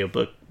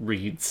audiobook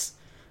reads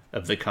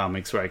of the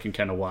comics where I can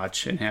kind of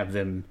watch and have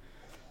them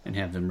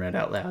read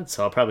out loud.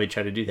 So I'll probably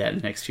try to do that in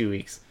the next few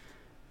weeks.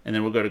 And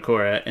then we'll go to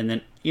Korra. And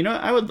then,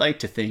 I would like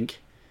to think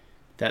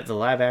that the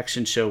live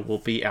action show will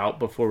be out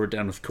before we're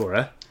done with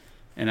Korra.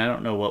 And I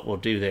don't know what we'll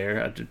do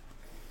there.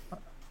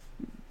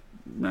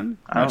 I'm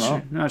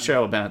not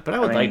sure about it, but I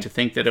would like to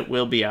think that it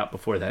will be out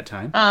before that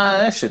time.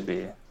 It should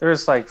be.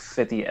 There's like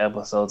 50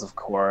 episodes of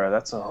Korra.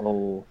 That's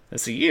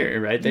a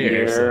year right there.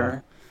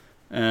 Year.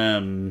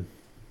 So,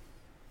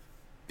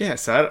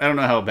 so I don't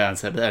know how I'll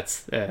balance that,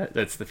 but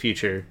that's the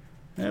future.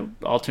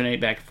 Alternate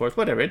back and forth,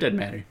 whatever. It doesn't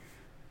matter.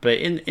 But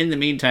in the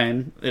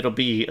meantime, it'll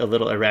be a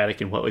little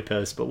erratic in what we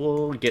post, but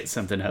we'll get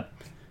something up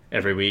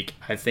every week.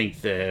 I think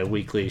the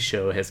weekly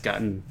show has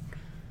gotten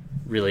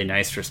really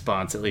nice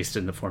response, at least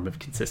in the form of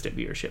consistent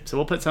viewership. So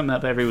we'll put something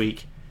up every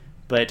week.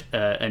 But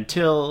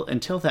until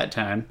that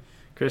time,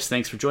 Chris,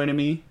 thanks for joining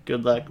me.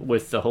 Good luck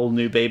with the whole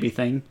new baby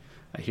thing.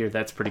 I hear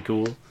that's pretty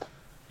cool.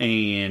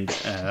 And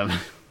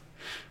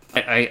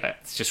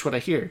it's just what I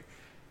hear.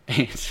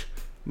 And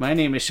my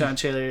name is Sean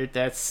Shaler.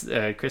 That's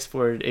Chris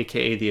Ford,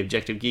 a.k.a. The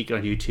Objective Geek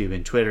on YouTube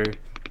and Twitter.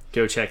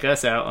 Go check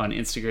us out on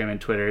Instagram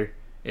and Twitter.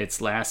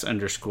 It's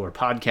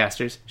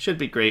last_podcasters. Should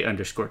be great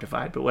underscore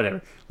defined, but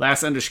whatever.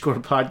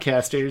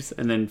 Last_podcasters.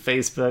 And then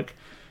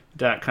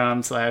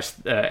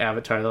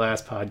Facebook.com/Avatar The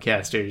Last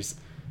Podcasters.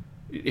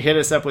 Hit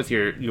us up with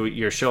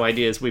your show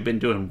ideas. We've been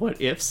doing what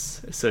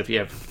ifs. So if you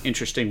have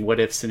interesting what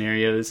if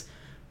scenarios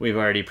we've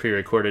already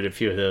pre-recorded a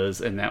few of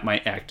those, and that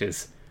might act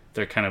as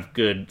their kind of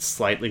good,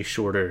 slightly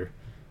shorter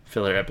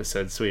filler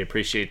episodes. So we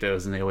appreciate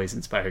those, and they always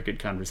inspire good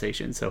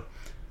conversation. So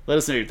let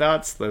us know your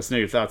thoughts. Let us know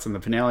your thoughts on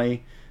the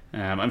finale.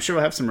 I'm sure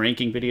we'll have some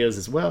ranking videos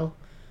as well.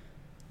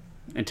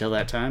 Until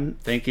that time,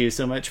 thank you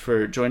so much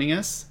for joining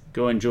us.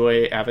 Go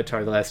enjoy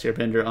Avatar: The Last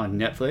Airbender on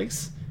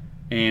Netflix,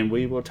 and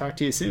we will talk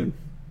to you soon.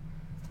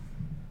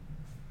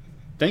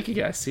 Thank you,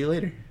 guys. See you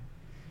later.